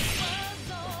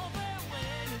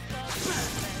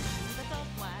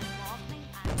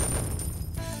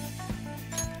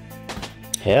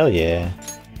 Hell yeah.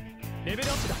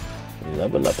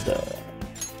 Level up.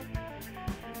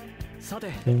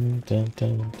 Dun, dun,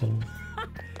 dun, dun.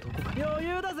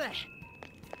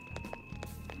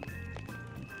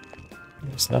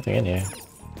 There's nothing in here.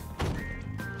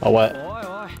 Oh, what?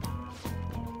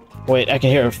 Wait, I can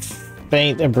hear a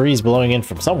faint breeze blowing in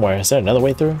from somewhere. Is there another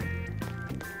way through?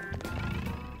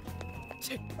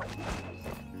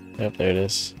 Yep, there it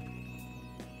is.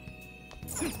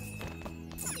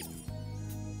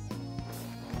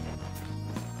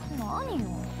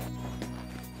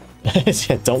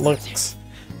 Yeah, don't look.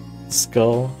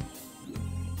 Skull.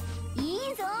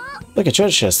 Look at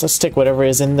treasure chest. Let's take whatever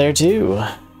is in there too.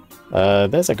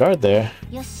 There's a guard there.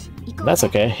 That's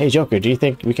okay. Hey Joker, do you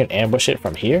think we can ambush it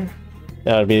from here?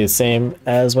 That would be the same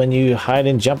as when you hide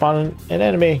and jump on an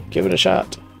enemy. Give it a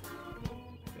shot.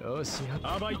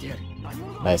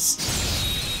 Nice.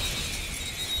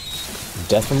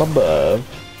 Death from above.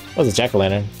 Oh, it's a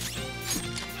jack-o'-lantern.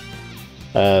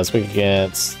 It's weak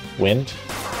against wind.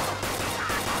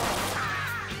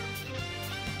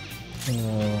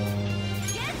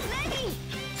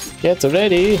 Get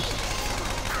ready!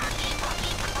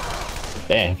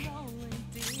 Dang.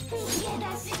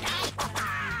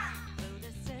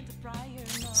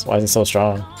 So why is it so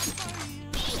strong?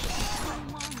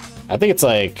 I think it's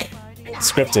like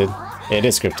scripted. Yeah, it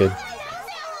is scripted.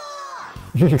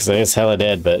 Because it's hella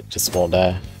dead, but just won't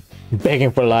die.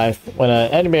 Begging for life. When an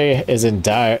enemy is in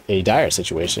a dire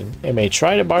situation, it may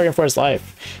try to bargain for its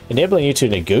life, enabling you to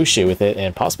negotiate with it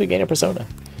and possibly gain a persona.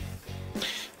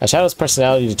 A shadow's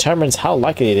personality determines how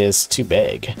likely it is to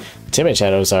beg. Timid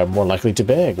shadows are more likely to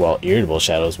beg, while irritable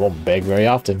shadows won't beg very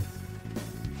often.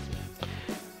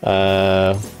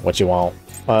 What you want?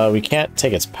 We can't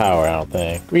take its power, I don't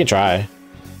think. We can try.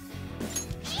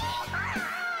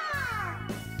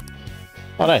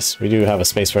 Oh, nice. We do have a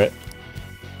space for it.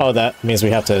 Oh, that means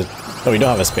we have to... Oh, we don't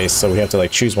have a space, so we have to,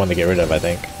 like, choose one to get rid of, I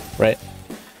think. Right?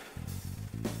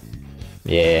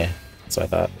 Yeah, that's what I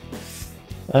thought.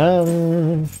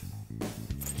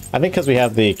 I think because we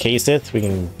have the K-Sith, we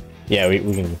can... Yeah, we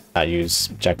can not use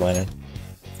jack-o'-lantern.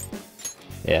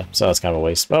 Yeah, so that's kind of a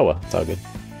waste. Oh, well, it's all good.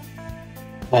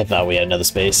 I thought we had another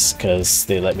space, because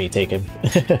they let me take him.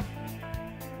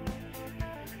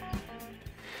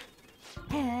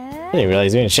 I didn't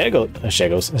realize even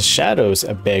shadows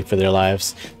beg for their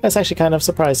lives. That's actually kind of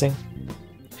surprising.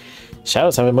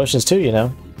 Shadows have emotions too, you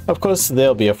know. Of course,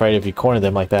 they'll be afraid if you corner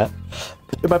them like that.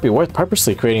 It might be worth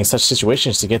purposely creating such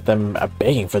situations to get them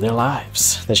begging for their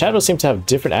lives. The shadows seem to have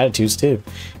different attitudes too.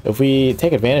 If we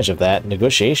take advantage of that,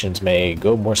 negotiations may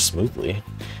go more smoothly.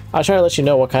 I'll try to let you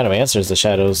know what kind of answers the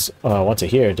shadows want to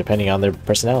hear, depending on their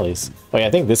personalities. Oh yeah,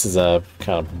 I think this is a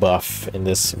kind of buff in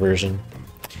this version.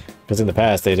 Because in the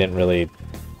past, they didn't really...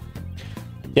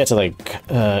 You had to, like,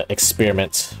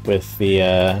 experiment with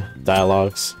the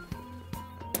dialogues.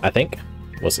 I think.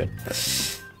 We'll see.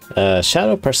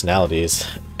 Shadow personalities.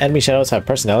 Enemy shadows have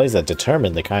personalities that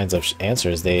determine the kinds of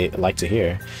answers they like to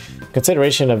hear.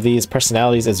 Consideration of these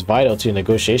personalities is vital to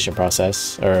negotiation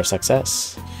process, or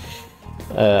success.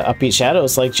 Upbeat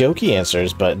shadows like jokey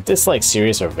answers, but dislike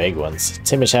serious or vague ones.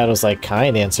 Timid shadows like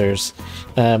kind answers,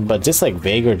 but dislike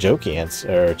vague or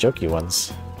jokey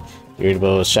ones.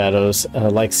 Irritable shadows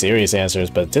like serious answers,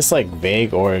 but dislike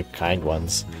vague or kind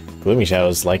ones. Gloomy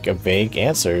shadows like vague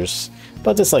answers,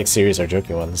 but dislike serious or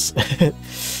jokey ones.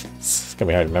 It's gonna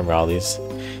be hard to remember all these.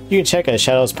 You can check a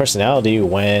shadow's personality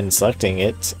when selecting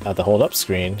it at the hold up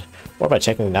screen, or by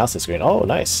checking the analysis screen. Oh,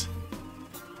 nice.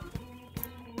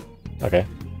 Okay,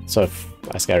 so if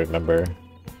I just gotta remember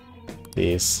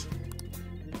these.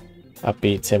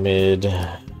 Upbeat, timid,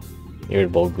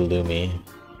 irritable, gloomy.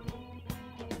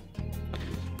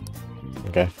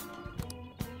 Okay.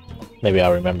 Maybe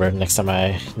I'll remember next time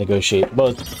I negotiate. Well,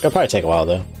 it'll probably take a while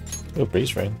though. Ooh,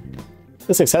 breeze ring.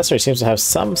 This accessory seems to have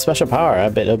some special power. I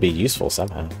bet it'll be useful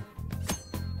somehow.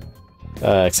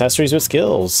 Accessories with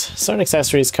skills. Certain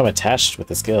accessories come attached with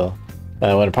the skill.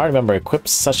 When a party member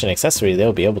equips such an accessory,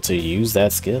 they'll be able to use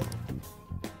that skill.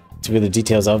 To view the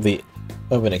details of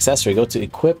an accessory, go to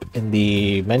equip in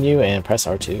the menu and press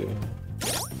R2.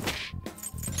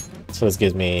 So this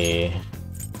gives me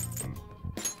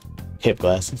hip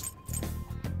glasses.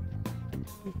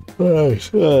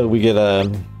 We get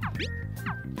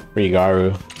free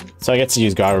Garu. So I get to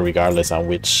use Garu regardless on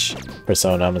which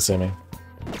persona, I'm assuming.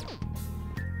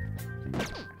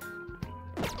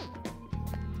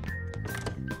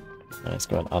 Let's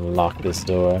go and unlock this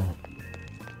door.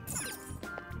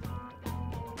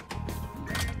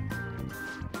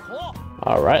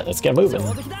 Alright, let's get moving.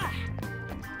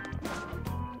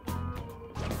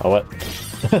 Oh, what?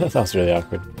 That was really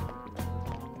awkward.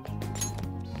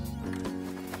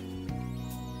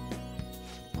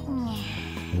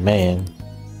 Man.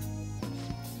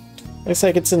 Looks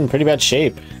like it's in pretty bad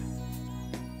shape.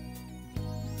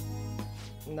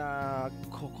 なあ、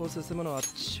ここ進むのは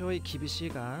ちょい厳し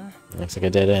いか？ Looks like a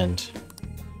dead end.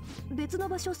 別の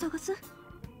場所を探す。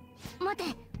待て、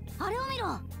あれを見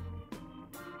ろ。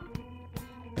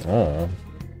 Oh.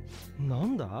 な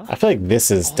んだ？ I feel like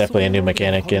this is definitely a new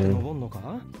mechanic in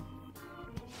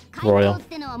Royal. っ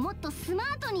てのはもっとスマ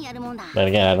ートにやるもんだ。 But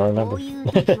again, I don't こ remember. ういう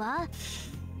時は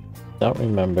Don't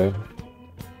remember.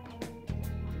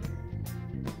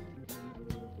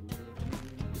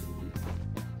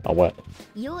 Oh, what?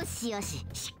 よしよし、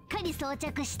しっかり装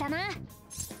着したな。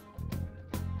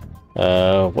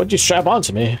 What'd you strap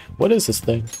onto me? What is this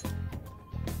thing?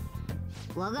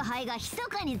 我が輩が密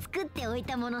かに作っておい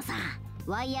たものさ。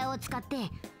ワイヤーを使って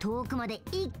遠くまで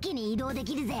一気に移動で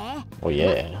きるぜ。 Oh,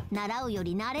 yeah. 習うよ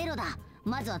り慣れろだ。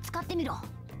まずは使ってみろ。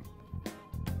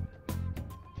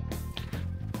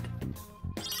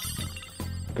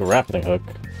 Grappling hook.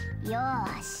 よ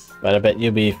ーし。 But I bet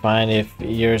you'll be fine if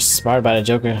you're smart about it,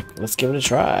 Joker. Let's give it a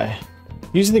try.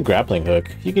 Using the grappling hook.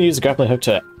 You can use the grappling hook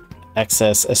to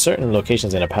access certain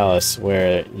locations in a palace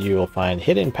where you will find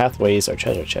hidden pathways or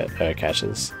treasure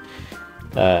caches.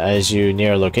 As you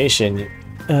near a location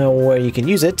where you can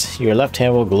use it, your left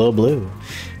hand will glow blue.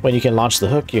 When you can launch the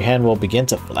hook, your hand will begin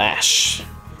to flash.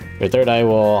 Your third eye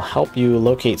will help you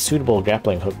locate suitable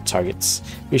grappling hook targets.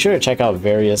 Be sure to check out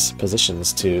various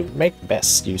positions to make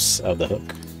best use of the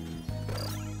hook.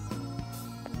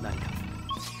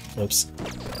 Oops.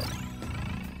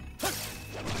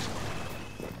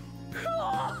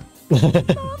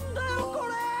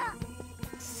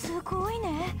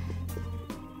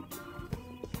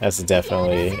 That's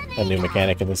definitely a new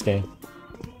mechanic in this game.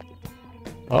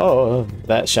 Oh,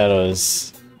 that shadow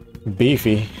is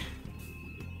beefy.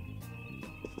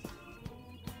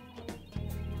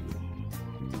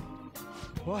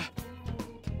 What?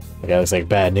 That guy looks like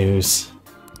bad news.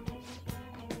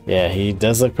 Yeah, he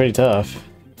does look pretty tough.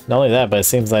 Not only that, but it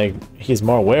seems like he's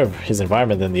more aware of his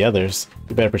environment than the others.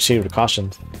 We better proceed with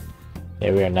caution.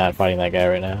 Yeah, we are not fighting that guy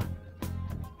right now.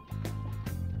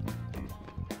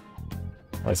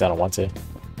 At least I don't want to.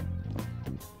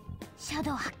 シャ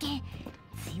ドウ発見。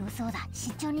強そうだ。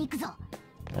慎重に行くぞ。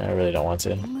 I really don't want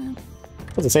to.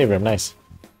 What's the save room? Nice.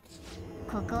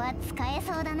 ここは使え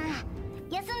そうだな。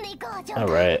休んでいこう、ジョー。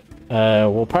 Alright.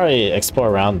 We'll probably explore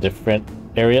around different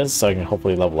areas so I can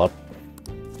hopefully level up.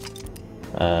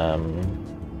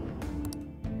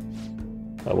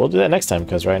 But we'll do that next time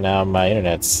because right now my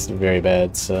internet's very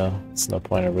bad, so it's no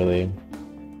point of really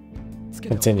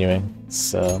continuing.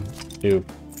 So, do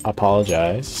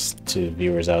apologize to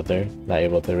viewers out there not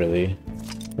able to really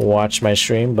watch my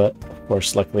stream, but of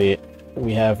course, luckily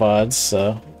we have VODs,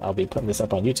 so I'll be putting this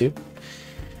up on YouTube.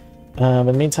 In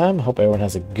the meantime, hope everyone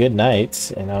has a good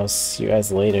night, and I'll see you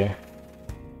guys later.